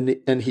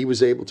 And he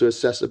was able to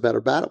assess a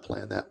better battle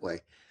plan that way.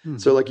 Mm-hmm.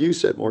 So like you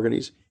said, Morgan,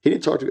 he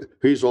didn't talk to,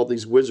 here's all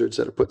these wizards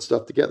that are putting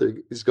stuff together.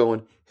 He's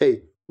going,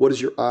 hey, what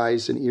does your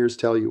eyes and ears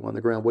tell you on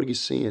the ground? What are you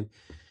seeing?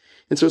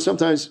 And so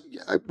sometimes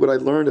what I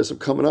learned as I'm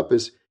coming up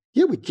is,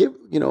 we give,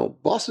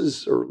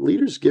 bosses or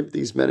leaders give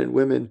these men and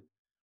women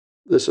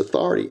this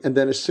authority. And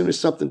then as soon as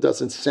something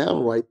doesn't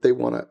sound right, they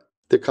want to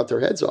cut their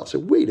heads off. So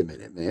wait a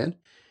minute, man.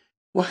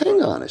 Well,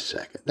 hang on a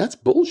second. That's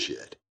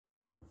bullshit.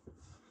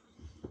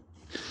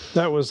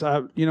 That was,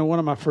 one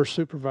of my first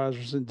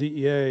supervisors in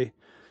DEA.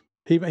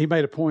 He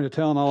made a point of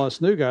telling all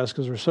us new guys,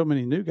 because there's so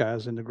many new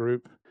guys in the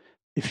group,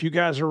 if you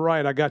guys are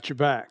right, I got your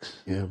backs.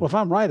 Yeah. Well, if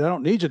I'm right, I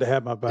don't need you to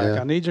have my back.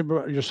 Yeah. I need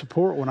your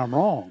support when I'm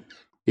wrong.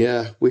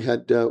 Yeah, we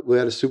had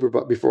a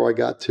supervisor before I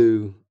got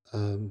to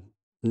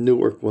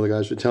Newark. One of the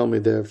guys would tell me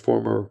their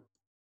former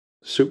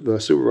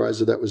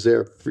supervisor that was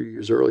there a few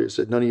years earlier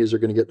said, none of you are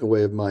going to get in the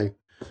way of my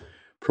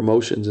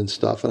promotions and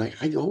stuff. And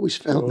I always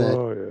found that.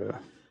 Oh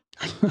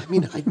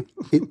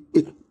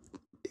yeah.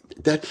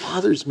 That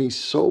bothers me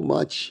so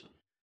much,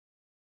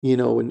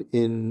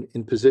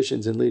 in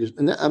positions and leaders.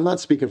 And I'm not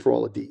speaking for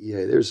all of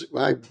DEA.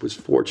 I was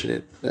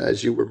fortunate,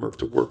 as you were, Murph,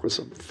 to work with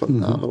some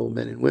phenomenal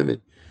men and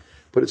women.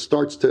 But you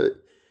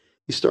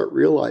start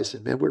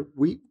realizing, man,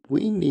 we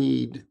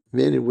need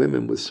men and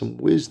women with some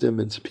wisdom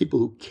and some people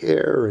who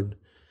care, and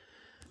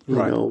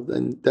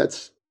and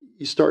that's,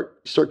 you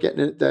start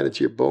getting that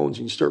into your bones,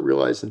 and you start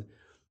realizing,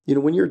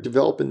 when you're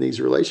developing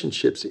these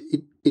relationships,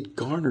 it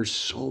garners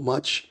so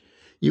much.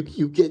 You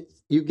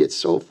get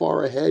so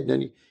far ahead, and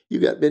then you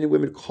got men and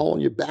women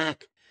calling you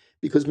back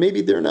because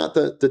maybe they're not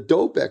the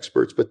dope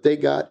experts, but they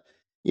got,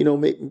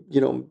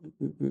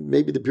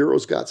 maybe the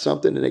bureau's got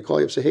something, and they call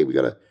you up and say, hey, we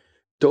got a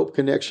dope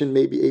connection,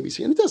 maybe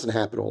ABC, and it doesn't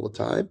happen all the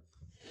time.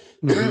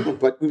 Mm-hmm.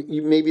 But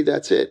maybe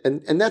that's it.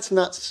 And that's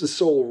not the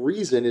sole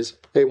reason is,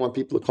 hey, I want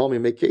people to call me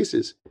and make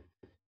cases.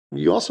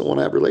 You also want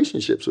to have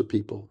relationships with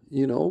people,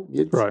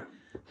 right.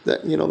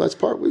 That, that's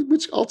part,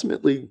 which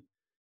ultimately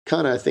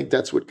I think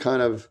that's what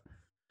kind of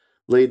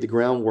laid the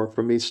groundwork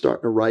for me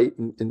starting to write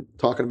and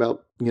talking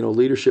about,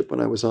 leadership when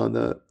I was on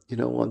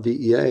on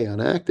DEA, on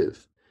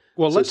active.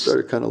 Well, so I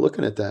started kind of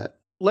looking at that.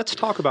 Let's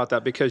talk about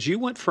that, because you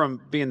went from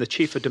being the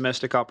chief of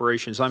domestic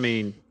operations.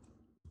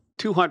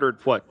 200,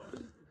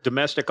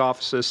 domestic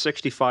offices,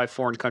 65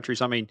 foreign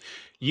countries.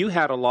 You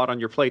had a lot on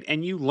your plate,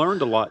 and you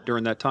learned a lot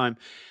during that time.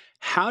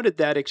 How did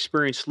that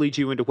experience lead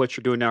you into what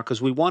you're doing now?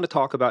 Because we want to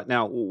talk about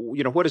now,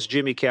 what is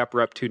Jimmy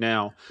Capra up to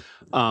now?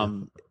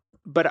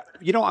 But,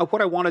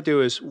 what I want to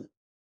do is,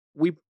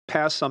 we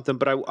passed something,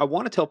 but I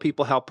want to tell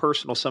people how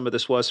personal some of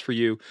this was for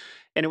you.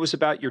 And it was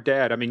about your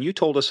dad. You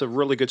told us a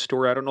really good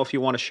story. I don't know if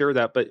you want to share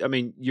that, but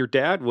your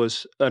dad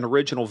was an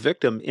original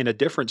victim in a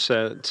different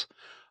sense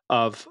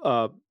of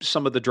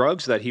some of the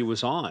drugs that he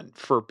was on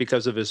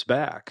because of his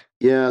back.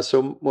 Yeah. I say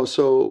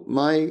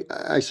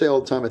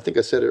all the time, I think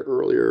I said it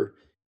earlier,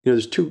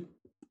 there's two,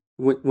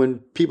 when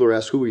people are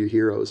asked who are your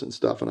heroes and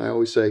stuff, and I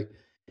always say,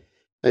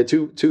 I had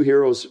two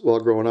heroes while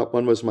growing up.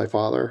 One was my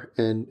father,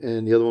 and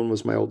the other one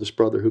was my oldest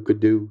brother, who could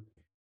do,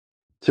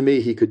 to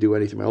me, he could do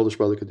anything. My oldest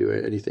brother could do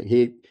anything.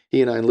 He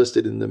and I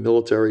enlisted in the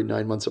military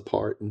 9 months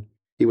apart, and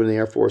he went in the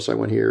Air Force. I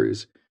went here.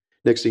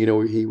 Next thing you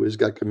know, he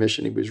got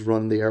commissioned. He was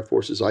running the Air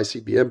Force's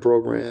ICBM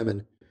program,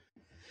 and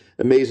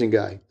Amazing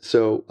guy.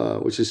 So,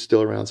 which is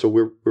still around. So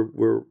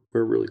we're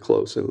really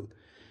close. And,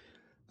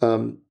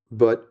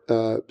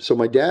 so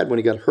my dad, when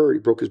he got hurt, he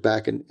broke his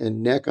back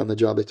and neck on the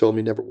job. They told him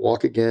he'd never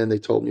walk again. They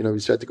told him, he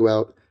just had to go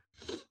out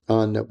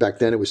on, back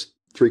then it was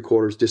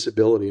 3/4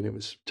 disability and it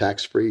was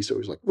tax free. So he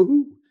was like,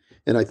 woohoo.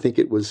 And I think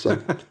it was like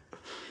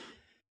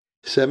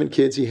 7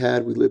 kids he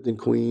had. We lived in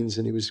Queens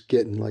and he was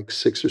getting like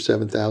 6,000 or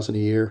 7,000 a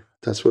year.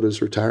 That's what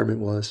his retirement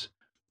was.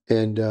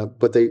 And,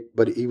 but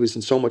he was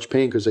in so much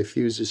pain because they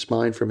fused his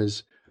spine from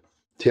his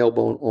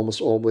tailbone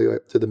almost all the way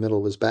up to the middle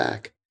of his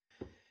back.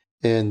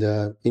 And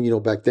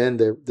back then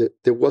there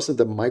wasn't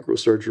the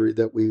microsurgery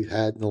that we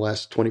had in the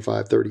last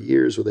 25, 30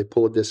 years where they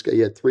pull a disc.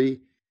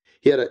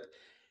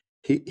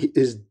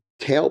 His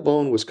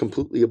tailbone was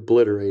completely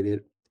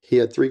obliterated. He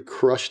had 3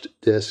 crushed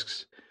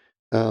discs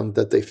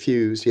that they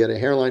fused. He had a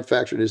hairline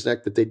fracture in his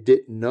neck that they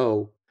didn't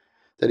know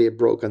that he had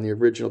broke on the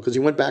original. Because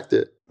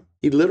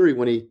he literally,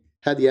 when he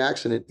had the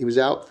accident, he was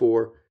out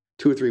for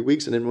 2 or 3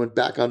 weeks and then went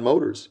back on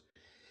motors.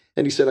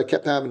 And he said, I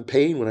kept having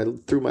pain when I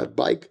threw my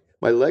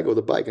leg over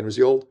the bike. And it was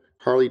the old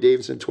Harley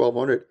Davidson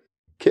 1200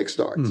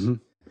 kickstarts. Mm-hmm.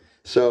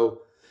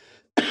 So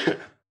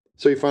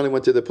he finally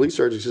went to the police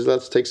sergeant. He says,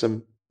 let's take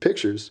some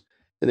pictures.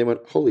 And they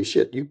went, holy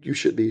shit, you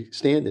should be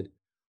standing.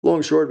 Long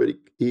and short, but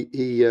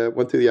he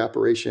went through the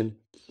operation.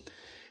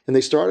 And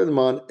they started him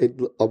on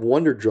a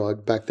wonder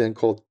drug back then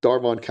called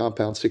Darvon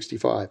Compound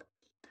 65.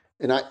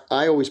 And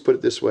I always put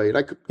it this way, and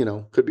I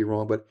could be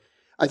wrong, but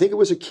I think it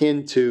was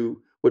akin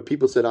to what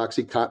people said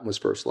OxyContin was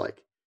first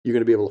like. You're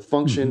going to be able to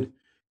function, mm-hmm.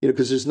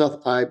 Because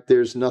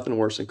there's nothing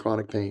worse than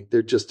chronic pain.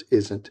 There just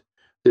isn't.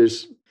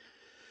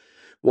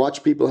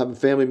 Watch people having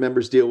family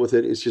members deal with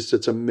it.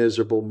 It's a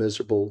miserable,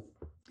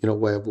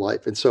 way of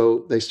life. And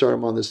so they start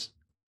him on this,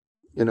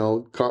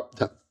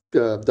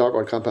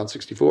 Darvon Compound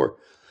 64.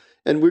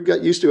 And we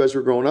got used to, as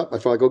we're growing up, I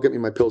thought, go get me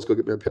my pills.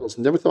 And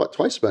never thought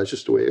twice about it. It's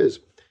just the way it is.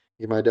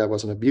 My dad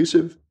wasn't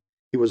abusive.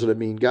 He wasn't a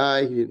mean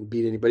guy. He didn't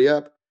beat anybody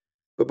up.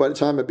 But by the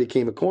time I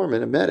became a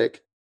corpsman, a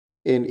medic,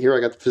 and here I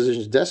got the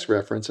physician's desk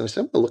reference, and I said,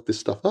 I'm going to look this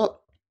stuff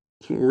up.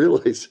 And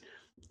realize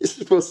this is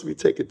supposed to be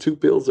taking 2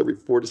 pills every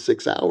 4 to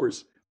 6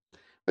 hours.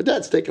 My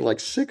dad's taking like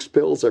 6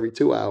 pills every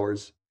 2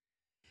 hours.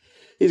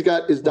 He's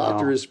got his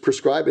doctor is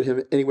prescribing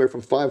him anywhere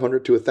from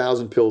 500 to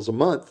 1,000 pills a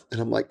month.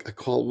 And I'm like, I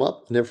call him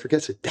up, never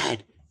forget, I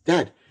said,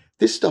 Dad,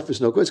 this stuff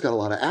is no good. It's got a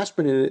lot of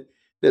aspirin in it.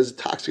 There's a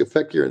toxic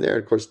effect here and there.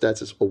 And of course, Dad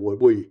says, oh,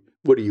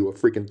 what are you, a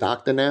freaking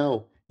doctor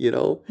now?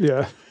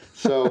 Yeah.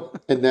 So,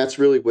 and that's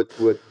really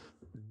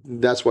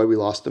that's why we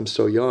lost him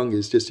so young,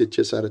 it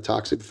just had a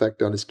toxic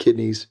effect on his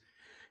kidneys.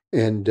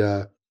 And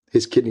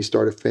his kidneys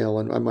started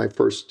failing on my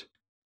first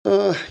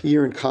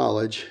year in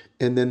college.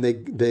 And then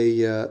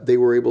they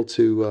were able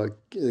to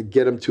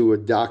get him to a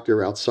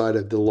doctor outside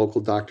of the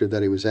local doctor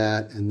that he was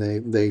at. And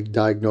they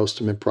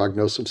diagnosed him and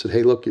prognosed him, said,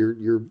 hey, look,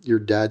 your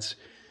dad's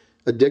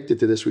addicted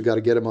to this. We got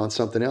to get him on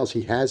something else.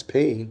 He has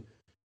pain.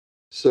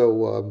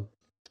 So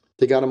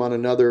they got him on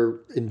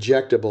another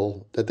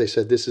injectable that they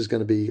said this is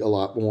going to be a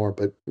lot more.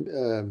 But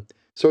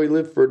so he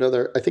lived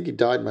for I think he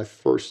died my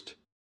first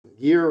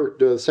year,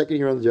 the second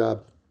year on the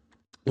job.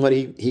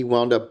 When he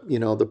wound up,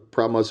 the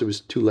problem was it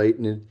was too late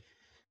and it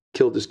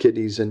killed his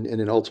kidneys and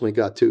it ultimately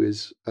got to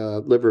his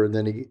liver. And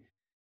then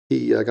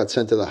he got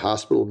sent to the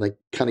hospital and they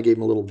kind of gave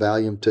him a little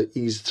Valium to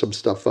ease some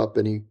stuff up.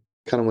 And he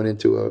kind of went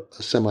into a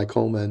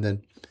semi-coma and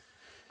then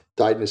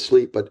died in his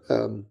sleep. But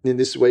and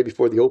this is way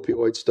before the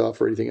opioid stuff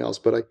or anything else.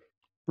 But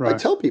I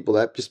tell people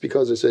that just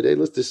because I said, hey,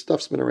 listen, this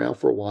stuff's been around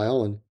for a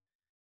while.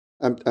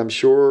 And I'm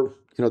sure,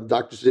 the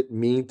doctors didn't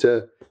mean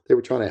to, they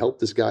were trying to help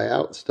this guy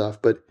out and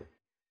stuff. But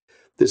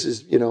this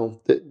is,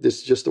 this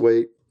is just the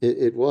way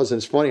it was. And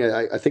it's funny,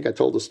 I think I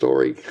told a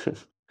story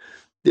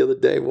the other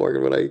day,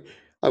 Morgan, when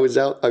I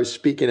was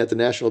speaking at the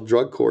National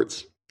Drug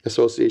Courts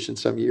Association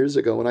some years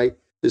ago. And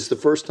this is the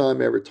first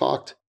time I ever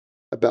talked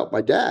about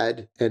my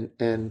dad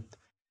and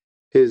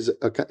his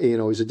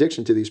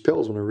addiction to these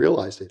pills when I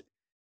realized it.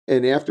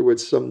 And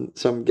afterwards,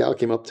 some gal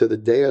came up to the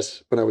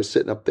dais when I was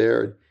sitting up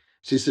there, and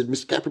she said,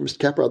 Mr.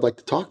 Capra, I'd like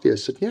to talk to you. I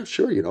said, yeah,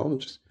 sure. What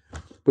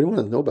do you want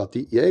to know about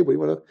DEA? What do you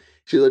want to?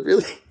 She said,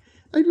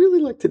 I'd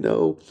really like to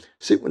know,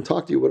 sit and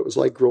talk to you what it was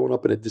like growing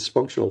up in a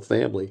dysfunctional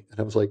family. And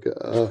I was like,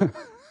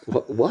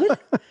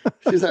 what?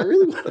 She said, I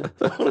really want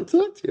to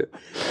talk to you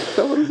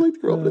about what it was like to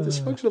grow up in a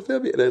dysfunctional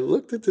family. And I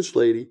looked at this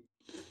lady,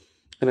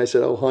 and I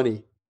said, oh,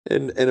 honey.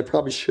 And I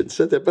probably shouldn't have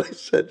said that, but I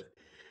said,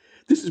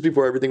 this is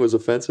before everything was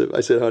offensive.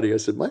 I said, honey,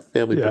 my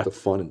family put the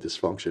fun in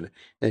dysfunction.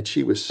 And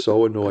she was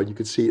so annoyed. You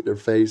could see it in her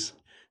face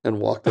and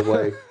walked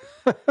away.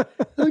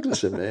 Like,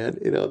 listen, man,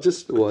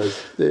 just was,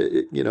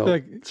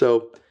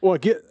 so. Well,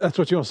 that's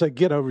what you want to say.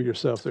 Get over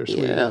yourself there,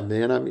 sweetie. Yeah,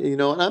 man.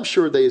 And I'm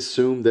sure they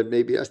assumed that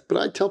maybe, but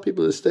I tell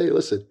people this day,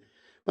 listen,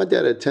 my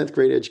dad had a 10th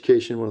grade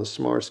education, one of the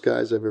smartest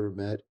guys I've ever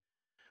met.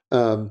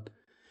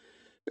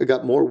 I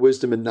got more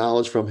wisdom and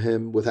knowledge from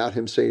him without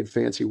him saying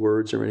fancy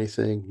words or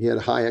anything. He had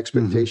a high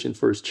expectation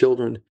for his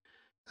children.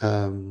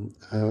 I'm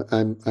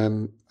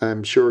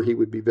sure he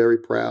would be very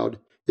proud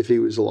if he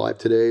was alive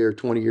today or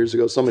 20 years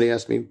ago. Somebody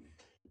asked me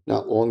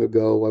not long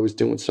ago. I was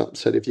doing something,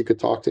 said, if you could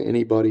talk to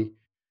anybody,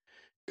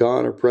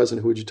 gone or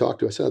present, who would you talk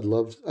to? I said,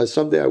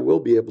 someday I will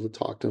be able to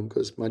talk to him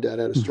because my dad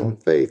had a strong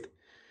faith.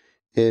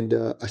 And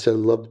I said, I'd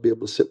love to be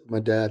able to sit with my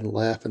dad and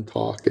laugh and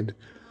talk and,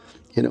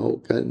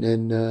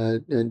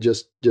 and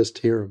just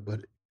hear him.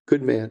 But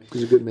good man.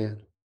 He's a good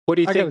man. What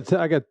do you think?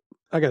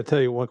 I got to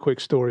tell you one quick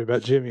story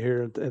about Jimmy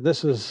here. And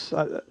this is,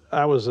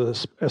 I was an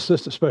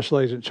assistant special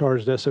agent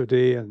charged at SOD,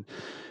 and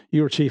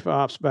you were chief of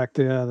ops back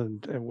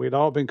then, and we'd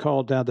all been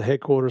called down to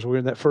headquarters. We were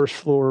in that first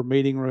floor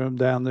meeting room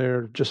down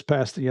there, just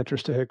past the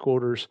entrance to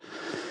headquarters,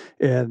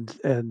 and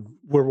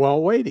we're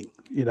all waiting,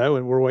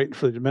 and we're waiting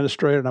for the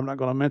administrator. And I'm not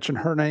going to mention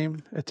her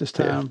name at this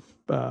time,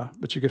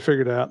 but you can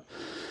figure it out.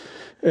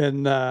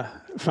 And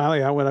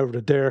finally, I went over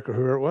to Derek or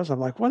whoever it was. I'm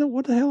like,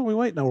 what the hell are we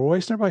waiting on? We're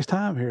wasting everybody's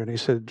time here. And he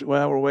said,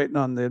 well, we're waiting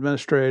on the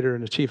administrator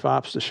and the chief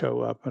ops to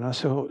show up. And I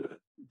said,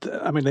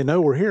 I mean, they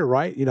know we're here,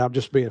 right? I'm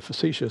just being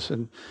facetious.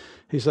 And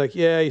he's like,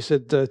 yeah. He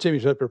said,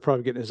 Jimmy's up there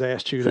probably getting his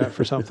ass chewed out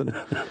for something.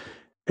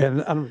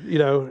 And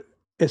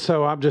and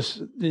so I'm just,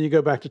 then you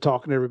go back to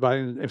talking to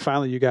everybody, and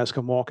finally you guys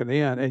come walking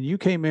in, and you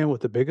came in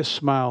with the biggest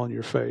smile on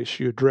your face.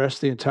 You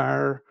addressed the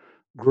entire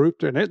group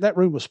there, and that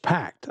room was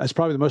packed. That's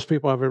probably the most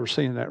people I've ever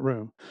seen in that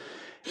room.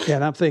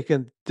 And I'm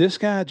thinking, this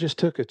guy just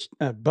took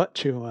a butt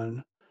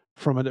chewing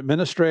from an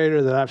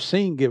administrator that I've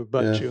seen give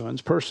butt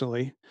chewings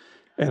personally.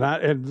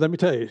 And let me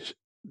tell you,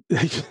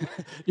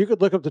 you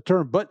could look up the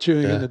term butt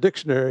chewing in the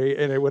dictionary,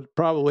 and it would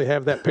probably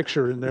have that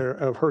picture in there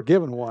of her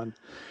giving one.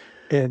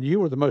 And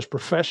you were the most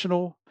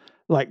professional,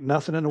 like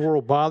nothing in the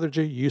world bothered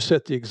you. You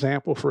set the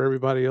example for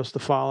everybody else to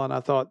follow. And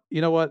I thought,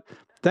 you know what?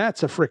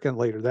 That's a freaking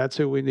leader. That's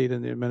who we need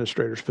in the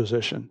administrator's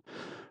position.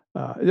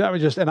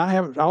 And I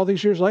haven't, all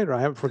these years later, I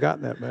haven't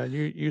forgotten that, man.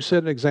 You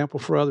set an example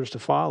for others to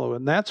follow,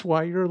 and that's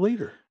why you're a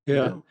leader.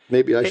 Yeah.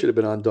 Maybe I should have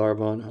been on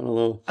Darvon. I don't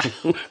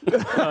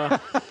know.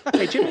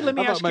 Hey, Jimmy, let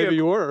me ask you. Maybe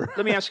you were.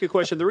 Let me ask you a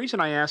question. The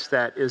reason I asked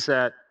that is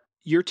that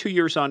you're 2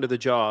 years onto the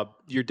job.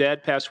 Your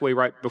dad passed away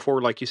right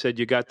before, like you said,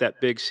 you got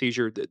that big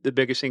seizure, the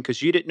biggest thing,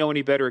 because you didn't know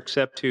any better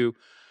except to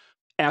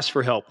ask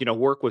for help,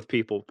 work with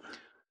people.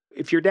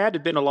 If your dad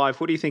had been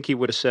alive, what do you think he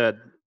would have said,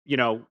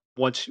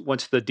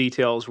 once the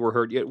details were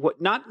heard?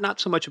 Not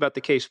so much about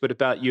the case, but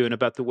about you and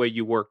about the way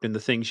you worked and the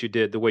things you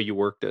did, the way you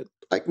worked it.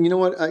 You know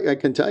what? I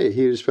can tell you,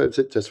 he was,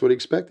 that's what he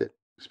expected.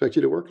 Expect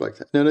you to work like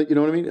that. No, you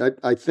know what I mean?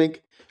 I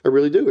think I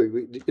really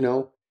do.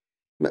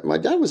 My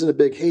dad wasn't a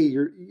big, hey,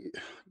 you're,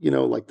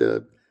 like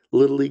the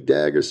Little League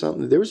Dag or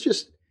something. There was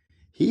just,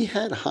 he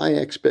had high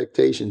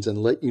expectations and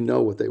let you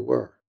know what they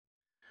were.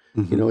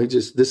 Mm-hmm.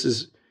 This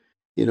is,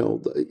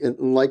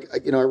 and like,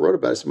 I wrote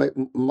about it. So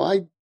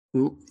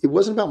it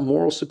wasn't about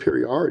moral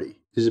superiority.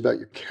 It was about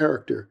your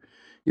character,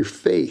 your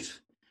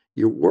faith,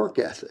 your work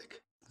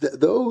ethic.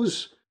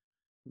 Those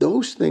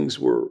things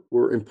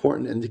were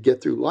important, and to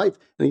get through life.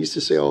 And I used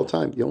to say all the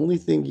time, the only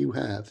thing you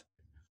have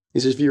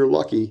is, if you're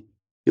lucky,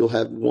 you'll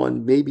have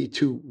one, maybe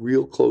two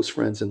real close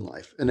friends in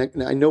life. And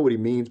I know what he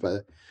means by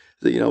that.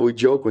 We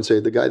joke when say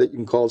the guy that you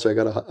can call and say, I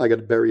got to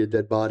bury a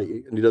dead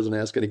body, and he doesn't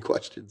ask any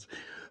questions.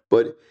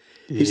 But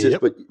he says,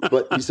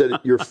 but he said,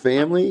 your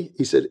family,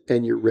 he said,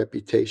 and your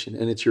reputation.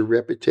 And it's your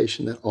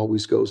reputation that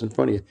always goes in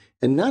front of you.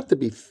 And not to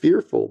be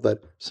fearful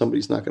that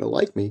somebody's not going to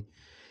like me,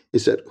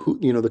 is that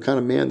the kind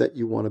of man that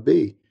you want to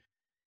be.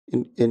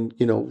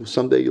 And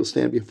someday you'll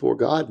stand before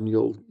God and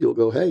you'll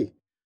go, hey,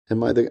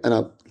 am I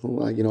I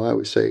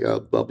always say,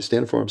 I'll be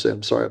standing for him saying,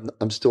 I'm sorry,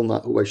 I'm still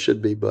not who I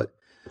should be, but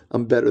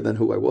I'm better than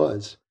who I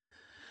was.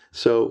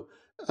 So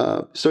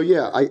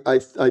yeah, I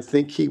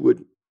think he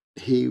would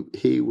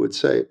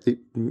say,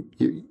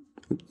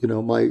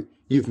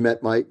 you've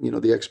met my,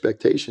 the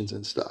expectations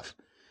and stuff,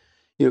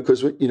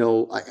 because,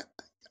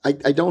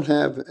 I don't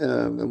have,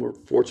 and we're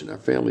fortunate, our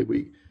family,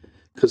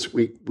 because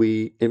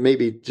we, and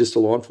maybe just a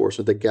law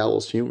enforcement, the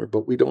gallows humor,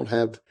 but we don't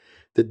have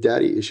the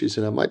daddy issues.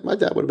 And my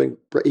dad would have been,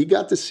 he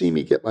got to see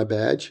me get my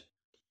badge,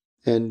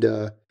 and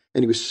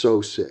he was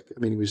so sick. I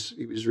mean, he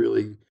was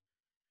really,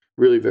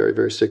 really very,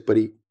 very sick, but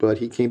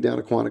he came down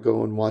to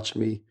Quantico and watched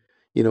me,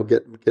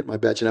 get my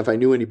badge. And if I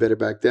knew any better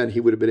back then, he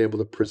would have been able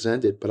to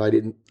present it, but I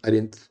didn't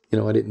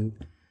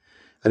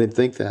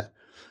think that.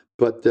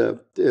 But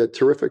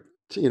terrific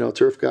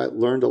guy.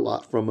 Learned a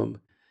lot from him.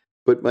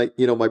 But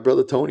my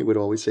brother Tony would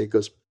always say, he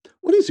goes,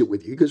 what is it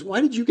with you? He goes, why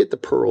did you get the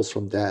pearls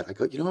from Dad? I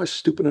go, I was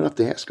stupid enough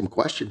to ask him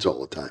questions all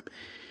the time.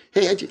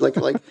 Hey, I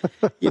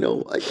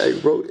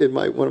wrote in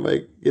one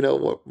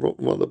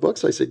of the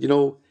books, I said,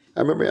 I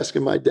remember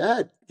asking my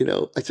dad,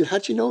 I said,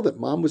 how'd you know that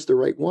Mom was the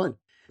right one?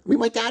 I mean,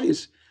 my dad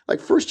is like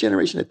first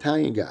generation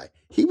Italian guy.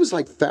 He was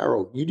like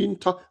Pharaoh. I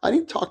didn't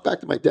talk back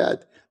to my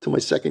dad till my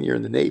second year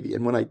in the Navy.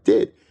 And when I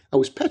did, I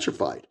was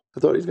petrified. I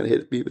thought he was going to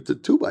hit me with the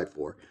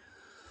 2x4.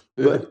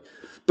 Yeah.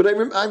 But I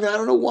remember, I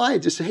don't know why. I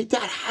just say, hey,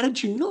 Dad, how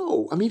did you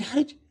know? I mean,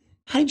 how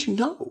did you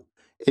know?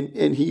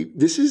 And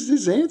this is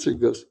his answer. He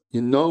goes,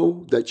 you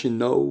know that you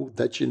know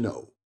that you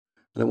know.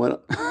 And I went,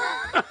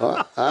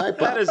 all right,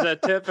 that is a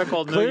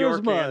typical New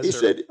York answer. He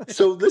said,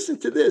 so listen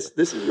to this.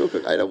 This is real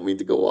quick. I don't mean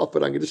to go off,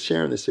 but I'm going to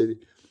share this with you.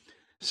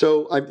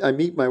 So I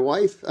meet my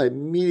wife. I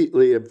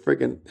immediately am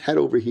freaking head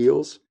over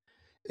heels.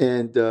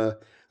 And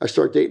I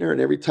start dating her.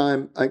 And every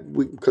time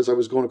because I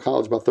was going to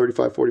college about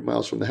 35, 40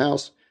 miles from the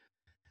house,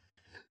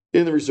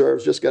 in the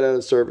reserves, just got out of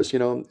the service,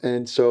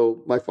 And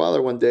so my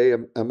father, one day,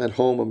 I'm at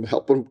home, I'm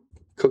helping him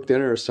cook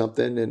dinner or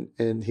something.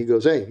 And he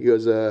goes,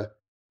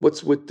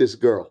 what's with this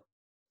girl?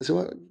 I said,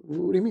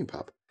 what do you mean,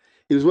 Pop?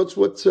 He goes, what's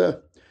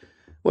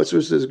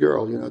with this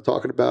girl,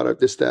 talking about her,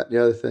 this, that, and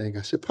the other thing.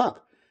 I said,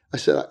 Pop, I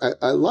said,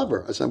 I love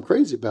her. I said, I'm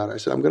crazy about her. I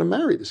said, I'm going to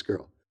marry this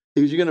girl.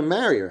 He goes, you're going to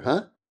marry her,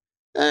 huh?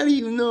 How do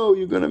you know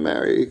you're going to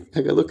marry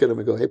her? I look at him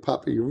and go, hey,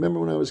 Papa, you remember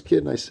when I was a kid?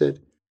 And I said,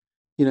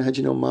 how'd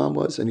you know Mom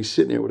was? And he's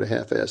sitting there with a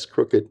half-assed,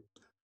 crooked,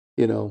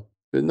 no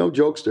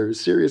jokester, a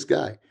serious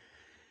guy.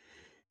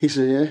 He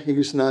said, yeah. He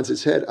just nods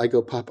his head. I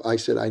go, Papa, I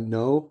said, I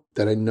know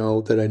that I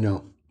know that I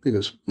know. He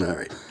goes, all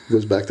right. He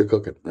goes back to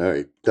cooking. All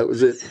right. That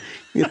was it.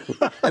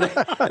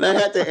 And I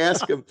had to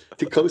ask him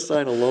to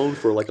co-sign a loan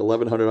for like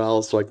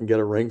 $1,100 so I can get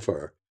a ring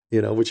for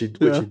her, which he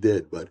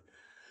did. But,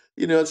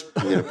 it's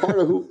part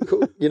of who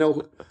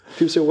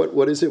people say,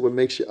 what is it? What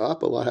makes you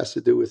up? A lot has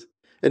to do with,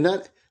 and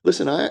not,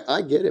 listen,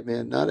 I get it,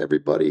 man. Not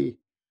everybody,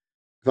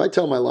 if I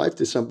tell my life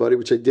to somebody,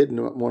 which I did in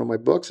one of my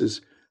books,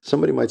 is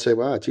somebody might say,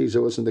 wow, geez,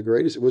 it wasn't the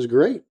greatest. It was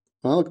great.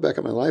 When I look back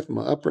at my life and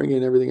my upbringing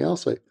and everything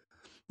else,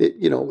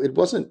 it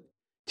wasn't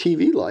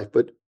TV life,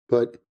 but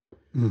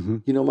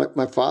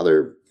my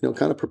father,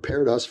 kind of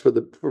prepared us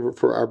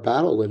for our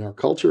battle in our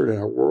culture and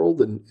our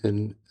world.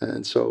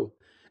 And so,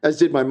 as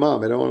did my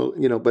mom. I don't want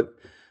to, but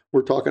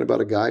we're talking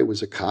about a guy who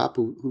was a cop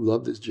who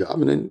loved his job.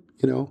 And then,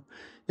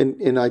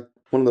 and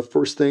one of the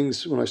first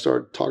things when I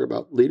started talking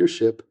about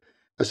leadership,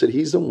 I said,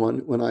 he's the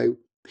one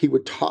he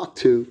would talk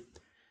to.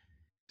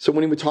 So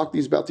when he would talk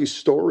about these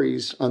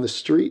stories on the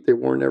street, they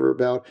weren't ever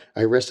about,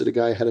 I arrested a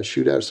guy, I had a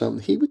shootout or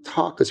something. He would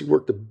talk, because he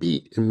worked a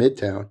beat in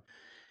Midtown,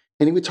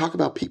 and he would talk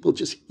about people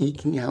just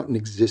eking out an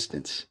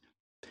existence.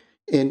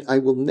 And I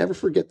will never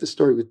forget the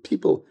story with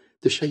people.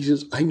 He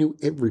says, I knew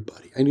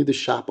everybody. I knew the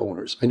shop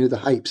owners. I knew the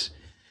hypes.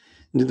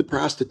 I knew the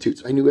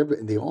prostitutes. I knew everybody.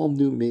 And they all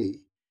knew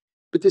me.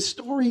 But the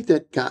story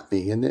that got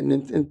me, and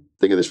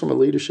think of this from a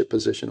leadership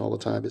position all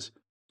the time, is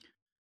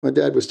my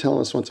dad was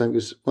telling us one time,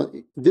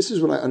 this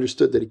is when I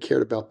understood that he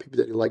cared about people,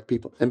 that he liked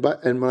people. And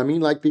when I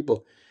mean like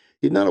people,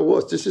 he's not a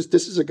wuss. This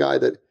is a guy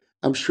that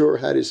I'm sure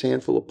had his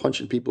handful of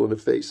punching people in the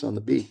face on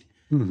the beat.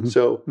 Mm-hmm.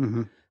 So,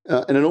 and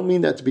I don't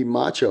mean that to be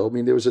macho. I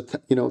mean, there was a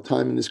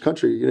time in this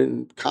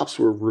country, cops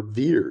were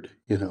revered,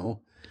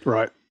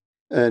 Right.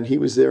 And he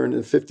was there in the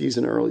 50s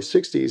and early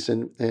 60s.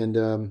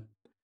 And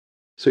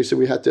so he said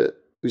he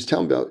was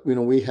telling about,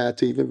 we had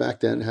to, even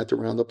back then, had to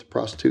round up the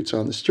prostitutes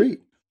on the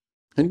street.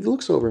 And he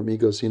looks over at me, he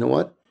goes, you know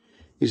what?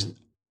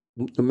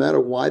 No matter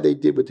why they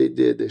did what they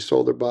did, they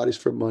sold their bodies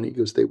for money. He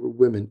goes, they were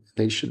women.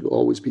 They should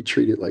always be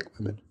treated like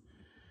women.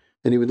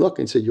 And he would look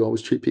and say, you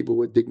always treat people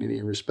with dignity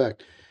and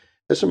respect.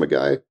 That's from a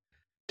guy,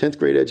 10th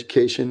grade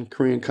education,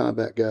 Korean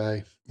combat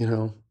guy,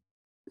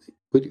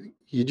 But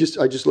I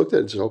just looked at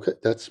it and said, okay,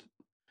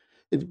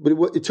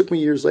 but it took me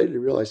years later to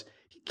realize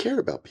he cared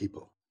about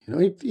people. He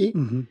might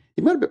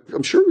have been,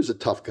 I'm sure he was a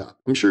tough cop.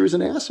 I'm sure he was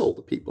an asshole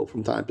to people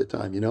from time to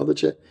time,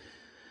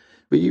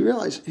 but you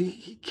realize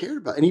he cared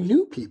about, and he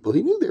knew people.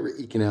 He knew they were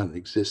eking out an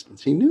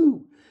existence. He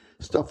knew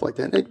stuff like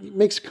that. And it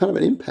makes kind of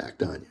an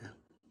impact on you.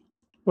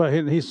 Well,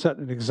 he's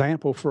setting an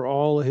example for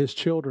all of his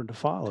children to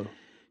follow.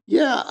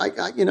 Yeah,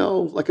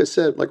 like I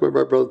said, like when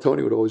my brother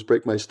Tony would always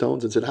break my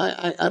stones and said,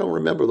 I don't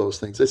remember those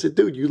things. I said,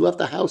 dude, you left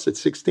the house at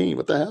 16.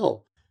 What the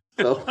hell?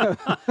 So,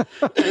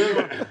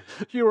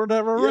 you were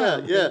never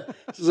around. Yeah.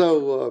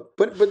 So,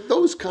 but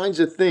those kinds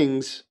of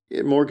things,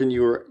 Morgan,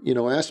 you were,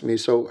 asking me.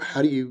 So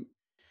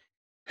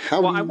I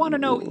want to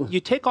know, you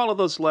take all of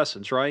those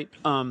lessons, right?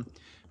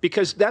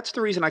 Because that's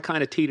the reason I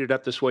kind of teed it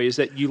up this way, is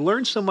that you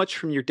learned so much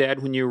from your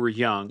dad when you were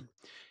young.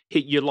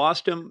 You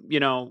lost him,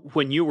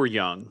 when you were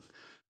young.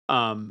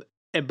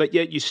 But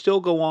yet you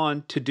still go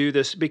on to do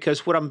this,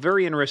 because what I'm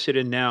very interested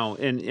in now,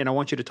 and I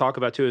want you to talk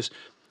about too, is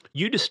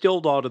you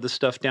distilled all of this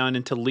stuff down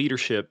into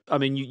leadership. I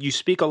mean, you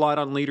speak a lot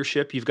on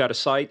leadership. You've got a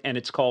site, and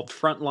it's called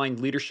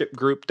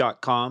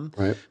frontlineleadershipgroup.com.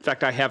 Right. In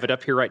fact, I have it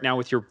up here right now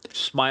with your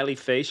smiley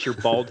face, your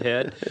bald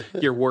head.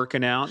 You're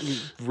working out, you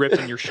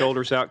ripping your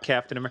shoulders out,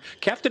 Captain America.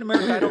 Captain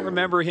America, I don't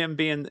remember him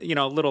being,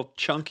 a little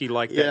chunky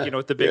like that,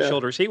 with the big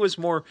shoulders. He was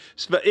more,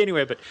 but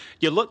anyway, but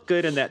you look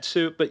good in that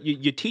suit, but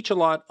you teach a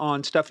lot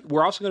on stuff.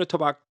 We're also going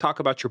to talk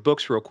about your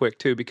books real quick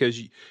too, because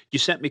you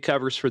sent me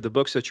covers for the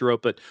books that you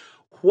wrote, but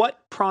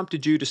what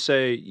prompted you to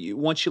say,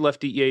 once you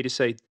left DEA, to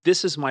say,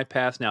 this is my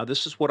path now,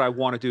 this is what I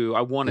want to do,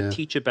 I want to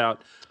teach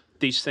about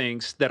these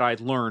things that I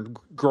learned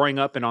growing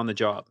up and on the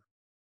job?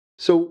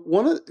 So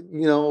one of,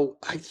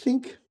 I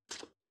think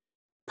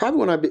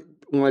probably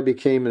when I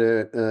became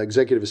an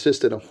executive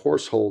assistant, a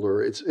horse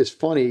holder, it's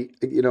funny,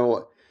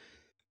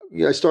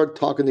 I started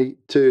talking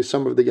to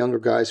some of the younger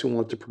guys who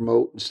wanted to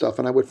promote and stuff,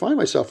 and I would find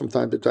myself from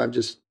time to time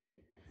just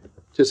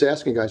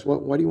asking guys,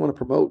 why do you want to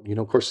promote?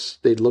 Of course,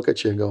 they'd look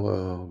at you and go,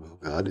 oh,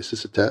 God, is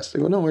this a test? I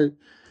go, no,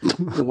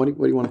 what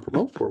do you want to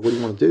promote for? What do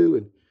you want to do?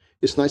 And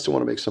it's nice to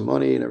want to make some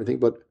money and everything,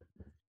 but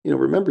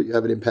remember, you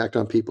have an impact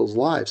on people's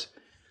lives.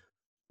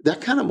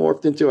 That kind of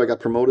morphed into, I got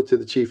promoted to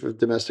the chief of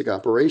domestic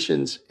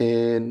operations,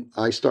 and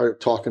I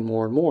started talking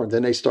more and more.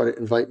 Then they started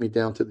inviting me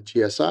down to the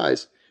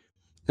GSIs,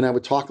 and I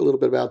would talk a little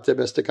bit about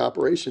domestic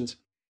operations.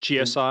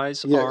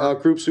 GSIs are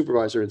Group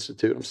Supervisor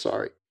Institute. I'm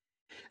sorry.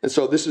 And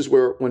so this is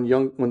where when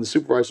the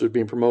supervisors were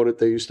being promoted,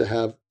 they used to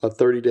have a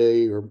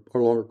 30-day or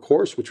longer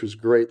course, which was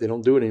great. They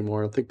don't do it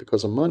anymore, I don't think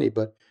because of money,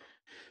 but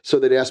so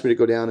they'd asked me to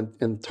go down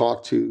and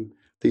talk to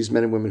these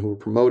men and women who were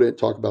promoted,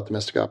 talk about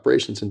domestic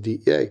operations and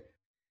DEA.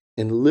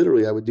 And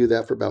literally I would do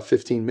that for about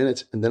 15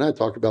 minutes. And then I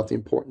talked about the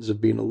importance of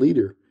being a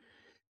leader.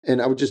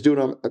 And I would just do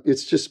it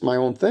it's just my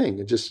own thing.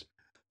 And just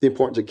the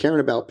importance of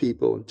caring about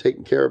people and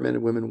taking care of men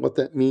and women, what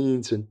that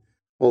means and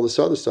all this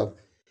other stuff.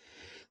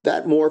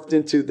 That morphed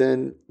into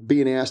then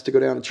being asked to go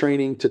down to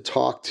training to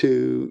talk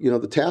to,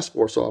 the task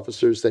force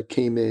officers that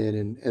came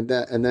in and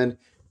then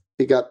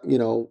it got,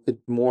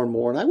 more and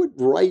more. And I would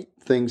write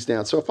things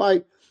down. So if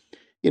I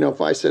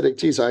said, hey,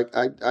 geez,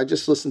 I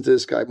just listened to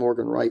this guy,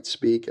 Morgan Wright,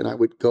 speak, and I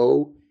would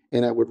go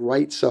and I would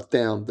write stuff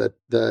down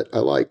that I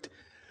liked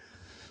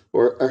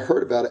or I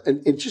heard about it.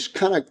 And it just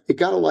it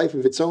got a life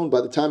of its own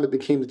by the time it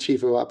became the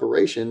chief of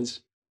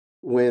operations,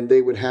 when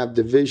they would have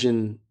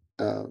division,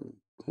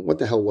 what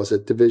the hell was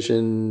it?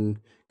 Division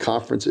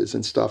conferences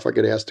and stuff. I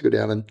got asked to go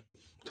down and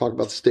talk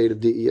about the state of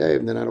DEA.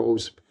 And then I'd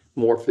always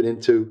morph it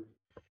into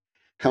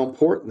how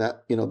important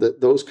that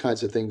those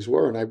kinds of things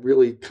were. And I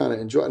really kind of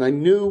enjoyed, and I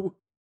knew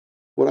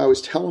what I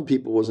was telling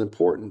people was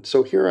important.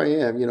 So here I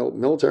am,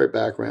 military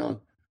background,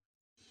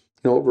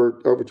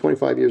 over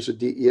 25 years of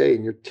DEA,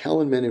 and you're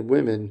telling men and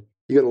women,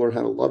 you got to learn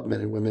how to love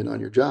men and women on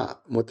your job.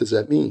 And what does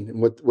that mean?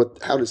 And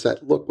how does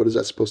that look? What is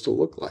that supposed to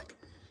look like?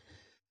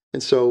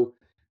 And so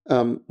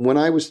when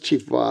I was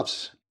chief of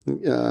ops,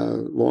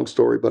 long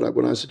story, but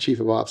when I was the chief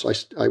of ops,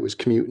 I was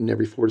commuting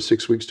every 4 to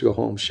 6 weeks to go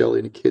home. Shelly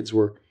and the kids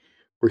were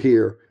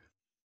here.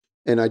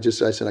 And I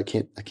said, I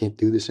can't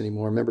do this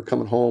anymore. I remember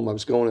coming home. I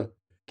was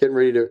getting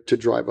ready to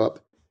drive up.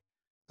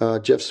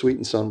 Jeff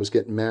Sweeten's son was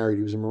getting married.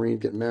 He was a Marine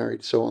getting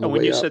married. So on the way up.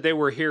 When you said they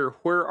were here,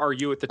 where are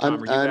you at the time? Are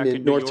you back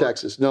in North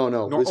Texas. No.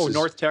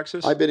 North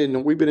Texas? We've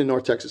been in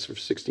North Texas for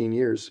 16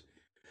 years.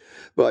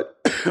 But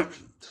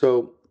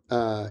so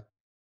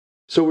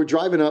we're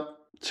driving up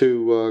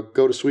to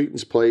go to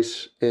Sweeten's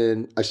place,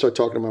 and I start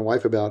talking to my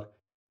wife about,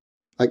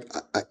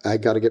 I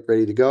got to get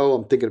ready to go.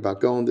 I'm thinking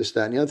about going, this,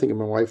 that, and the other thing. And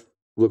my wife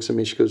looks at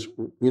me. She goes,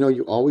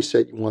 you always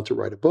said you want to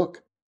write a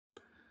book.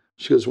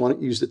 She goes, why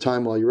don't you use the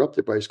time while you're up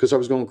there, Bryce? Because I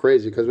was going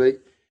crazy. Because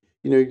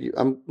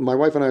my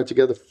wife and I are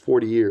together for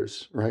 40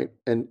 years, right?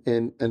 And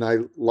I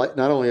like,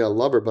 not only I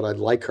love her, but I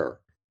like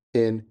her.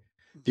 And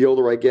the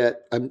older I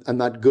get, I'm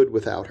not good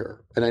without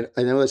her. And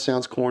I know that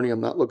sounds corny. I'm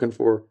not looking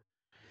for,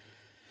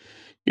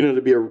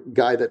 to be a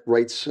guy that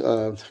writes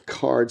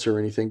cards or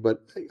anything.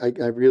 But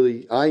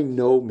I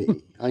know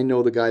me. I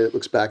know the guy that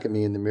looks back at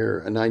me in the mirror,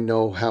 and I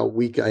know how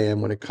weak I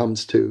am when it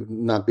comes to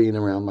not being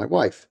around my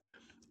wife.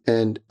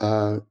 And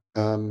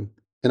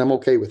I'm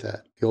okay with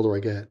that the older I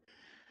get.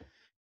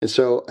 And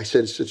so I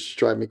said, it's just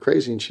driving me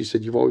crazy. And she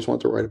said, you've always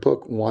wanted to write a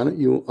book. Why don't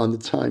you, on the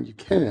time you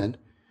can,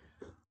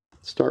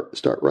 start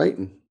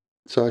writing?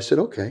 So I said,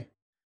 okay.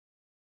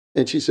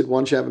 And she said, why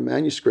don't you have a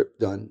manuscript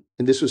done?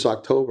 And this was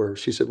October.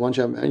 She said, why don't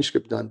you have a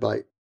manuscript done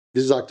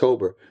this is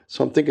October.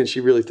 So I'm thinking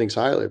she really thinks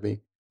highly of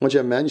me. Why don't you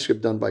have a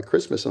manuscript done by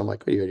Christmas? And I'm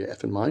like, are you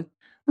effing mine?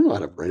 I don't know how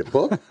to write a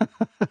book.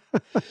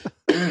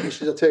 She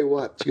said, I'll tell you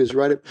what. She goes,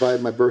 write it by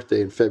my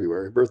birthday in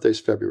February. My birthday's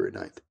February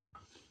 9th.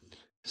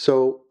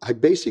 So I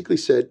basically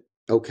said,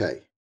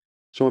 okay.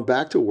 So I went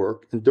back to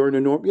work, and during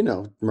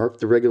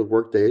the regular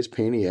work days,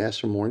 pain in the ass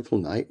from morning till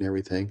night and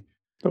everything.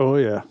 Oh,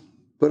 yeah.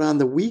 But on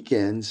the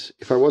weekends,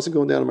 if I wasn't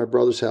going down to my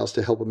brother's house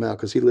to help him out,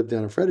 because he lived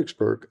down in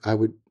Fredericksburg, I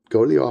would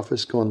go to the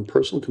office, go on the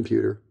personal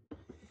computer.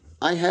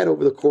 I had,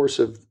 over the course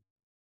of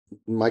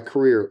my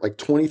career, like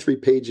 23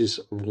 pages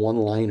of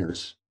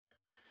one-liners.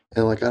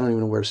 And I don't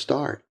even know where to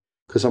start,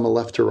 because I'm a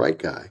left to right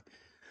guy.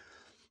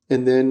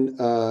 And then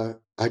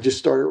I just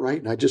started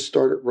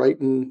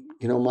writing.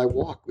 My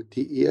walk with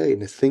DEA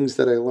and the things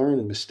that I learned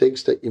and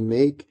mistakes that you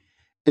make,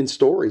 and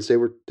stories. They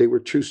were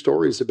true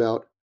stories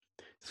about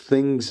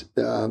things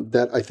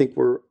that I think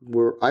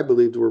I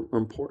believed were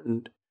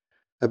important,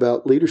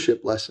 about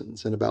leadership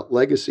lessons and about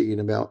legacy,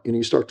 and about,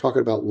 you start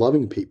talking about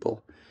loving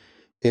people.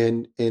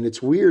 And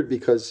it's weird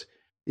because,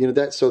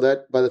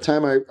 that by the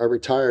time I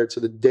retired, so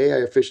the day I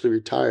officially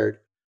retired,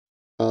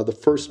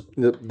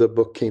 the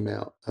book came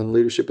out on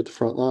leadership at the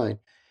front line.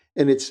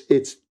 And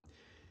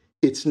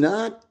it's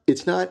not,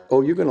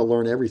 oh, you're going to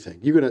learn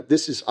everything. I'm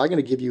going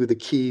to give you the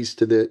keys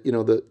to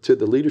to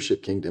the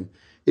leadership kingdom.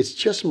 It's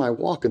just my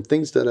walk and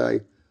things that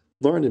I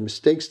learned and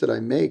mistakes that I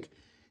make,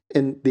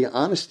 and the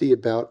honesty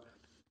about,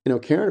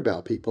 caring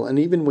about people. And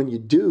even when you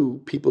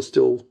do, people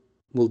still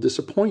will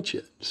disappoint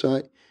you. So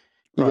you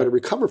got to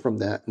recover from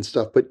that and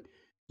stuff. But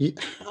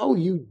how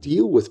you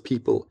deal with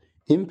people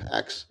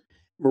impacts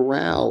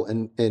morale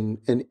and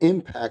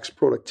impacts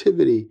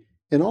productivity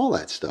and all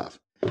that stuff.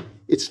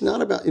 It's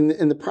not about,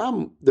 and the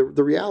problem,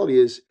 the reality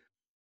is,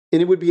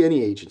 and it would be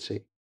any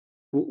agency.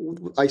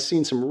 I've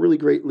seen some really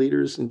great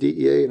leaders in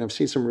DEA, and I've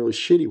seen some really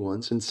shitty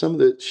ones. And some of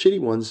the shitty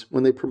ones,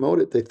 when they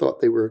promoted, they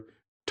thought they were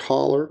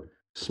taller,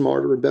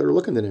 smarter, and better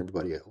looking than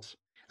everybody else.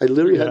 I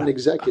literally had an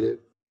executive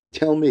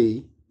tell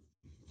me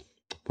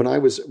when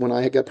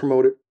I got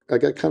promoted, I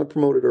got kind of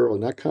promoted early,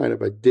 not kind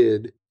of, I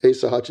did.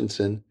 Asa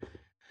Hutchinson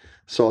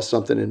saw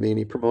something in me, and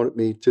he promoted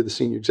me to the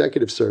senior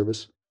executive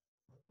service.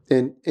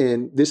 And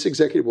this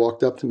executive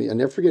walked up to me. I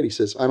never forget. He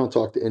says, "I don't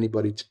talk to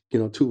anybody,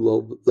 two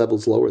low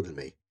levels lower than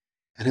me."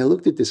 And I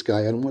looked at this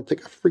guy. I don't want to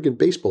take a freaking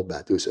baseball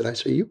bat to his head. I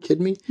said, "Are you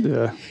kidding me?"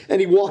 Yeah. And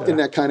he walked in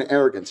that kind of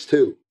arrogance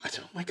too. I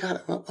said, "Oh my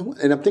God!"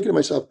 And I'm thinking to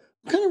myself,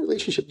 "What kind of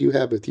relationship do you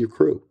have with your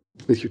crew,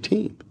 with your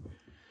team?"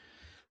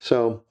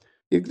 So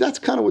that's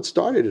kind of what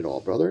started it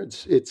all, brother.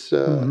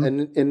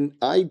 And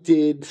I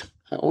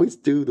always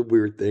do the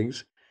weird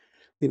things.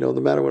 No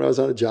matter when I was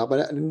on a job,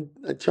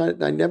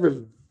 I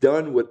never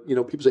done what,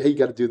 people say, "Hey, you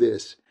got to do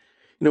this."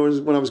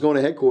 When I was going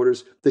to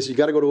headquarters, they said, "You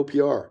got to go to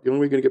OPR. The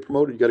only way you're going to get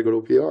promoted, you got to go to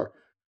OPR."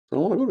 I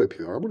don't want to go to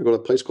OPR. I want to go to a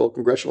place called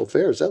Congressional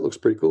Affairs. That looks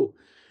pretty cool.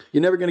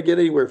 You're never going to get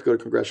anywhere if you go to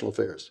Congressional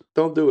Affairs.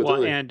 Don't do it.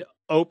 Well, and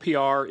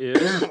OPR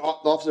is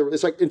officer.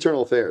 It's like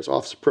internal affairs,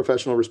 office of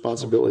professional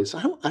responsibilities.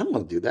 I don't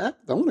want to do that.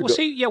 I want to go.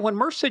 See, yeah. When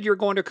Murph said you're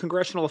going to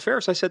Congressional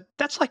Affairs, I said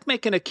that's like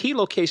making a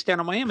kilo case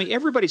down in Miami.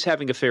 Everybody's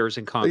having affairs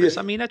in Congress.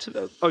 I mean, that's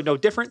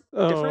different.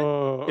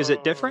 Different? Is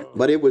it different?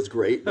 But it was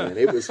great, man.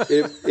 It was.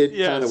 It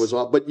yes. Kind of was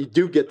off. But you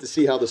do get to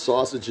see how the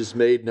sausage is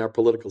made in our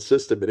political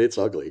system, and it's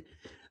ugly.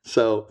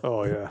 So.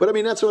 Oh yeah. But I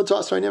mean, that's what it's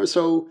also.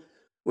 So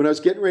when I was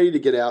getting ready to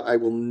get out, I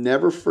will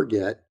never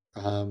forget.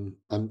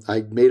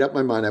 I made up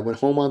my mind. I went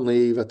home on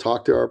leave. I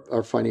talked to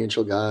our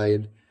financial guy,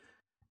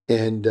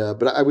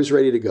 but I was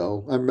ready to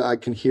go. I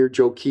can hear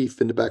Joe Keefe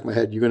in the back of my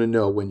head. "You're going to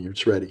know when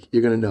it's ready.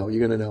 You're going to know.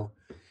 You're going to know."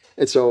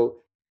 And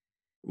so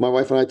my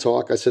wife and I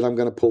talk. I said, "I'm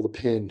going to pull the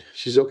pin."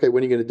 She's, "Okay,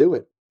 when are you going to do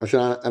it?" I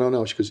said, "I don't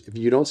know." She goes, "If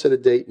you don't set a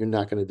date, you're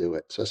not going to do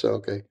it." So I said,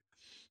 "Okay,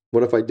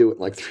 what if I do it in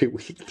like 3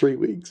 weeks? 3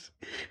 weeks?"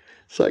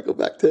 So I go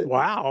back to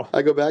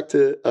I go back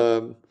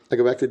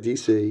to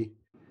DC.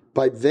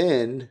 By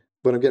then,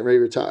 when I'm getting ready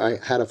to retire,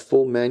 I had a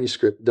full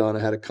manuscript done. I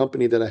had a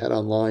company that I had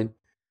online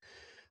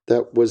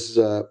that was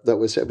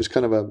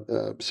kind of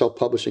a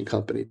self-publishing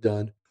company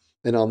done.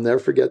 And I'll never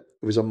forget,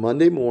 it was a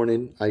Monday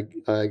morning.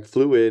 I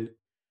flew in.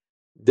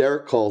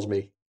 Derek calls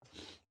me.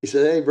 He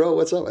said, "Hey bro,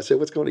 what's up?" I said,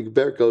 "What's going on?"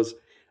 Derek goes,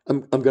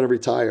 I'm going to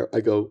retire."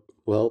 I go,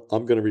 "Well,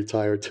 I'm going to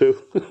retire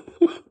too."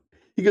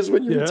 He goes,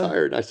 "When you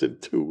retired?" I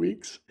said, 2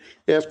 weeks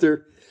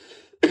after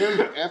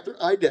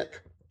IDEC.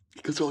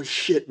 He goes, "Oh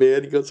shit,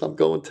 man." He goes, "I'm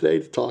going today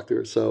to talk to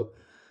her." So,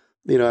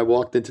 I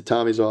walked into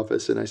Tommy's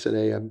office and I said,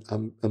 "Hey,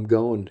 I'm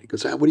going." He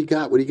goes, "What do you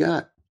got? What do you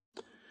got?"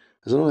 I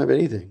said, "I don't have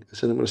anything." I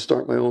said, "I'm going to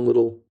start my own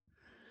little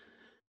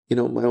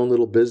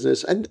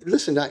business." And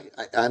listen,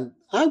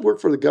 I work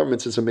for the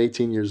government since I'm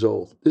 18 years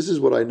old. This is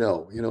what I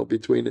know,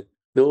 between the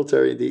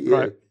military and DEA.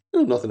 Right. I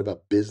know nothing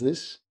about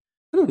business.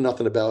 I know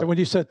nothing about. And when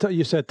you said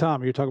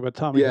Tommy, you're talking about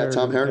Tommy. Yeah,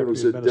 Tom Harrigan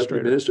was the deputy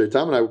administrator.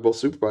 Tom and I were both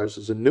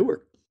supervisors in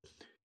Newark.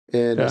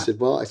 And I said,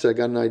 I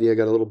got an idea. I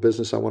got a little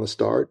business I want to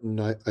start,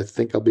 and I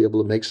think I'll be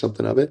able to make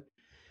something of it.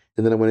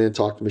 And then I went in and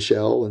talked to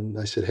Michelle, and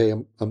I said, "Hey,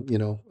 I'm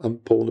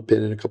pulling the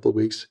pin in a couple of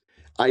weeks."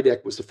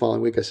 IDEC was the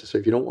following week. I said, "So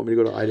if you don't want me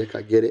to go to IDEC,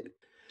 I get it."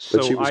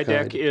 But so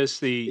IDEC is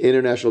the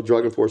International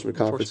Drug Enforcement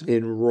Conference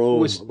in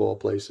Rome, of all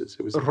places.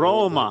 It was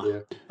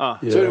Roma.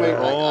 So anyway,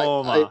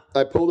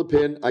 I pulled the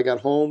pin. I got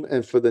home,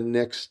 and for the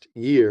next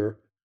year,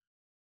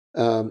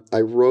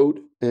 I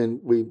wrote,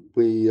 and we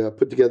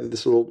put together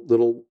this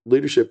little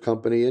leadership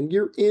company. And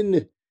you're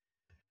in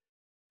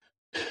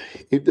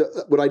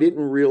what I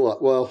didn't realize.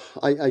 Well,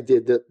 I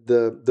did that.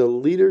 The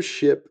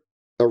leadership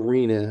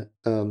arena,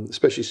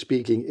 especially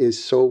speaking,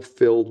 is so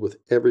filled with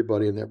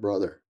everybody and their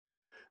brother.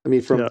 I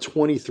mean, from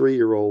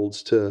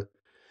 23-year-olds to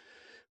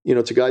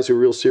guys who are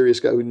real serious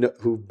guys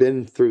who've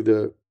been through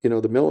the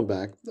mill and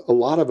back. A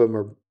lot of them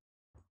are.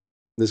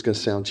 This is going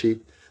to sound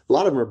cheap. A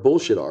lot of them are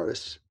bullshit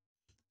artists.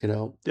 I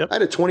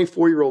had a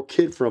 24-year-old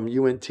kid from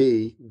UNT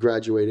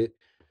graduated,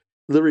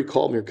 literally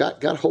called me or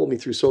got hold of me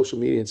through social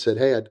media and said,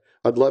 "Hey,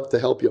 I'd love to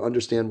help you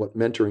understand what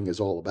mentoring is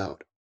all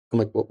about." I'm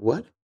like,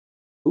 "What?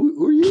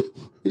 Who are you?"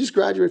 He just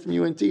graduated from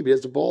UNT, but he has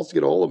the balls to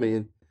get a hold of me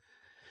and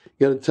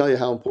got to tell you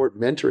how important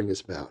mentoring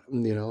is about,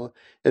 and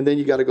then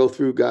you got to go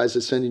through guys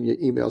that sending you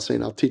emails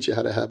saying, "I'll teach you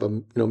how to have a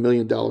 $1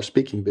 million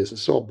speaking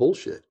business." It's all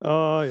bullshit.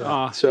 Oh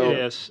yeah. So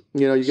yes.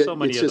 You get so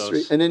many of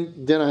those. and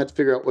then I had to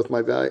figure out what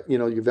my value,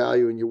 your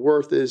value and your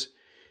worth is,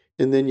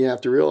 and then you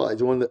have to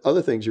realize one of the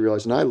other things you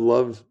realize. And I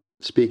love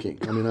speaking.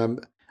 I mean,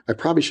 I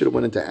probably should have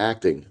went into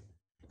acting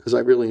because I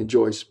really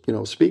enjoy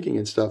speaking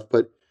and stuff.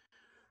 But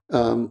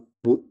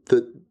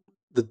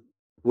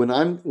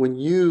when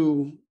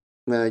you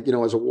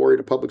as a warrior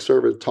to public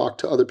servant, talk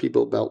to other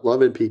people about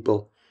loving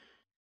people,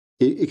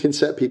 it can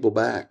set people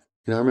back.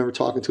 I remember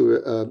talking to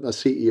a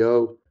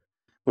CEO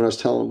when I was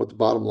telling him what the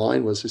bottom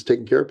line was, is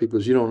taking care of people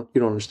is you don't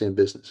understand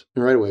business.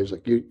 And right away, he was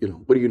like,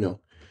 what do you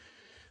know?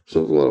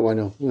 So what do I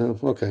know?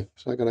 Okay.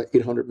 So I got an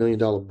 $800 million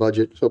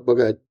budget. So go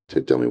ahead,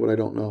 tell me what I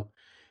don't know.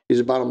 He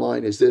said, bottom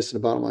line is this,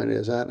 and the bottom line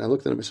is that. And I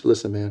looked at him and said,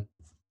 listen, man,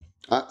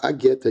 I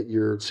get that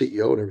you're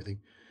CEO and everything,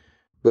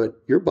 but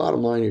your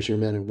bottom line is your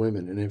men and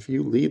women. And if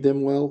you lead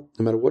them well,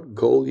 no matter what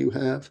goal you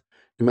have,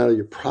 no matter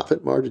your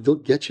profit margin, they'll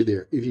get you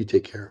there if you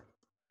take care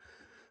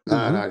of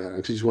them. Mm-hmm.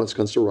 Because he wants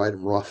to ride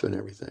them rough and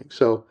everything.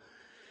 So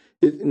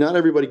not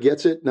everybody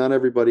gets it. Not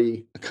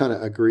everybody kind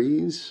of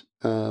agrees.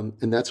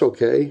 And that's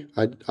okay.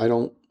 I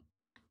don't,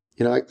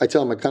 I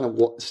tell them I kind of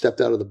stepped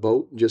out of the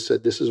boat and just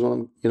said, this is what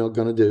I'm,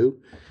 going to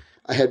do.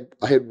 I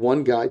had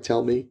one guy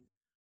tell me,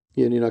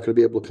 you're not going to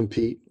be able to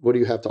compete. What do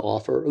you have to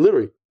offer?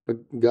 Literally, a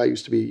guy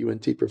used to be a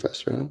UNT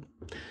professor.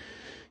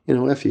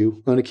 F you.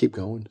 I'm going to keep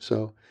going.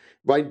 So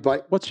by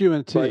what's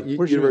UNT?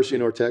 Where's University of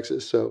North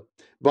Texas. So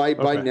by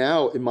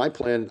now, in my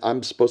plan,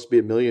 I'm supposed to be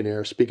a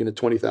millionaire speaking to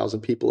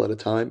 20,000 people at a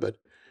time, but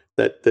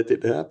that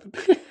didn't happen,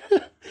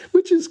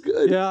 which is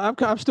good. Yeah,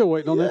 I'm still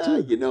waiting on that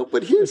too.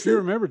 But here's if you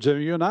remember,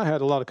 Jimmy, you and I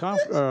had a lot of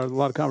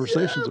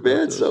conversations about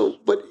this. So,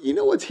 but you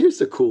know what? Here's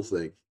the cool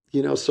thing.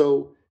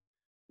 So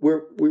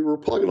we were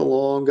plugging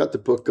along, got the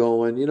book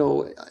going.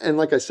 And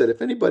like I said,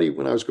 if anybody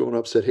when I was growing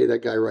up said, "Hey,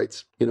 that guy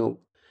writes,"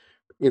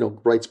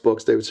 writes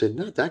books, they would say,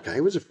 "Not that guy.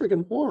 He was a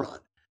friggin' moron."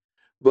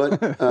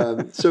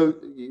 But so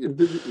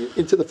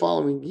into the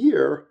following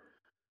year,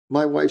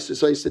 my wife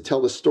says, I used to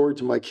tell the story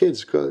to my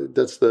kids.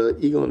 That's the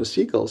eagle and the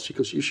seagull. She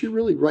goes, you should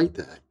really write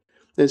that.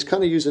 And it's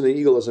kind of using the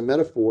eagle as a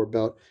metaphor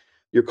about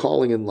your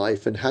calling in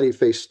life and how do you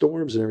face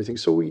storms and everything.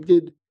 So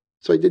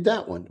I did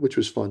that one, which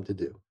was fun to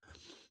do.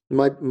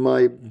 My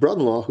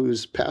brother-in-law,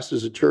 who's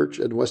pastors a church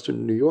in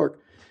Western New York,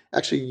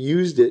 actually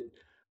used it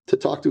to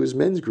talk to his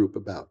men's group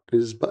about,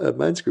 because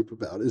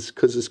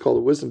it's called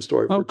a wisdom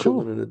story for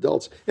children and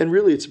adults. And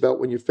really it's about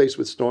when you're faced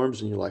with storms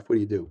in your life, what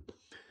do you do?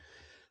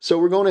 So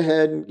we're going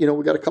ahead and,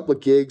 we got a couple of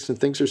gigs and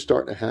things are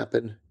starting to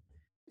happen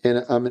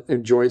and I'm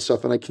enjoying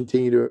stuff and I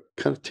continue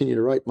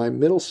to write. My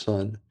middle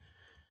son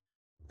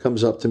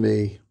comes up to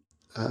me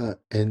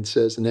and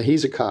says, and now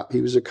he's a cop.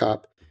 He was a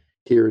cop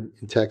here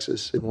in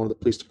Texas in one of the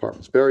police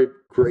departments. Very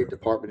great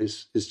department.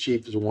 His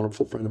chief is a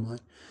wonderful friend of mine.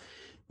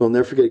 I'll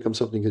never forget, he comes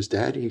up to me and goes,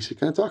 Dad, he said,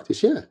 can I talk to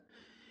you? Yeah.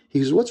 He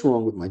goes, what's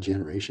wrong with my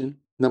generation?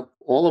 Now,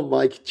 all of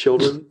my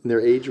children in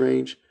their age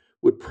range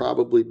would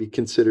probably be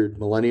considered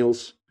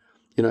millennials.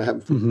 I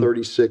have them from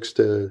 36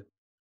 to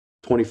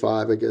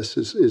 25, I guess,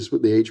 is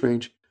what the age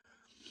range.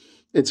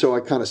 And so I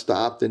kind of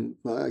stopped and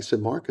I said,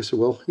 Mark,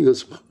 well, he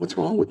goes, what's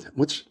wrong with him?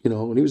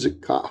 And he was a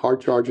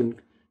hard charging,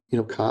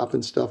 cop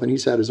and stuff. And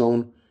he's had his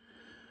own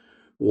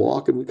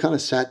walk. And we kind of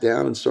sat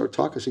down and started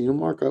talking. I said,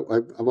 Mark,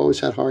 I've always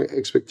had high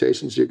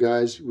expectations of you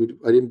guys. We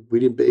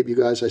didn't babe you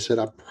guys. I said,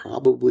 I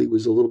probably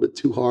was a little bit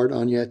too hard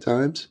on you at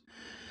times.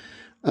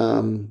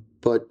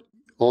 But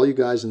all you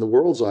guys in the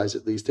world's eyes,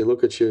 at least, they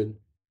look at you and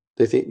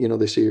they think,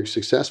 they see you're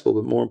successful,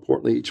 but more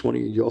importantly, each one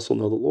of you also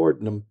know the Lord.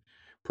 And I'm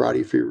proud of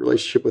you for your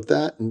relationship with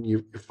that. And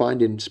you're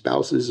finding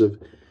spouses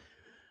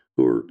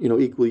who are,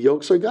 equally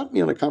yoked. So it got me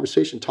on a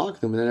conversation talking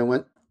to them. And then I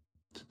went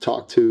to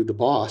talk to the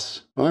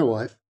boss, my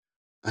wife.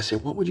 I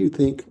said, what would you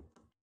think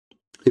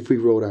if we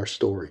wrote our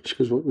story? She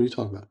goes, what are you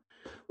talking about?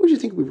 What do you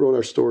think we wrote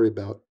our story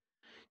about?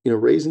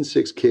 Raising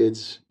 6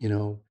 kids,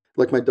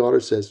 like my daughter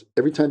says,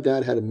 every time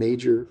Dad had a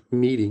major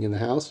meeting in the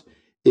house,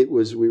 it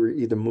was we were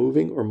either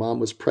moving or Mom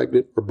was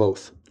pregnant or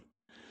both.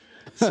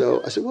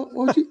 So I said, well,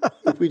 what would you,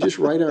 if we just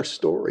write our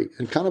story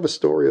and kind of a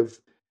story of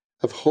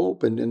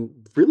hope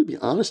and really be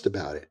honest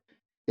about it.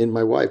 And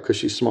my wife, because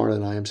she's smarter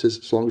than I am, says,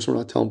 as long as we're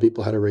not telling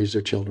people how to raise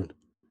their children,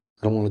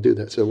 I don't want to do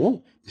that. So,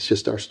 well, it's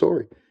just our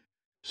story.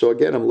 So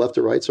again, I'm left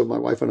to right. So my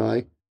wife and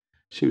I,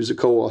 she was a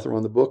co-author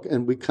on the book,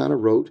 and we kind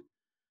of wrote,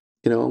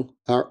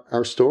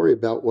 our story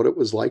about what it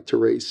was like to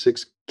raise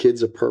 6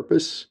 kids of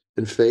purpose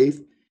and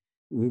faith,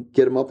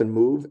 get them up and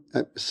move.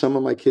 Some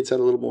of my kids had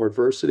a little more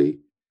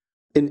adversity.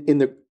 In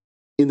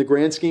the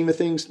grand scheme of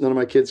things, none of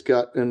my kids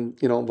got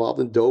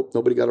involved in dope.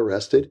 Nobody got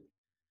arrested,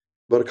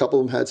 but a couple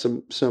of them had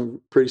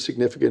some pretty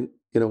significant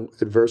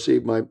adversity.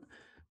 My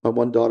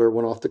one daughter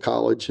went off to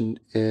college and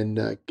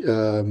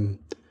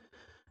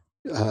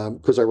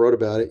because I wrote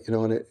about it,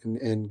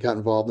 and got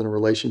involved in a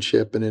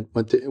relationship, and it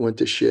went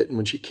to shit. And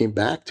when she came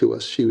back to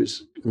us, she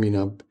was,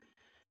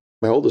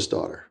 my oldest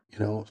daughter,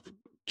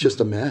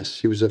 just a mess.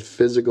 She was a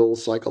physical,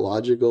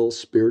 psychological,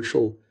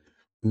 spiritual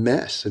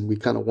mess. And we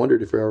kind of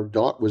wondered if our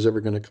daughter was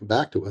ever going to come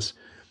back to us.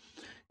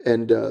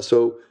 And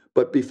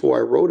but before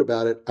I wrote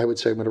about it, I would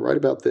say, I'm going to write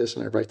about this.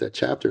 And I write that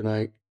chapter, and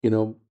I,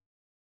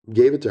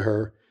 gave it to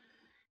her.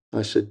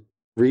 I said,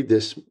 read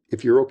this.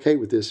 If you're okay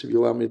with this, if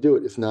you allow me to do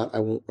it. If not, I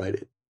won't write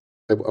it.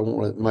 I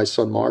won't. My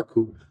son, Mark,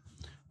 who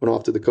went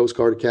off to the Coast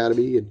Guard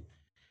Academy and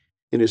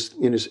in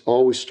his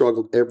always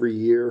struggled every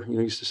year. He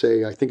used to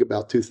say, I think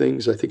about 2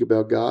 things. I think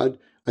about God,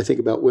 I think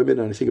about women,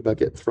 and I think about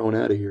getting thrown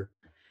out of here.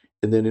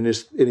 And then in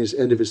his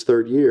end of his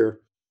 3rd year,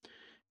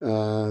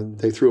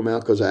 they threw him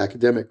out because of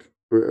academic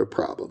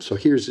problems. So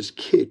here's this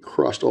kid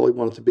crushed. All he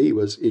wanted to be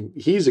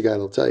he's the guy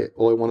that'll tell you,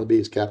 all he wanted to be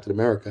is Captain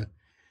America.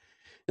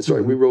 And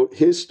so we wrote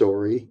his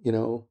story,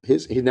 now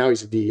he's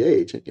a DEA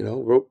agent,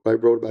 I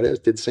wrote about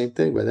it, did the same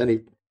thing. But then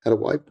he had a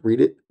wife,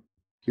 read it.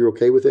 You're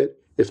okay with it?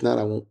 If not,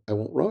 I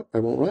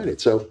won't write it.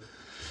 So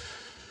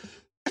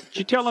Did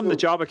you tell them the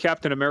job of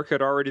Captain America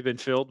had already been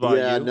filled by you?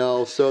 Yeah,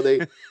 no. So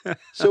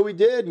we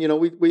did.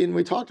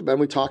 We talked about.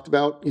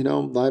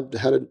 I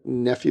had a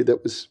nephew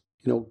that was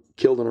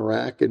killed in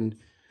Iraq, and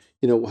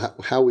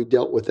how we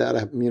dealt with that.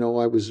 I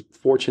was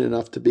fortunate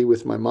enough to be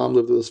with my mom.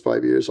 Lived with us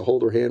 5 years. To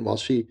hold her hand while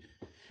she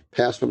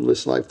passed from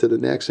this life to the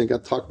next, and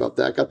got to talk about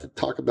that. Got to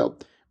talk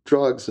about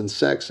drugs and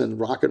sex and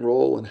rock and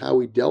roll and how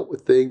we dealt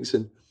with things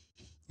and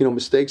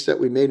mistakes that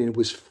we made. And it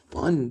was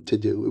fun to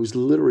do. It was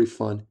literally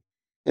fun,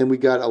 and we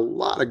got a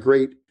lot of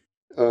great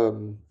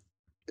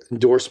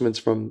endorsements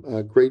from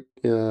great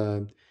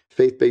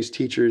faith-based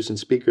teachers and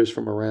speakers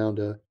from around.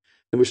 And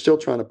we're still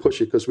trying to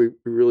push it because we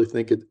really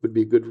think it would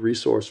be a good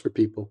resource for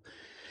people.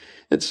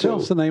 And so, tell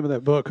us the name of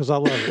that book because I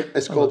love it.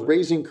 It's called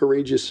Raising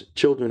Courageous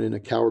Children in a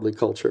Cowardly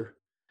Culture.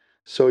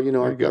 So,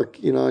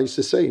 I used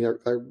to say,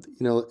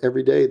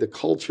 every day the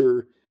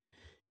culture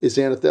is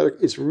antithetical.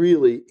 It's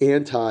really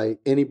anti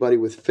anybody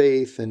with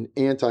faith and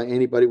anti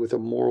anybody with a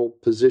moral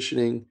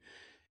positioning.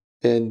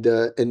 And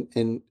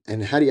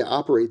how do you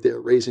operate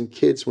there, raising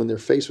kids when they're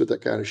faced with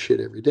that kind of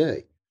shit every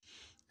day?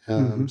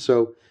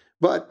 So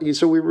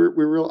we were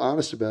real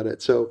honest about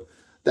it. So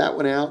that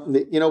went out, and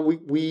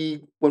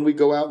we when we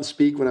go out and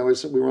speak, we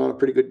were on a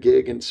pretty good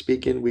gig and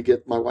speaking,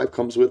 my wife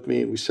comes with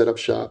me and we set up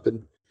shop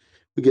and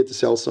we get to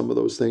sell some of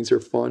those things. They're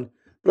fun,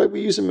 but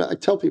we use them. I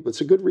tell people it's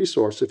a good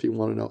resource if you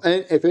want to know.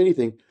 And if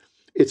anything,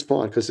 it's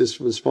fun because this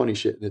was funny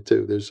shit in it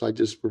too.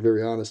 We're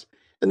very honest.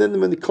 And then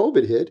when the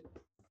COVID hit,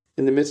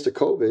 in the midst of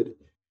COVID,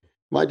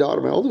 my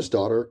oldest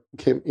daughter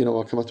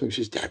I'll come up to me.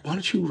 She says, "Dad, why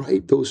don't you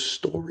write those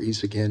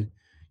stories again?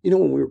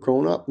 When we were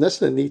growing up." And that's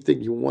the neat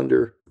thing. You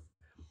wonder,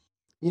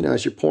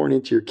 as you're pouring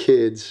into your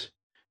kids,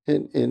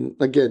 and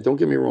again, don't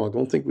get me wrong.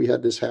 Don't think we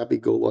had this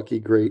happy-go-lucky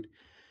great,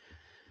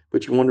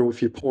 but you wonder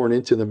if you're pouring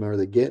into them, are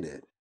they getting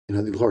it?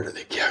 Lord, are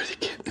they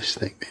getting this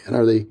thing, man?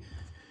 Are they,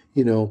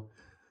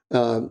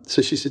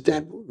 So she said,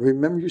 "Dad,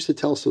 remember you used to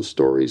tell us those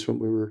stories when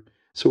we were."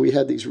 So we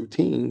had these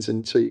routines,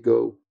 and so you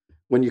go.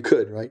 When you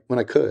could, right?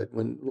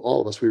 When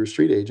all of us, we were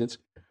street agents.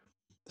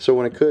 So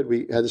when I could,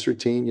 we had this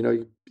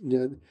routine,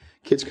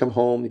 kids come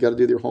home, you got to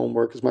do their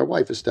homework because my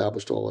wife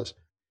established all this.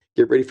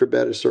 Get ready for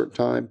bed at a certain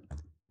time,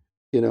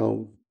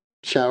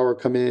 shower,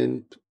 come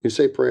in, you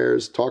say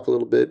prayers, talk a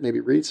little bit,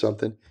 maybe read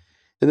something.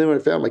 And then when I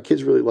found my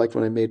kids really liked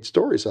when I made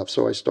stories up.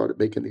 So I started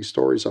making these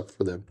stories up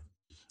for them.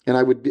 And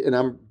I would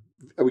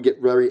get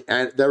very,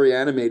 very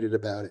animated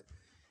about it.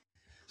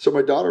 So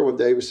my daughter one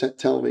day was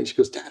telling me, she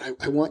goes, "Dad,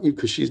 I want you,"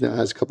 because she now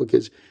has a couple of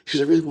kids. She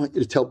goes, "I really want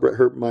you to tell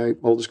my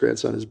oldest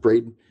grandson is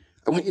Braden.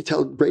 I want you to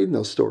tell Braden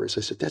those stories."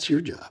 I said, "That's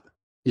your job.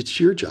 It's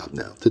your job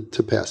now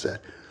to pass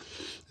that."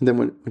 And then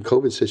when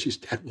COVID said, she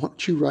said, "Dad, why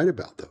don't you write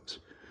about those?"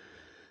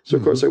 So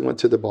of course I went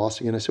to the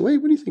boss again. I said, "Wait,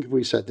 what do you think if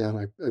we sat down?"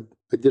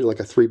 I did like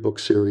a 3-book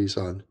series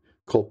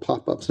called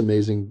Pop-Up's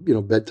Amazing,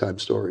 Bedtime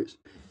Stories.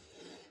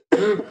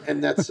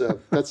 And that's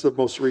the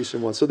most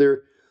recent one. So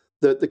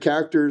the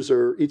characters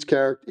are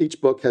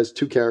each book has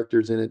 2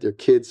 characters in it. They're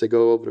kids. They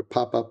go over to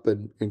pop up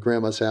in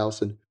grandma's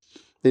house, and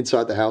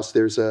inside the house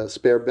there's a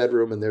spare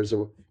bedroom and there's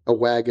a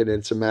wagon, and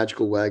it's a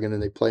magical wagon,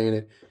 and they play in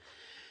it.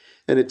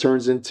 And it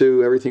turns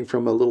into everything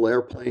from a little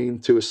airplane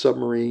to a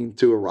submarine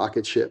to a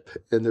rocket ship.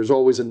 And there's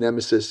always a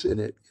nemesis in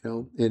it,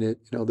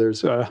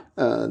 there's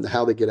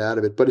how they get out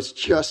of it. But it's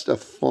just a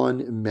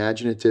fun,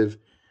 imaginative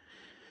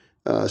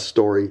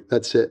story.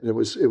 That's it. And it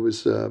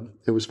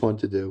was fun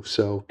to do.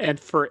 So, and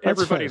for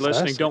everybody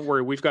listening, don't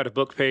worry, we've got a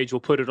book page. We'll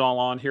put it all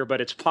on here,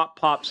 but it's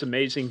Pop's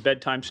Amazing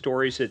Bedtime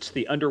Stories. It's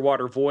The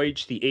Underwater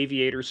Voyage, The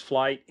Aviator's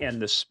Flight,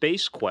 and The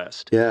Space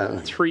Quest. Yeah.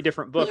 3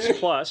 different books,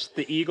 plus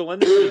The Eagle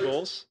and the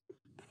Eagles,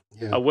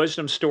 a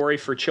wisdom story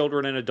for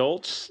children and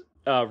adults,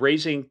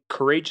 Raising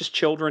Courageous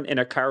Children in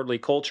a Cowardly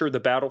Culture, The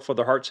Battle for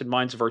the Hearts and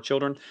Minds of Our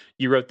Children.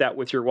 You wrote that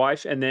with your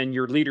wife. And then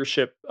your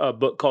leadership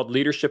book called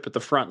Leadership at the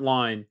Front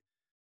Line.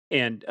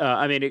 And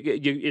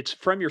it's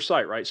from your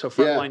site, right? So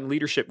Frontline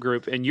Leadership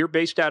Group, and you're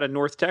based out of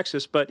North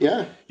Texas, but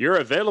you're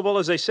available,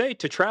 as they say,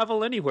 to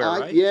travel anywhere,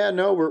 right?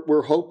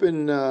 We're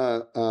hoping.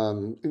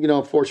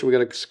 Unfortunately, we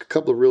got a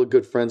couple of really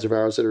good friends of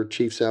ours that are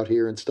chiefs out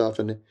here and stuff,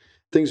 and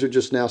things are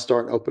just now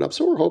starting to open up.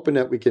 So we're hoping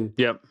that we can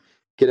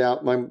get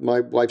out.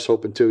 My wife's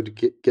hoping too to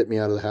get me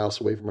out of the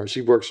house, away from her.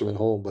 She works from at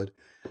home, but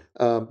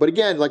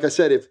again, like I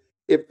said,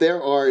 if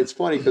there are, it's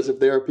funny because if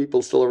there are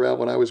people still around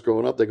when I was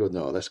growing up, they go,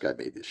 "No, this guy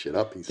made this shit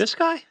up." This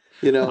guy?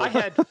 We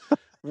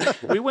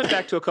went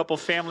back to a couple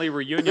family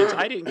reunions.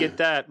 I didn't get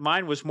that.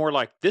 Mine was more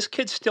like, this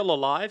kid's still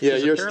alive? Yeah,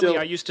 you're apparently still.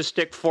 I used to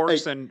stick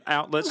forks and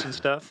outlets and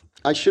stuff.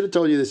 I should have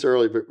told you this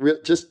earlier,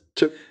 but just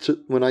to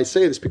when I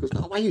say this, people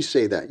go, "No, why you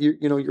say that?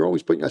 You're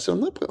always putting." I said,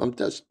 I'm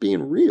just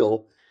being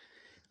real.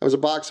 I was a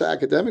boxer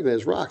academically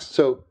as rocks.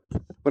 So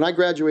when I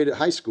graduated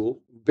high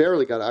school,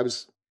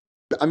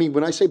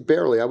 when I say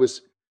barely, there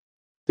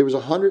was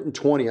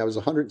 120. I was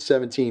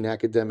 117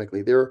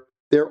 academically. There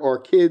are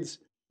kids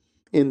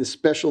in the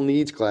special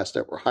needs class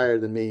that were higher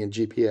than me in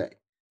GPA.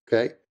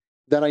 Okay,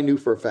 that I knew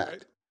for a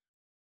fact.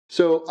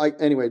 So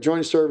anyway, join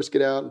the service,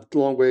 get out,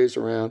 long ways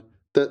around.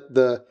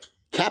 The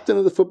captain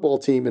of the football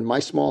team in my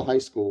small high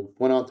school,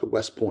 went on to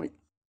West Point.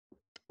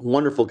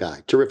 Wonderful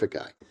guy, terrific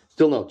guy.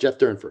 Still know, Jeff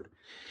Durnford.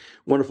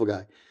 Wonderful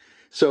guy.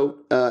 So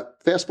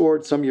fast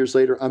forward some years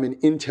later, I'm in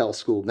intel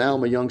school. Now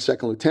I'm a young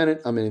second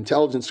lieutenant. I'm in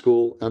intelligence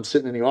school. I'm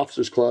sitting in the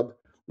officers club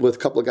with a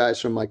couple of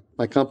guys from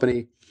my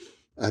company.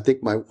 I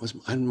think was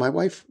my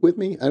wife with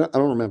me? I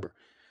don't remember.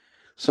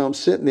 So I'm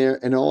sitting there,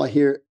 and all I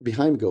hear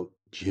behind me go,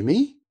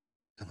 Jimmy?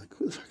 I'm like,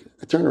 who the fuck?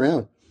 I turn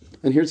around,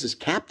 and here's this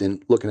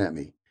captain looking at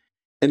me.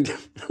 And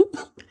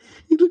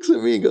he looks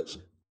at me and goes,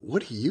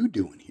 what are you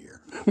doing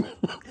here?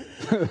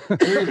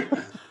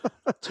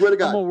 Swear to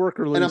God. I'm a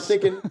worker lease. And I'm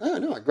thinking, oh,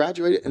 no, I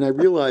graduated, and I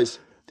realized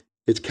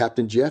it's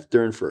Captain Jeff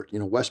Durnford,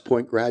 West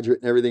Point graduate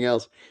and everything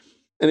else.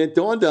 And it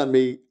dawned on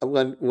me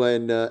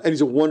when and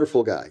he's a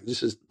wonderful guy.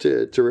 This is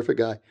a terrific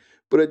guy.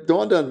 But it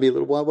dawned on me a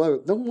little while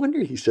ago. No wonder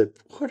he said,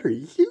 what are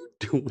you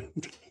doing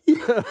here?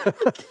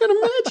 I can't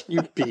imagine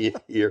you being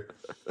here.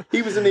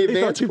 He was in the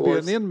advanced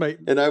course. Be an inmate.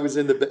 And I was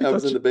in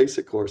the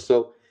basic course.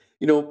 So,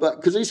 but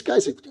because these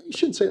guys say, you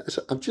shouldn't say that. I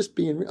said, I'm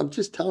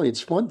just telling you, it's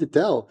fun to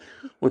tell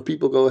when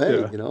people go,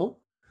 hey,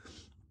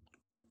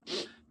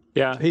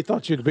 Yeah. He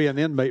thought you'd be an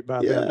inmate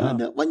by then. Huh?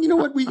 No. Well, you know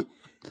what?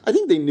 I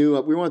think they knew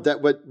we weren't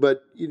that,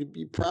 but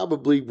you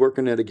probably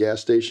working at a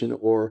gas station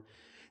or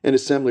an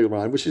assembly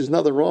line, which is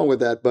nothing wrong with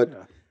that.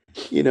 But,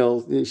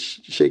 you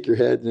shake your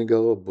head and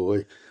go, oh,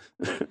 boy.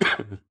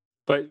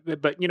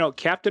 But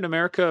Captain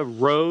America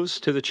rose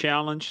to the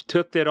challenge,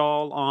 took it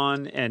all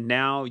on, and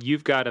now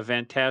you've got a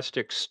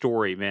fantastic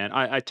story, man.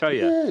 I tell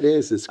you. Yeah, it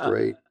is. It's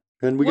great.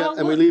 And we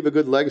leave a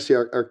good legacy.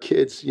 Our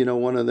kids, in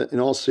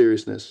all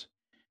seriousness,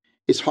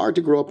 it's hard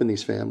to grow up in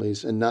these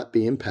families and not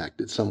be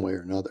impacted some way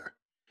or another.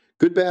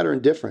 Good, bad, or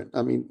indifferent.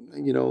 I mean,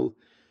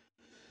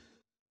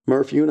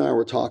 Murph, you and I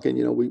were talking,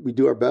 we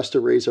do our best to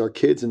raise our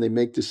kids and they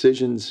make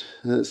decisions,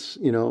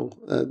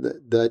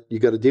 that you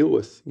got to deal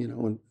with,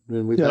 and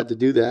we've had to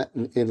do that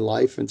in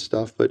life and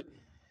stuff. But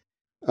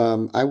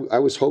I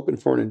was hoping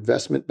for an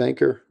investment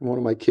banker, one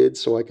of my kids,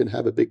 so I can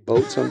have a big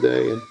boat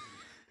someday. And,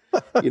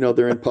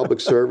 they're in public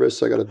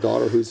service. I got a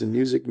daughter who's in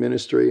music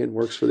ministry and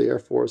works for the Air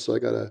Force. So I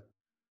got a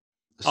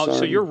son.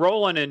 So you're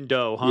rolling in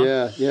dough, huh?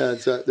 Yeah.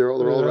 They're all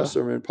the rest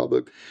of them in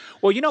public.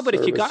 Well, but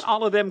if you got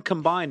all of them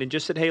combined and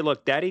just said, "Hey,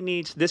 look, Daddy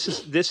needs this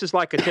is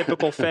like a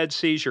typical Fed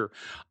seizure.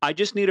 I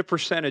just need a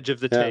percentage of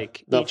the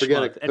take No, each forget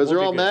month, it, because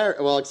they're all married.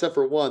 Well, except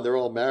for one, they're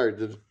all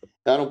married.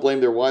 I don't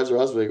blame their wives or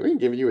husbands. We ain't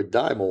giving you a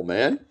dime, old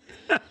man.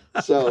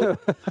 So,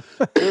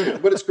 but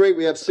it's great.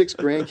 We have 6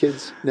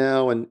 grandkids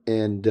now,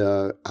 and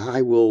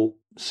I will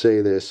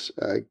say this.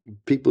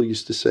 People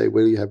used to say,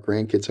 "Where do you have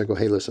grandkids?" I go,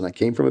 "Hey, listen, I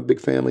came from a big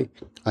family.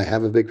 I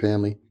have a big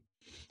family.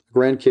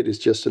 Grandkid is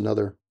just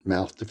another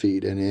mouth to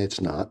feed, and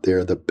it's not.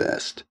 They're the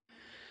best.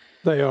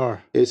 They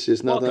are. It's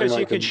just nothing because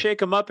like you can them. shake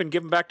them up and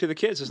give them back to the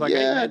kids. It's like,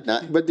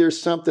 but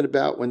there's something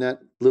about when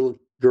that little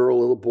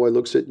boy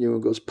looks at you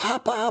and goes,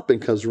 "Pop, pop,"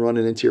 and comes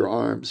running into your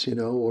arms,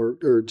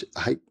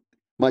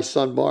 my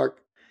son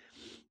Mark,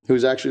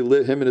 who's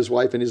actually him and his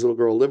wife and his little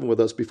girl living with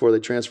us before they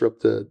transfer up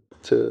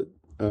to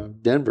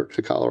Denver,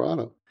 to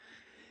Colorado.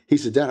 He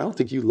said, "Dad, I don't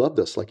think you loved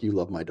us like you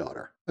love my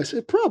daughter." I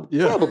said, probably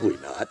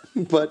not.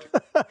 But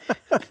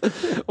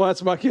well,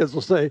 that's my kids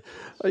will say.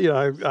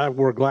 I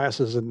wore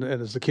glasses, and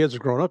as the kids are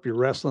growing up, you're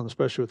wrestling,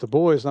 especially with the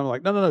boys. And I'm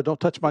like, no, don't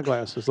touch my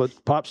glasses. Let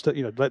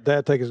let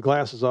Dad take his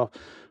glasses off.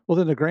 Well,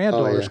 then the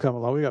granddaughters come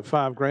along. We got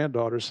 5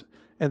 granddaughters,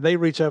 and they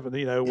reach up and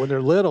when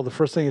they're little, the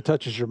first thing it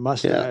touches your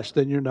mustache,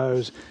 then your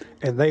nose,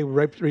 and they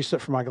reached up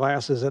for my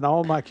glasses. And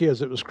all my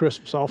kids, it was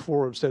Christmas, all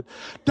 4 of them said,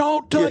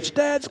 "Don't touch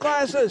Dad's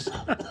glasses."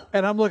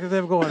 And I'm looking at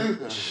them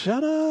going,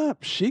 "Shut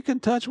up! She can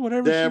touch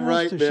whatever she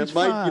wants to. She's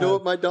fine." You know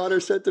what my daughter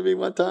said to me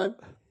one time?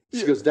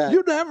 She goes, "Dad,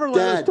 you never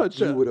let us touch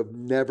that. You would have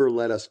never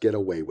let us get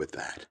away with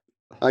that."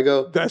 I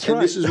go, "That's right."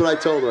 And this is what I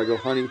told her. I go,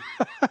 "Honey,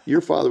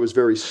 your father was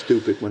very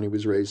stupid when he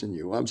was raising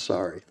you. I'm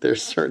sorry.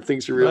 There's certain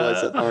things you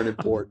realize that aren't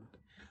important."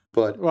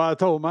 But I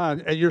told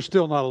mine, and you're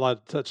still not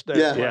allowed to touch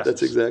Dad's glasses.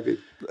 That's exactly.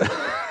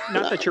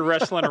 Not that you're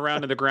wrestling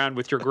around in the ground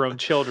with your grown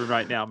children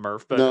right now,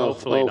 Murph, but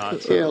hopefully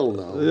not. Hell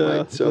no. Yeah,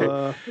 right?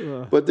 So,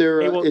 but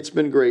it's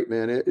been great,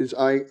 man.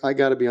 I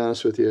got to be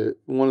honest with you.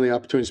 One of the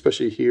opportunities,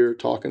 especially here,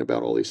 talking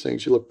about all these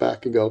things, you look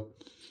back and go,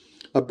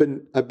 I've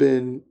been a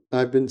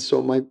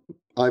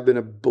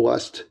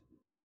blessed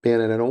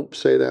man, and I don't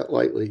say that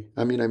lightly.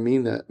 I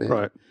mean that, man.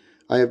 Right.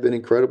 I have been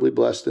incredibly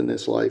blessed in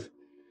this life.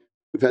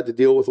 We've had to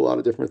deal with a lot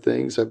of different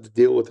things. I've had to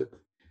deal with it.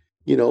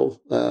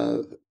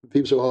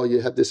 People say, "Oh, you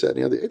have this, that, and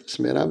the other." Hey,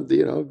 listen, man, I'm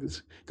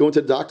going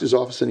to the doctor's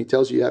office and he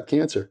tells you have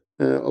cancer.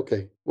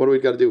 Okay, what do we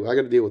got to do? I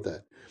got to deal with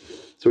that.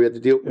 So we had to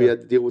deal. We had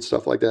to deal with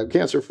stuff like that. I'm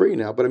cancer free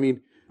now, but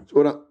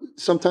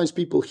sometimes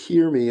people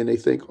hear me and they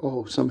think,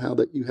 "Oh, somehow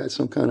that you had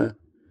some kind of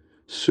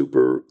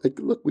super." Like,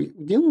 look, we're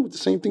dealing with the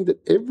same thing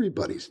that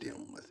everybody's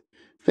dealing with: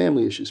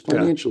 family issues,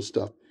 financial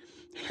stuff,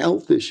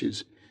 health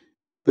issues.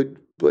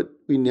 But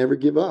we never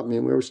give up,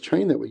 man. We always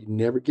trained that way. You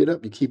never get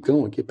up. You keep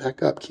going. Get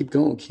back up. Keep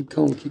going. Keep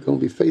going. Keep going.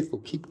 Be faithful.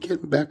 Keep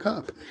getting back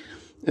up.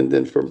 And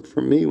then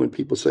for me, when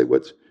people say,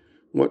 what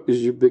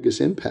is your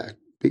biggest impact?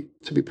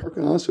 to be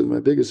perfectly honest with you, my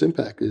biggest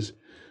impact is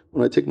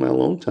when I take my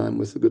alone time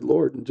with the good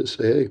Lord and just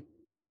say,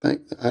 hey,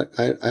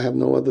 I have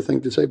no other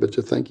thing to say but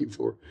to thank you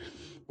for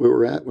where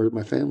we're at, where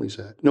my family's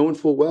at, knowing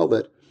full well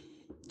that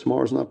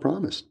tomorrow's not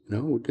promised.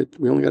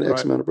 We only got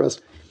X amount of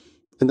breaths.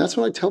 And that's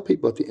what I tell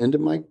people at the end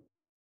of my,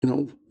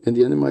 in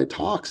the end of my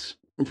talks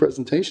and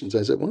presentations.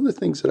 I said, one of the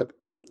things that I've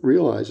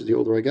realized the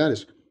older I got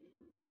is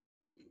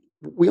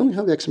we only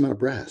have X amount of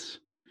breaths.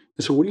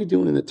 And so what are you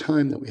doing in the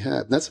time that we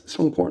have? And that's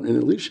so important in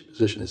a leadership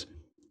position is,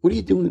 what are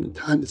you doing in the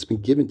time that's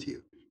been given to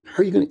you?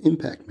 How are you going to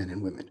impact men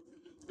and women?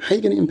 How are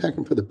you going to impact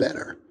them for the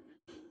better?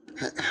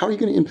 How are you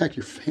going to impact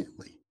your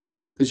family?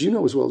 Because you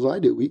know as well as I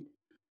do, we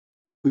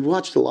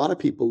watched a lot of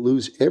people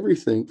lose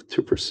everything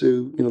to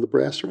pursue, the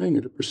brass ring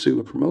or to pursue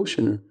a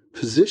promotion or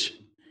position.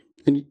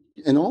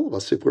 And all of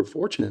us, if we're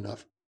fortunate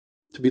enough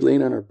to be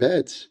laying on our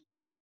beds,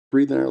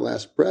 breathing our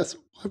last breaths,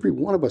 every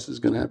one of us is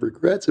going to have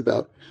regrets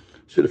about,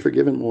 should have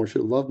forgiven more,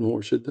 should have loved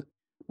more,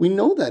 we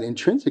know that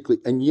intrinsically,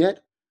 and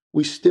yet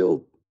we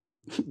still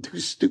do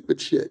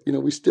stupid shit.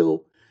 We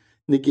still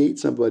negate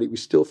somebody. We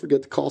still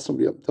forget to call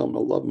somebody up and tell them I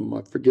love them,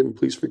 I forgive them,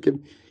 please forgive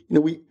me.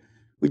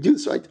 We do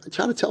this. So I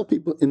try to tell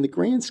people in the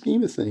grand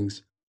scheme of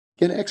things,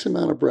 get X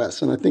amount of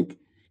breaths. And I think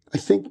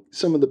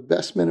some of the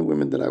best men and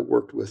women that I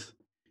worked with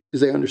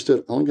is they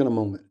understood, I only got a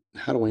moment.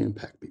 How do I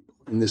impact people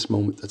in this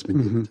moment that's been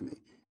given to me?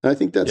 And I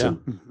think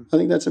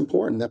that's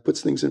important. That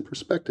puts things in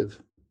perspective.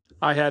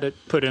 I had it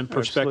put in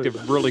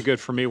perspective really good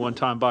for me one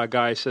time by a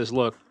guy who says,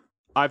 look,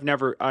 I've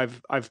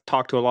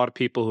talked to a lot of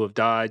people who have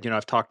died.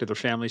 I've talked to their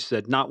families,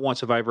 said not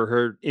once have I ever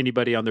heard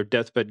anybody on their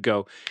deathbed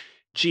go,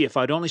 gee, if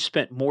I'd only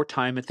spent more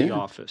time at the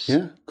office.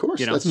 Yeah, of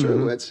course. That's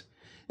true.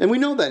 And we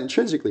know that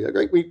intrinsically,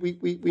 right?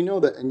 We know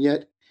that. And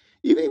yet,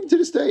 even to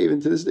this day,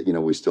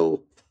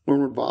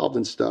 we're involved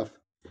in stuff.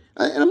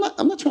 And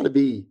I'm not trying to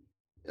be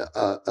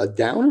a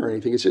downer or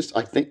anything. It's just,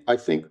 I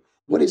think,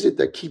 what is it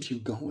that keeps you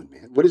going,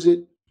 man? What is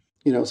it?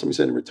 Somebody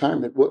said in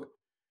retirement, what,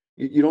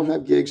 you don't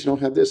have gigs, you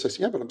don't have this. I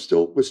said, yeah, but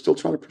we're still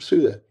trying to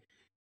pursue that.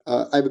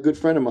 I have a good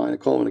friend of mine, I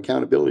call him an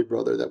accountability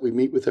brother, that we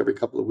meet with every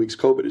couple of weeks.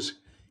 COVID has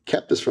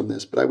kept us from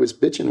this, but I was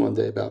bitching one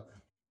day about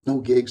no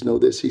gigs, no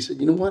this. He said,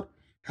 you know what?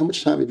 How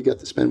much time have you got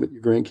to spend with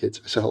your grandkids?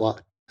 I said, a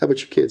lot. How about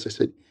your kids? I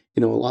said,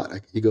 a lot.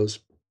 He goes,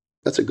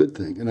 that's a good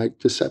thing. And I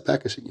just sat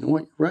back. I said, you know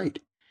what? You're right.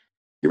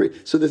 You're right.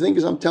 So the thing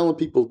is, I'm telling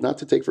people not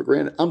to take for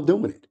granted. I'm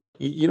doing it.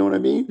 You know what I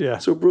mean? Yeah.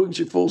 So it brings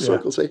you full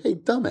circle. Say, hey,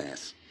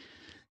 dumbass.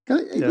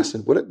 Hey,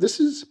 listen, this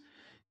is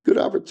good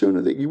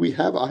opportunity.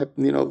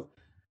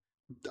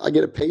 I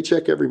get a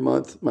paycheck every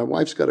month. My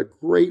wife's got a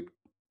great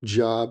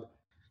job.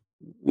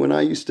 When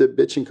I used to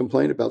bitch and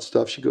complain about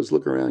stuff, she goes,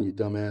 look around, you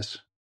dumbass.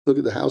 Look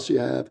at the house you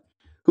have.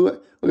 We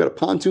got a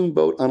pontoon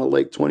boat on a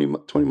lake 20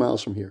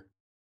 miles from here.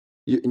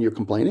 And you're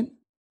complaining?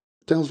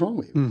 What the hell's wrong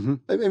with you? Mm-hmm.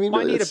 I mean,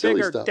 really, that's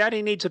silly stuff.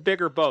 Daddy needs a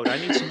bigger boat. I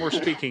need some more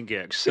speaking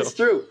gigs. So. It's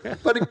true.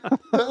 But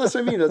that's what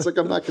I mean. It's like,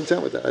 I'm not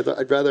content with that.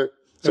 I'd rather,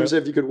 somebody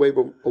said, if you could wave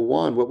a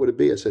wand, what would it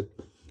be? I said,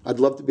 I'd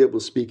love to be able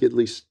to speak at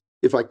least,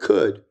 if I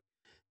could,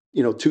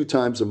 2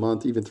 times a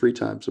month, even 3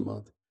 times a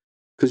month.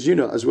 Because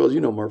as well as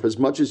Murph, as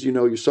much as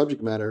your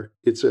subject matter,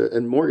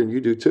 and Morgan, you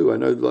do too. I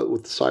know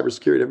with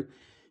cybersecurity,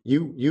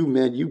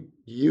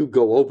 you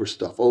go over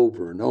stuff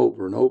over and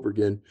over and over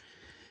again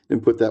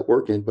and put that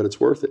work in, but it's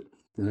worth it.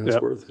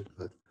 It's worth it.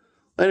 But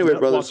anyway,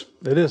 brothers.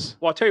 It is.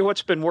 Well, I'll tell you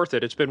what's been worth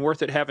it. It's been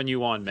worth it having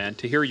you on, man,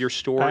 to hear your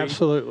story.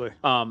 Absolutely.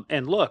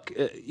 And look,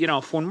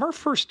 when Murph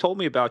first told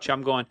me about you,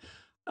 I'm going,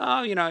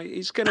 oh,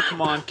 he's going to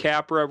come on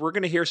Capra. We're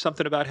going to hear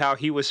something about how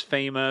he was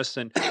famous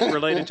and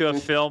related to a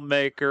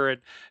filmmaker.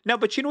 And no,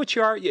 but you know what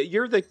you are?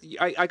 You're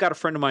I got a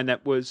friend of mine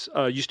that was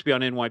used to be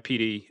on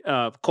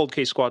NYPD, cold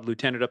case squad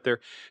lieutenant up there.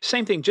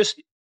 Same thing.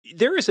 Just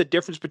there is a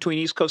difference between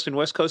East Coast and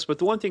West Coast. But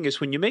the one thing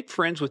is, when you make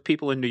friends with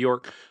people in New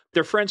York,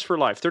 they're friends for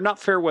life. They're not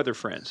fair weather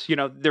friends.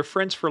 They're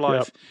friends for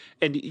life. Yep.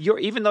 And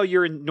even though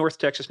you're in North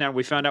Texas now,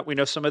 we found out we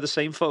know some of the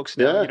same folks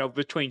now. Yeah.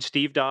 Between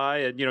Steve Dye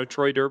and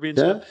Troy Derby and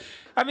stuff.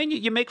 I mean,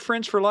 you make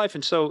friends for life.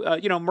 And so,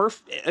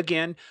 Murph,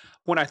 again,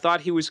 when I thought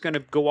he was going to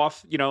go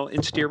off,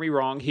 and steer me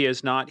wrong, he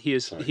has not. He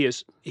has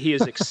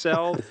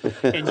excelled.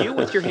 And you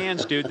with your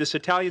hands, dude, this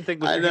Italian thing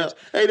with your hands.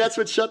 Hey, that's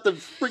what shut the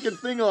freaking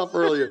thing off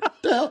earlier.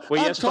 The hell?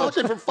 Well, I'm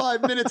talking for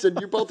 5 minutes and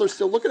you both are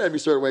still looking at me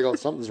sort of way going,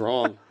 something's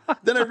wrong.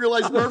 Then I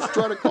realized Murph's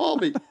trying to call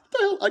me. What the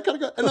hell? I gotta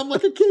go. And I'm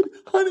like a kid,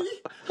 honey,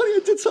 I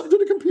did something to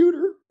the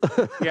computer.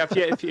 Yeah,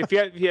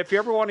 if you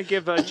ever want to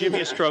give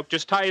Jimmy a stroke,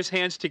 just tie his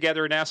hands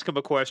together and ask him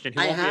a question. He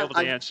won't be able to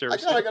answer. I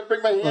got to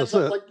bring my hands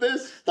up like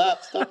this.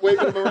 Stop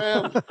waving them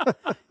around.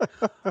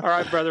 All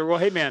right, brother. Well,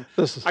 hey, man,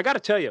 I got to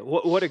tell you,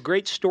 what a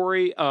great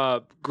story,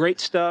 great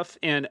stuff.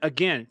 And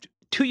again,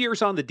 2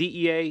 years on the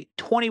DEA,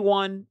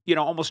 21,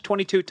 almost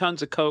 22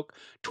 tons of coke,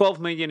 12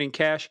 million in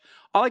cash.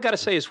 All I got to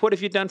say is, what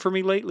have you done for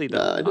me lately, though?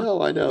 I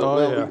know.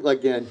 Oh, well,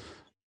 again,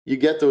 you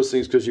get those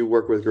things because you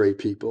work with great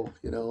people,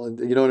 and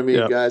you know what I mean?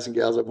 Yep. Guys and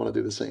gals that want to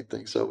do the same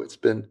thing. So it's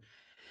been,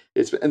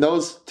 and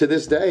those to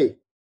this day,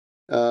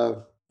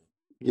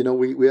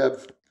 we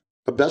have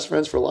best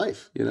friends for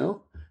life,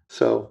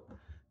 so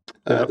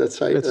That's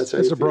how you It's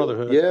a feel.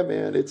 brotherhood. Yeah,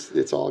 man.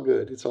 It's all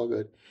good. It's all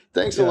good.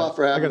 Thanks a Yeah, lot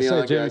for I having gotta me say,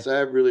 on, Jimmy, guys. I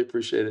really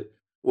appreciate it.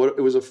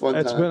 It was a fun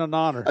it's time. been an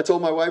honor. I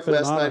told my wife Been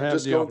an last honor night, having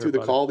just you on going here, through the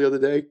buddy. call the other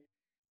day,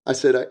 I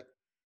said,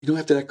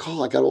 after that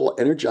call, I got all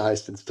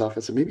energized and stuff.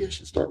 I said, maybe I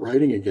should start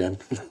writing again.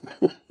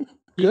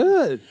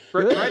 Good.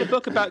 Write a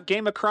book about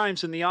Game of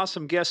Crimes and the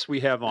awesome guests we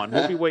have on.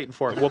 We'll be waiting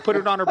for it. We'll put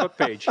it on our book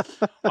page.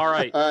 All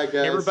right. All right,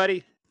 guys.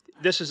 Everybody,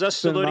 this is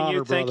us been an saluting you.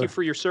 honor, Thank you brother.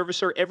 for your service,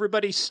 sir.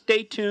 Everybody,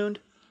 stay tuned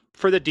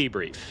for the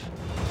debrief.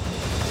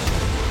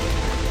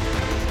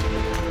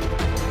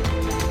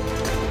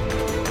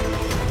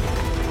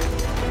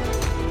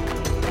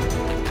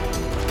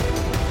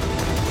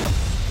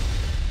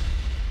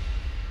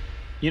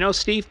 You know,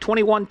 Steve,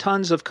 21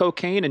 tons of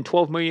cocaine and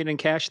 12 million in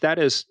cash, that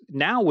is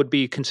now would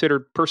be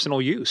considered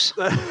personal use.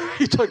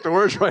 You took the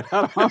words right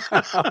out of my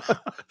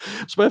mouth.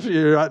 Especially if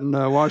you're out in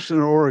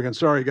Washington or Oregon.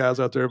 Sorry, guys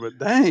out there, but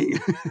dang.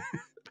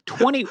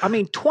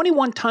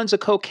 21 tons of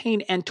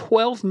cocaine and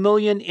 12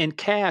 million in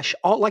cash.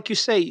 All, like you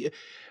say,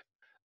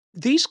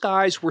 these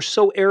guys were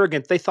so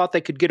arrogant, they thought they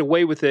could get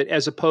away with it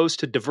as opposed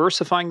to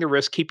diversifying the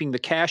risk, keeping the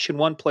cash in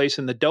one place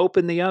and the dope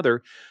in the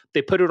other.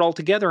 They put it all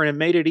together and it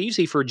made it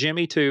easy for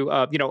Jimmy to,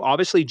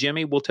 obviously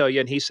Jimmy will tell you,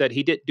 and he said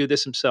he didn't do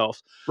this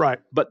himself. Right.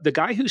 But the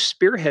guy who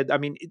spearhead,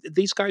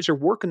 these guys are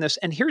working this.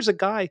 And here's a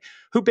guy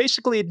who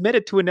basically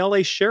admitted to an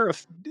LA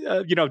sheriff,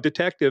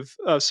 detective,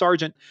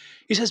 sergeant.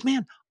 He says,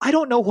 man, I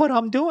don't know what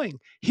I'm doing.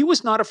 He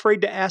was not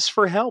afraid to ask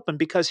for help. And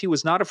because he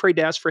was not afraid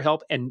to ask for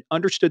help and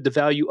understood the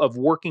value of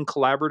working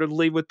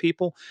collaboratively with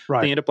people,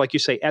 Right. they end up, like you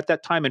say, at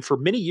that time and for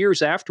many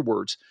years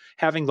afterwards,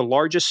 having the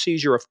largest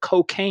seizure of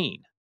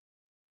cocaine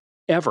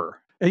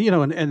ever.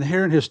 And, and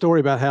hearing his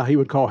story about how he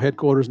would call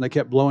headquarters and they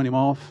kept blowing him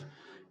off.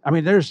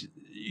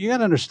 You got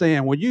to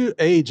understand, when you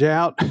age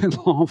out in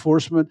law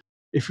enforcement,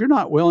 if you're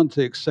not willing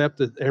to accept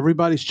that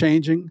everybody's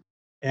changing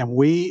and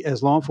we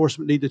as law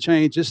enforcement need to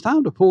change, it's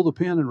time to pull the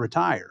pin and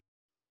retire.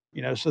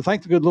 So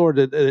thank the good Lord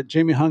that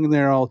Jimmy hung in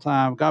there all the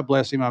time. God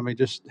bless him.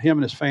 Just him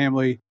and his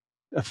family,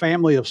 a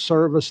family of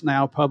service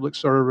now, public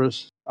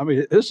service.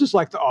 This is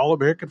like the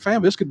all-American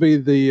family. This could be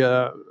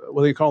the,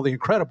 what they call the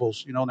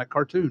Incredibles, in that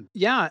cartoon.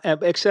 Yeah,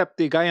 except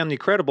the guy on The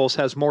Incredibles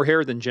has more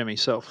hair than Jimmy,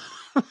 so.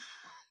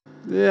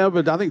 Yeah,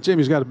 but I think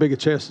Jimmy's got a bigger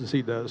chest as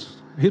he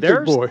does. He's a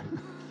big boy.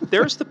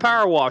 There's the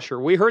power washer.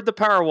 We heard the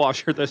power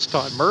washer this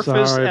time.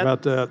 Sorry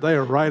about that. They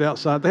are right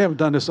outside. They haven't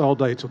done this all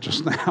day till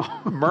just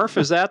now. Murph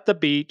is at the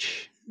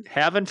beach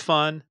having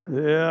fun.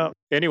 Yeah.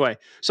 Anyway,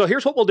 so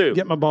here's what we'll do.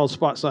 Get my bald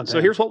spot suntan.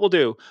 So here's what we'll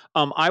do.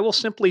 I will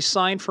simply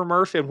sign for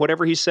Murph, and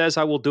whatever he says,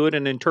 I will do it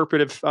in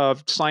interpretive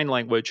sign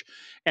language,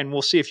 and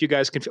we'll see if you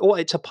guys can. Oh,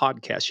 it's a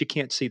podcast. You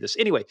can't see this.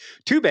 Anyway,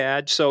 too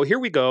bad. So here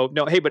we go.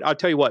 No, hey, but I'll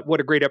tell you what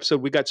a great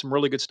episode. We got some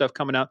really good stuff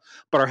coming up.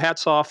 But our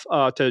hats off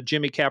to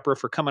Jimmy Capra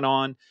for coming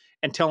on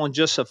and telling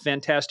just a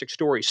fantastic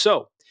story.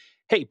 So,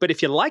 hey, but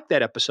if you liked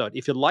that episode,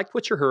 if you liked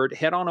what you heard,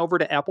 head on over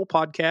to Apple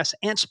Podcasts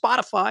and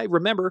Spotify.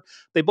 Remember,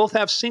 they both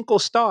have 5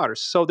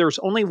 stars. So there's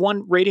only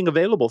one rating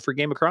available for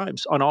Game of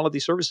Crimes on all of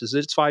these services.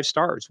 It's 5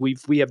 stars.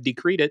 We have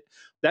decreed it.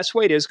 That's the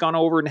way it is. Gone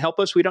over and help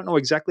us. We don't know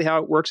exactly how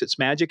it works. It's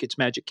Magic. It's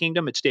Magic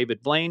Kingdom. It's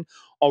David Blaine,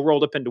 all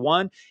rolled up into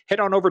one.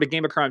 Head on over to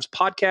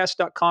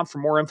GameOfCrimesPodcast.com for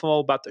more info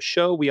about the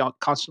show. We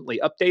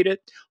constantly update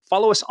it.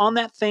 Follow us on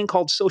that thing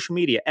called social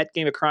media at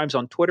Game of Crimes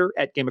on Twitter,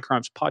 at Game of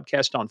Crimes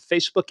Podcast on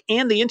Facebook,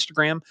 and the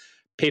Instagram.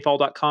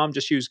 PayPal.com.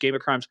 Just use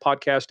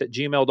GameOfCrimesPodcast at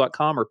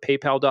gmail.com or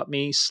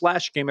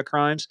PayPal.me/Game of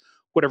Crimes,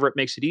 whatever it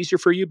makes it easier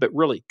for you. But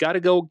really, got to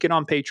go get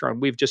on Patreon.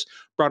 We've just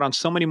brought on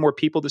so many more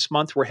people this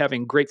month. We're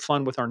having great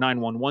fun with our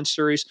 911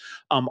 series.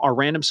 Our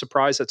random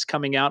surprise that's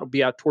coming out will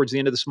be out towards the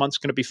end of this month. It's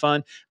going to be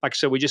fun. Like I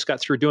said, we just got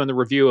through doing the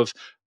review of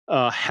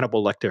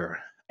Hannibal Lecter.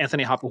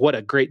 Anthony Hopkins, what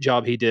a great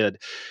job he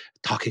did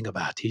talking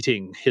about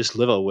eating his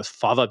liver with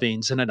fava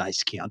beans and an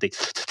ice candy.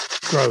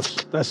 Gross.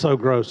 That's so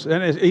gross.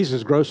 And he's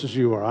as gross as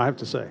you are, I have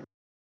to say.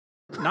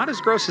 Not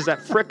as gross as that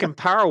frickin'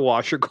 power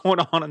washer going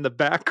on in the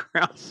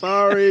background.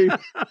 Sorry.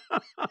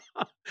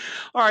 All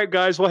right,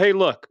 guys. Well, hey,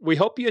 look, we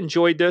hope you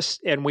enjoyed this,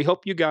 and we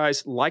hope you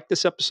guys like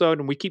this episode,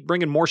 and we keep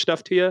bringing more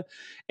stuff to you.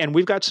 And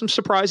we've got some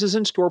surprises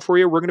in store for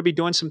you. We're going to be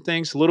doing some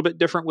things a little bit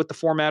different with the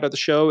format of the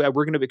show.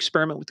 We're going to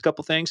experiment with a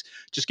couple things.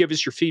 Just give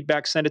us your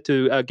feedback. Send it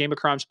to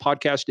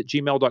gameofcrimespodcast at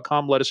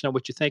gmail.com. Let us know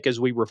what you think as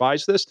we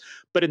revise this.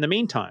 But in the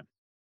meantime,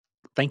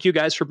 thank you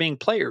guys for being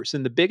players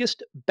in the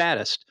biggest,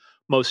 baddest,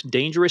 most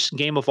dangerous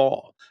game of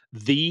all,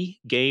 the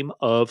Game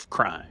of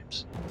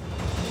Crimes.